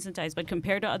I'm desensitized, but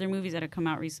compared to other movies that have come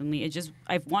out recently,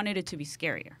 I've wanted it to be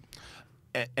scarier.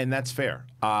 And that's fair.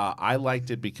 I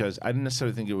liked it because I didn't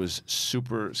necessarily think it was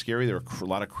super scary. There were a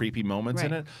lot of creepy moments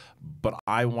in Right. it, but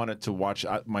I wanted to watch.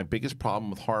 My biggest problem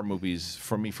with horror movies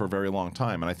for me for a very long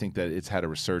time, and I think that it's had a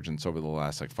resurgence over the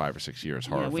last 5 or 6 years.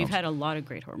 Horror Yeah, we've films. had a lot of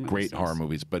great horror movies. Great yes. horror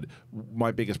movies, but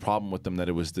my biggest problem with them that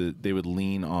it was they would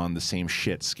lean on the same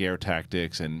shit, scare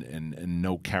tactics, and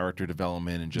no character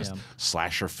development, and just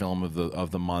slasher film of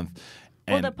the month.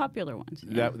 Well, And the popular ones.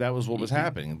 Yeah. that was what was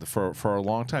happening for a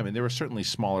long time, and there were certainly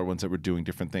smaller ones that were doing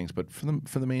different things, but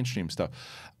for the mainstream stuff,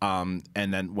 and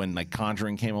then when like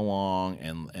Conjuring came along,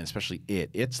 and especially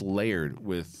it's layered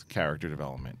with character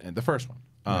development, and the first one.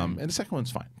 And the second one's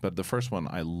fine, but the first one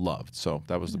I loved, so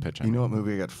that was the pitch. You know what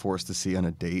movie I got forced to see on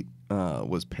a date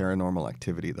was Paranormal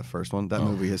Activity, the first one. That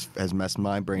movie has messed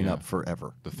my brain up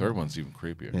forever. The third one's even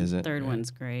creepier. Is it? Third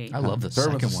one's great. I love the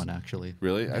Third second one's- one, actually.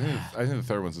 Really? I think the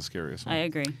third one's the scariest one. I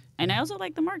agree, and I also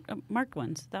like the marked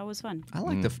ones. That was fun. I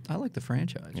like the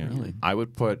franchise, Yeah. really. I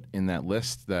would put in that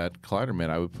list that Collider made,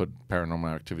 I would put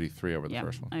Paranormal Activity 3 over the Yeah,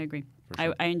 first one. I agree. For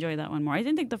sure. I enjoy that one more. I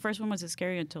didn't think the first one was as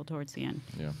scary until towards the end.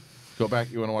 Yeah. Go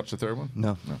back. You want to watch the third one?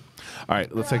 No. All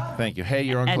right. Let's take. Thank you. Hey,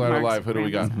 you're on Ed Collider Marks Live. Who do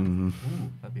we got? Brandon's.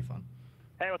 That'd be fun.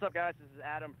 Hey, what's up, guys? This is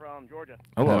Adam from Georgia.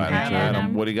 Hello, Hi, Adam.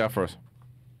 Adam. What do you got for us?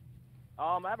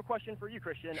 I have a question for you,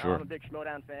 Kristian. Sure. I'm a big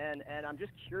Schmodown fan, and I'm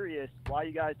just curious why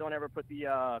you guys don't ever put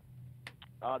the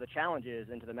challenges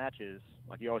into the matches.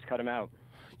 Like, you always cut them out.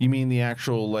 You mean the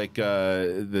actual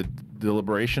the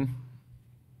deliberation?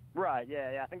 Right,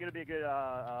 yeah. I think it would be a good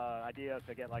idea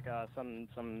to get, like,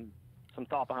 some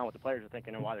thought behind what the players are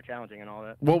thinking and why they're challenging and all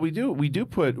that. Well, we do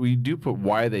put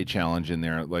why they challenge in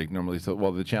there. Like normally,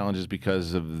 the challenge is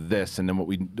because of this, and then what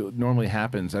normally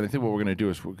happens. And I think what we're going to do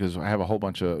is, because I have a whole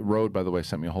bunch of Rode, by the way,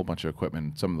 sent me a whole bunch of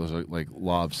equipment. Some of those are like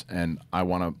lavs, and I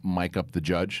want to mic up the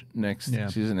judge next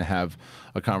season and have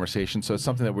a conversation. So it's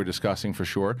something that we're discussing for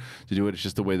sure to do it. It's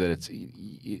just the way that it's.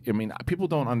 I mean, people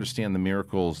don't understand the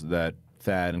miracles that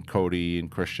Thad and Cody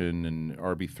and Kristian and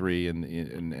RB3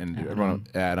 and everyone,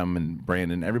 Adam and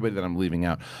Brandon, everybody that I'm leaving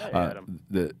out,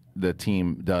 the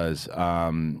team does.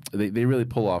 They really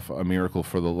pull off a miracle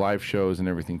for the live shows and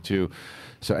everything too.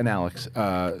 So and Alex,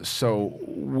 so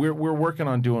we're working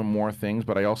on doing more things,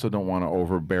 but I also don't want to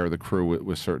overbear the crew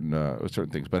with certain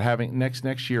things. But having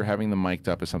next year having them mic'd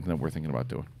up is something that we're thinking about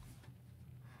doing.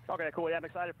 Okay, cool. Yeah, I'm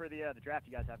excited for the draft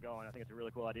you guys have going. I think it's a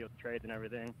really cool idea with the trades and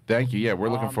everything. Thank you. Yeah, we're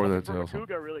looking forward to that. For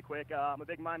Makuga, really quick, I'm a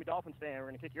big Miami Dolphins fan. We're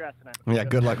going to kick your ass tonight. Yeah,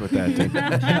 good luck with that, dude.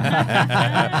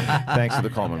 Thanks for the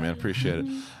call, my man. Appreciate it.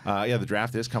 Yeah, the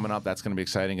draft is coming up. That's going to be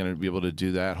exciting. Going to be able to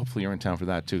do that. Hopefully, you're in town for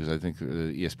that too, because I think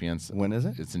ESPN's. When is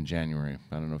it? It's in January.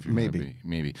 I don't know if you're maybe,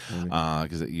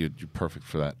 because you're perfect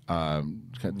for that.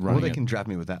 Well, they can draft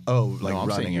me with that. Oh, like I'm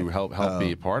running saying you it. help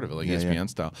be a part of it, like ESPN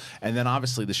style. And then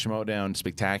obviously the Schmodown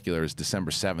Spectacular is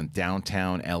December 7th,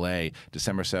 downtown LA.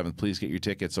 December 7th. Please get your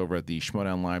tickets over at the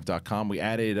schmodownlive.com. We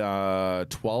added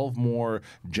 12 more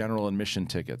general admission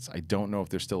tickets. I don't know if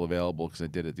they're still available because I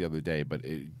did it the other day, but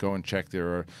go and check.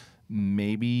 There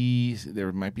might be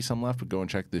some left, but go and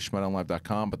check the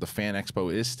schmodownlive.com. But the Fan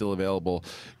Expo is still available.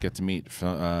 Get to meet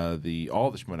all the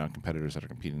Schmodown competitors that are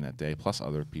competing that day, plus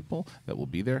other people that will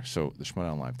be there. So the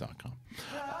schmodownlive.com.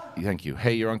 Thank you.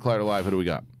 Hey, you're on Collider Live. Who do we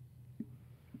got?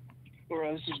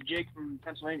 Well, this is Jake from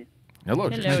Pennsylvania. Hello,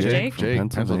 Jake.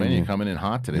 Pennsylvania coming in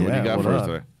hot today. What do you got for us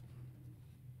today?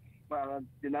 Well, I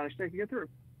did not expect to get through.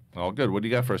 All good. What do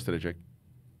you got for us today, Jake?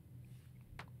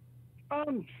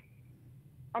 I'm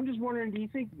just wondering, do you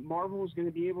think Marvel is going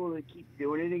to be able to keep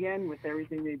doing it again with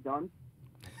everything they've done?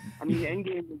 I mean,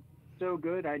 Endgame was so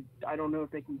good. I don't know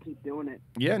if they can keep doing it.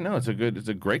 Yeah, no, it's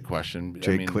a great question.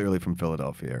 Jake, clearly from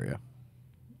Philadelphia area.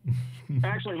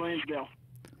 Actually, Lansdale.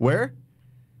 Where?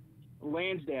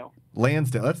 Lansdale.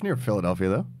 Lansdale. That's near Philadelphia,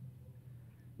 though.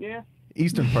 Yeah.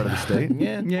 Eastern part of the state.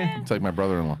 Yeah. It's like my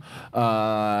brother-in-law.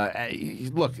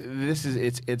 Look,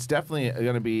 it's definitely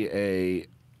going to be a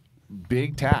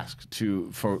big task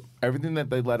for everything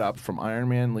that they led up from Iron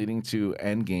Man leading to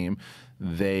Endgame.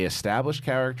 They established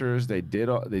characters. They did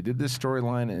this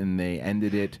storyline and they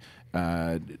ended it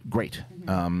great.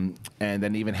 And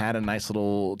then even had a nice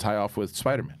little tie-off with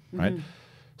Spider-Man, right?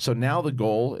 So now the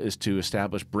goal is to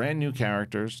establish brand new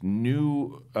characters,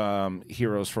 new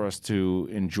heroes for us to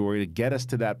enjoy, to get us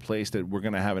to that place that we're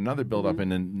going to have another build-up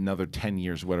in another 10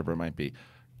 years, whatever it might be.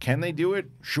 Can they do it?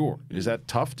 Sure. Is that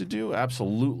tough to do?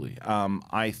 Absolutely.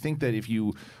 I think that if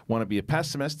you want to be a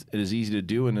pessimist, it is easy to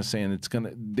do, and is saying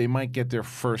they might get their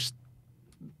first,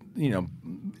 I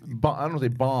don't know if they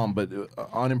bomb, but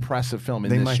unimpressive film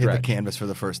in this stretch. They might hit the canvas for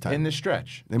the first time. In this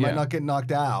stretch. They might not get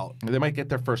knocked out. They might get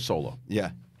their first solo.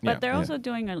 Yeah. But they're also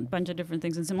doing a bunch of different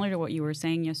things, and similar to what you were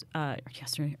saying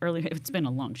earlier. It's been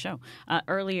a long show.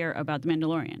 Earlier about The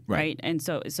Mandalorian, right? And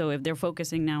so if they're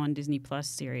focusing now on Disney Plus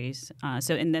series,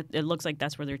 it looks like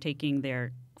that's where they're taking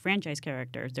their franchise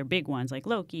characters, their big ones like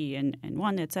Loki and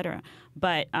Wanda, etc.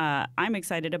 But I'm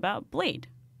excited about Blade.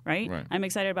 Right? I'm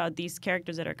excited about these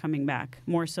characters that are coming back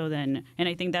more so than, and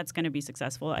I think that's going to be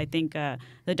successful. I think the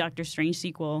Doctor Strange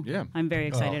sequel, I'm very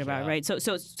excited about, right? So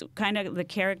it's kind of the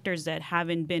characters that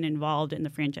haven't been involved in the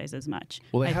franchise as much.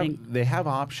 Well, they have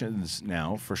options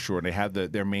now for sure. They have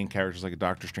their main characters like a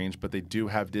Doctor Strange, but they do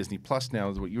have Disney Plus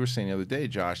now. Is what you were saying the other day,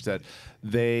 Josh, that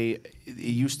it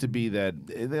used to be that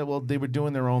they were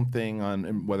doing their own thing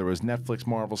on whether it was Netflix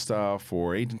Marvel stuff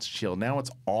or Agents of S.H.I.E.L.D. Now it's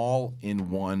all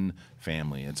in one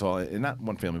family. It's all not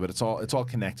one family, but it's all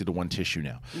connected to one tissue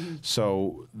now.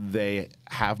 So they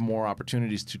have more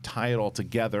opportunities to tie it all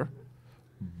together.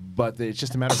 But it's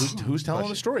just a matter of who's telling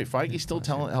the story. Feige's still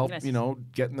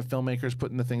getting the filmmakers,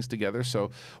 putting the things together.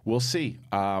 So we'll see.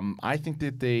 I think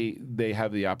that they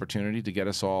have the opportunity to get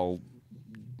us all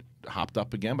hopped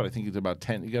up again. But I think it's about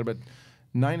 10. You got about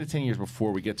 9 to 10 years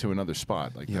before we get to another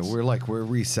spot. We're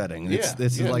resetting. This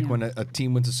is like when a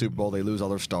team wins a Super Bowl, they lose all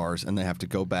their stars, and they have to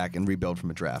go back and rebuild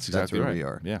from a draft. That's where right. we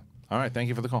are. Yeah. All right. Thank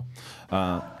you for the call.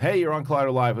 Hey, you're on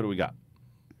Collider Live. Who do we got?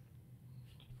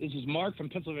 This is Mark from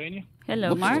Pennsylvania.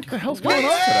 Hello, Mark. What the hell's going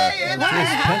on today?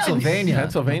 Pennsylvania.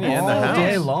 Pennsylvania in the house. All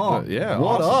day long. Yeah.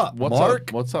 What up, Mark?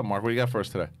 What's up, Mark? What do you got for us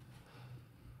today?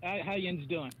 How you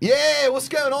doing? Yeah, what's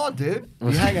going on, dude? You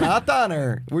hanging out down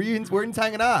there? Where you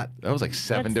hanging out? That was like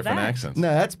 7 different accents. No,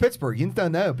 that's Pittsburgh. You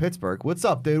don't know Pittsburgh. What's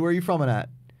up, dude? Where are you from at?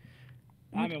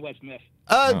 I'm in West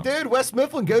Mifflin. Dude, West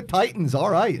Mifflin, go Titans. All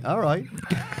right.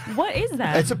 What is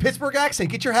that? It's a Pittsburgh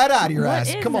accent. Get your head out of your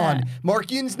ass. Come on.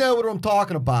 Mark, you know what I'm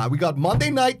talking about. We got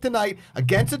Monday night tonight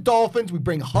against the Dolphins. We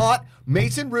bring hot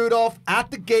Mason Rudolph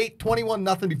at the gate,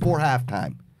 21-0 before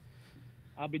halftime.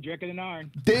 I'll be drinking an iron.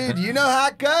 Dude, you know how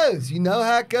it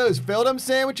goes. Fill them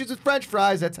sandwiches with French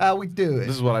fries. That's how we do it.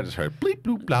 This is what I just heard. Bleep,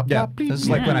 bloop, blah, blah, bleep. This is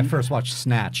like when I first watched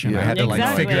Snatch, and I had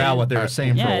to figure out what they were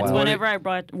saying for a while. Yeah, it's whenever I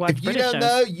watched If you don't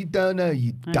know, you don't know,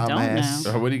 you dumbass.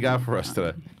 So what do you got for us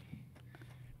today?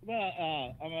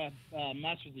 Well, I'm a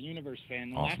Masters of the Universe fan.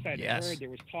 And last I heard, there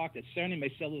was talk that Sony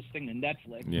may sell this thing to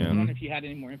Netflix. Yeah. I don't know if you had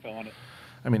any more info on it.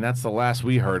 I mean, that's the last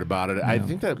we heard about it. I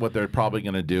think that what they're probably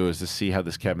going to do is to see how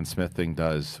this Kevin Smith thing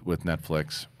does with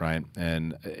Netflix, right?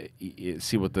 And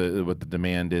see what the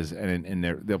demand is, and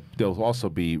they'll also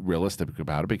be realistic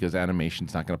about it because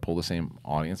animation's not going to pull the same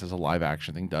audience as a live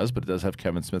action thing does, but it does have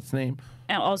Kevin Smith's name.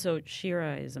 And also,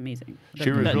 She-Ra is amazing.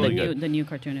 She-Ra's really good. The new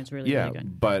cartoon is really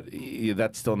good. But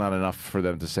that's still not enough for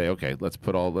them to say, okay, let's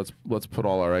put all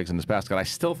our eggs in this basket. I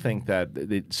still think that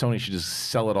Sony should just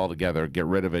sell it all together, get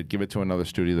rid of it, give it to another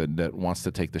studio that wants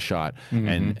to take the shot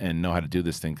and know how to do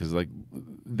this thing, because like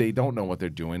they don't know what they're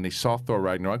doing. They saw Thor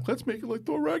Ragnarok, let's make it like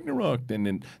Thor Ragnarok, and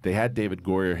then they had David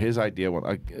Goyer. His idea,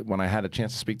 when I had a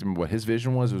chance to speak to him, what his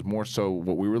vision was more so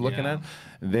what we were looking at.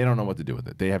 They don't know what to do with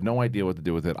it. They have no idea what to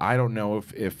do with it. I don't know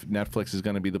if Netflix is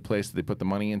going to be the place that they put the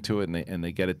money into it and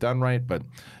they get it done right, but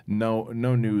no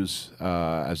news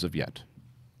as of yet.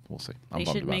 We'll see. They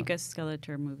should make a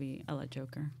Skeletor movie a la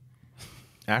Joker.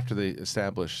 After they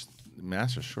establish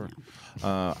Masters, sure.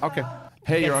 Okay.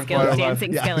 Hey, Get you're on Collider Live.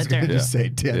 Dancing I was going to Skeletor. just say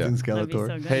Dancing Skeletor. so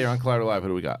good. Hey, you're on Collider Live. Who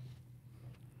do we got?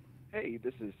 Hey,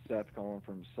 this is Seth calling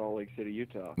from Salt Lake City,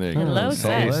 Utah. There you go. Hello,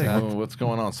 Seth. Oh, what's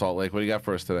going on, Salt Lake? What do you got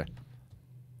for us today?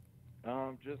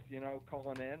 Just,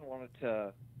 calling in. Wanted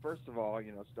to, first of all,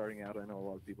 starting out, I know a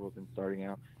lot of people have been starting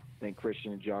out. Thank Kristian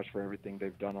and Josh for everything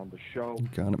they've done on the show.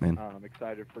 Got it, man. I'm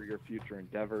excited for your future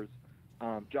endeavors.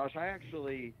 Josh, I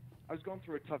was going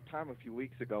through a tough time a few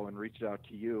weeks ago and reached out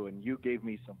to you, and you gave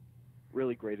me some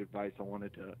really great advice. I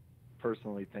wanted to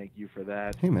personally thank you for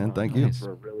that. Hey, man, thank you.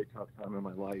 For a really tough time in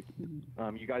my life.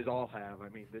 You guys all have. I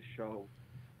mean, this show,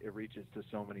 it reaches to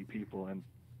so many people, and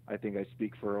I think I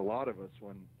speak for a lot of us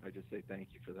when I just say thank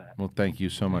you for that. Well, thank you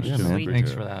so much. Yeah, too. man.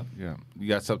 Thanks for that. Yeah. You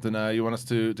got something you want us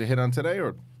to hit on today,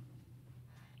 or?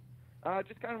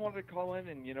 Just kind of wanted to call in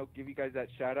and, give you guys that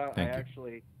shout out. Thank you.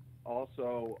 Actually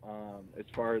also, as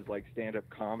far as like stand-up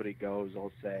comedy goes,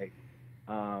 I'll say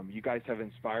you guys have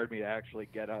inspired me to actually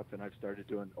get up, and I've started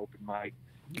doing open mic.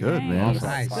 Good, man.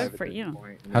 Nice. Good for you.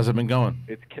 How's it been going?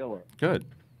 It's killer. Good.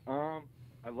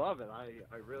 I love it.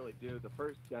 I really do. The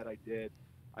first set I did,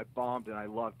 I bombed and I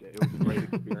loved it. It was a great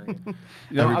experience.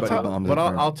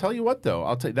 I'll tell you what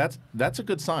though. That's a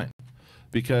good sign,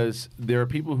 because there are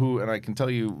people who, and I can tell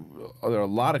you, there are a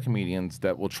lot of comedians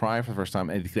that will try for the first time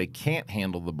and they can't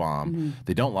handle the bomb.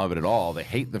 They don't love it at all. They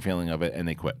hate the feeling of it and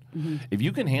they quit. If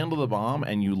you can handle the bomb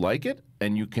and you like it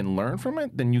and you can learn from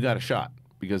it, then you got a shot,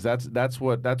 because that's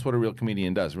what a real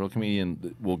comedian does. A real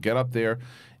comedian will get up there,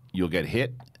 you'll get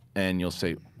hit, and you'll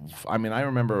say, I mean, I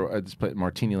remember I just played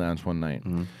Martini Lounge one night,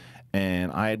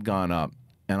 and I had gone up,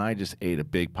 and I just ate a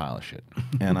big pile of shit.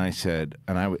 And I said,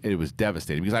 it was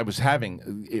devastating, because I was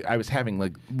having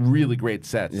like really great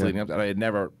sets leading up to, and I had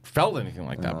never felt anything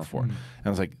like that before. And I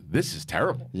was like, this is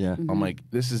terrible. Yeah. I'm like,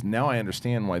 now I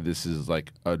understand why this is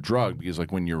like a drug, because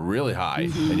like when you're really high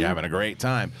and you're having a great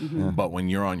time, but when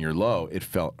you're on your low, it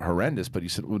felt horrendous. But you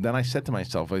said, well, then I said to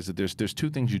myself, I said, there's two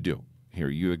things you do here.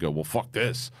 You either go, well, fuck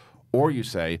this, or you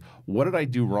say, what did I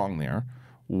do wrong there?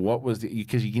 What was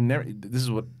because you can never, this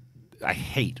is what I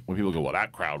hate when people go, well,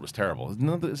 that crowd was terrible. It's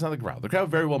not the crowd. The crowd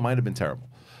very well might have been terrible.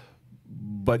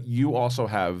 But you also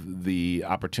have the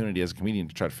opportunity as a comedian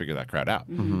to try to figure that crowd out.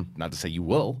 Not to say you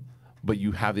will, but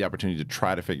you have the opportunity to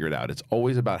try to figure it out. It's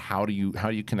always about how do you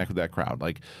connect with that crowd.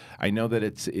 Like, I know that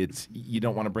it's you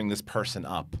don't want to bring this person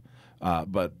up,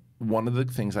 but one of the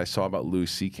things I saw about Louis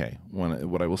C.K.,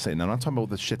 what I will say, now I'm not talking about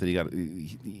the shit that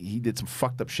he did some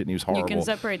fucked up shit and he was horrible. You can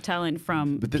separate talent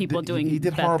from people doing He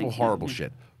did bad horrible things.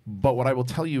 shit. But what I will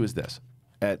tell you is this.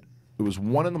 It was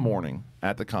 1 a.m.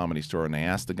 at the Comedy Store, and they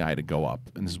asked the guy to go up.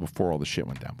 And this is before all the shit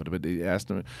went down. But they asked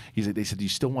him, they said, do you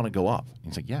still want to go up? And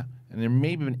he's like, yeah. And there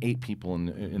may have been 8 people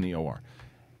in the OR.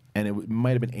 And it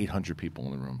might have been 800 people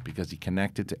in the room, because he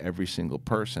connected to every single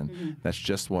person. That's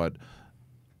just what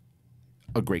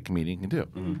a great comedian can do.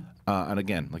 And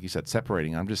again, like you said,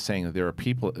 separating. I'm just saying that there are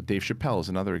people. Dave Chappelle is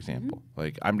another example.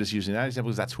 Like, I'm just using that example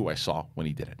because that's who I saw when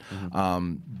he did it.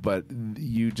 But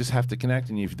you just have to connect,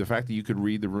 and the fact that you could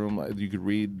read the room, you could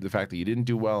read the fact that you didn't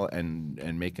do well,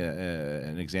 and make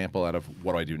an example out of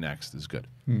what do I do next is good.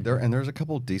 There's a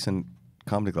couple decent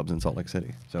comedy clubs in Salt Lake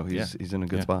City, so he's in a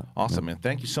good spot. Awesome, man.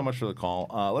 Thank you so much for the call.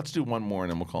 Let's do one more,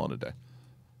 and then we'll call it a day.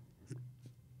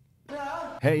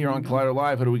 Hey, you're on Collider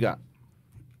Live. Who do we got?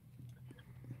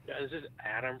 This is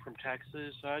Adam from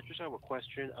Texas. I just have a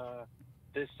question.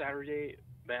 This Saturday,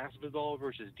 Masvidal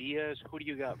versus Diaz. Who do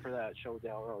you got for that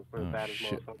showdown? For the baddest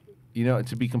motherfucker? You know,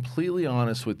 to be completely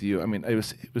honest with you, I mean, it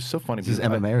was so funny. This is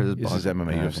MMA or this is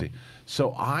MMA UFC.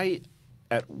 So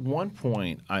at one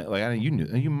point,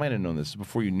 you might have known this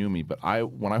before you knew me, but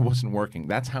when I wasn't working,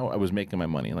 that's how I was making my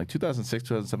money. In like 2006,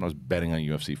 2007, I was betting on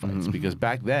UFC fights because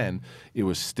back then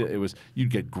you'd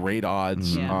get great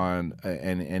odds on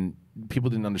and people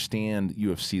didn't understand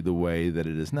UFC the way that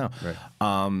it is now. Right.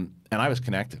 And I was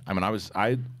connected. I mean,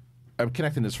 I'm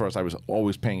connected as far as I was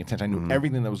always paying attention. I knew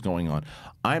everything that was going on.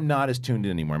 I'm not as tuned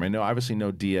in anymore. I mean, I obviously know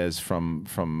Diaz from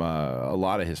a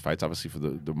lot of his fights, obviously for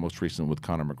the most recent with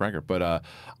Conor McGregor. But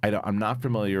I'm not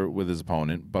familiar with his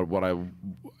opponent. But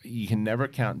you can never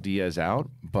count Diaz out.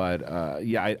 But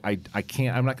I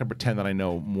can't. I'm not going to pretend that I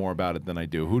know more about it than I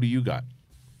do. Who do you got?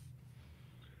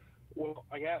 Well,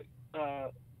 I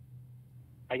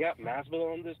got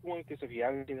Masvidal on this one because if you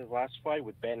haven't seen his last fight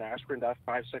with Ben Askren, that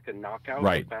 5-second knockout,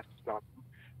 right?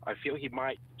 I feel he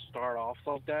might start off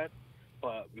like that,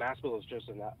 but Masvidal is just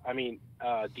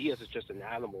Diaz is just an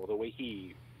animal. The way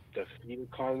he defeated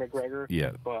Conor McGregor,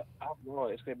 But I don't know,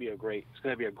 it's gonna be a great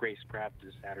scrap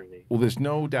this Saturday. Well, there's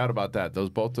no doubt about that. Those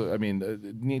both,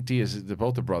 Diaz,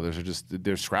 both the brothers are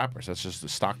they're scrappers. That's just the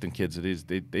Stockton kids. It is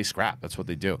they scrap. That's what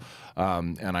they do.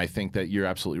 And I think that you're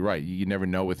absolutely right. You never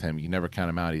know with him. You never count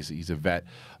him out. He's a vet.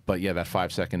 But yeah, that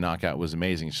 5-second knockout was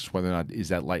amazing. It's just whether or not is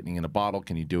that lightning in a bottle.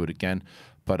 Can you do it again?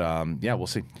 But we'll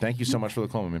see. Thank you so much for the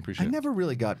call. I appreciate it. I never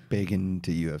really got big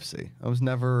into UFC. I was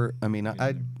never. I mean,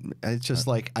 it's just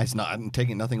like I'm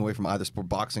taking nothing away from either sport,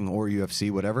 boxing or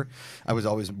UFC, whatever. I was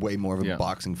always way more of a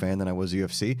boxing fan than I was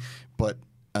UFC. But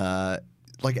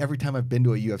like every time I've been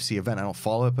to a UFC event, I don't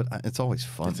follow it, but it's always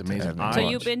fun. It's amazing. So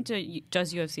you've been to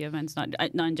just UFC events, not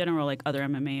in general, like other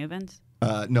MMA events?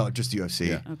 No, just UFC.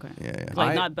 Yeah. Okay. Yeah.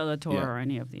 Like not Bellator or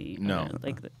any of the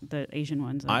the Asian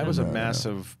ones. I was a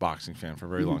massive boxing fan for a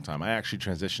very long time. I actually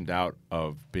transitioned out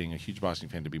of being a huge boxing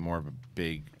fan to be more of a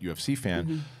big UFC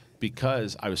fan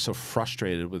because I was so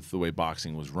frustrated with the way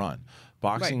boxing was run.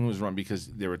 Boxing was run because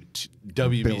there were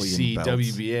WBC,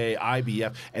 WBA,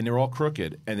 IBF, and they're all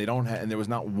crooked, and they don't. And there was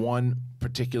not one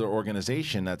particular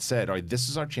organization that said, "All right, this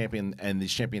is our champion, and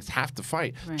these champions have to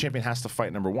fight. Right. The champion has to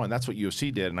fight number one." That's what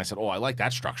UFC did, and I said, "Oh, I like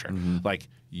that structure. Like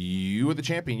you are the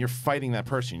champion, you're fighting that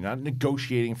person. You're not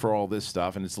negotiating for all this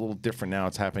stuff." And it's a little different now.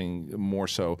 It's happening more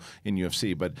so in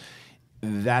UFC, but.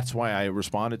 That's why I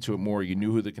responded to it more. You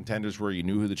knew who the contenders were. You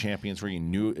knew who the champions were. You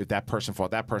knew if that person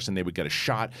fought that person, they would get a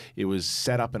shot. It was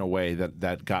set up in a way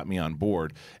that got me on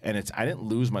board. And I didn't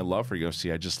lose my love for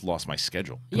UFC. I just lost my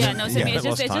schedule. Yeah, no, so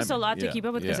it's just a lot to keep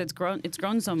up with because it's grown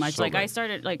so much. I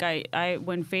started I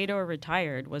when Fedor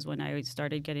retired was when I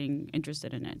started getting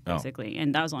interested in it basically,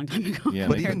 and that was a long time ago. Yeah,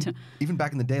 but even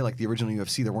back in the day, like the original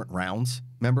UFC, there weren't rounds.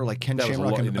 Remember, like Ken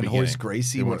Shamrock and Horace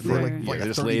Gracie were they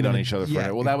just laid on each other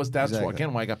for well, that's exactly.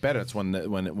 Again, why I got better. That's when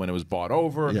it was bought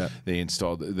over. Yeah. They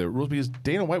installed the rules because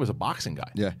Dana White was a boxing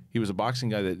guy. Yeah, he was a boxing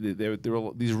guy.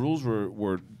 These rules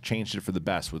were changed for the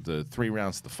best with the 3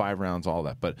 rounds, the 5 rounds, all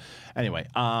that. But anyway,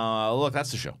 look,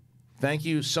 that's the show. Thank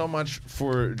you so much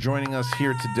for joining us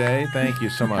here today. Thank you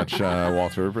so much,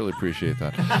 Walter. Really appreciate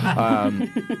that.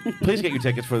 Please get your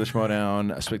tickets for the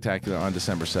Schmodown Spectacular on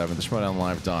December 7th,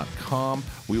 theschmodownlive.com.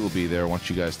 We will be there. I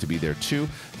want you guys to be there, too.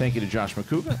 Thank you to Josh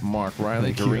McCouga, Mark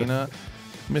Reilly, Dorina,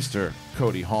 Mr.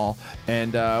 Cody Hall.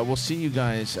 And we'll see you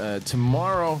guys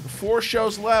tomorrow. 4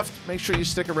 shows left. Make sure you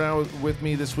stick around with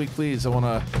me this week, please. I want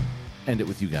to end it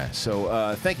with you guys.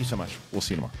 So thank you so much. We'll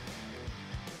see you tomorrow.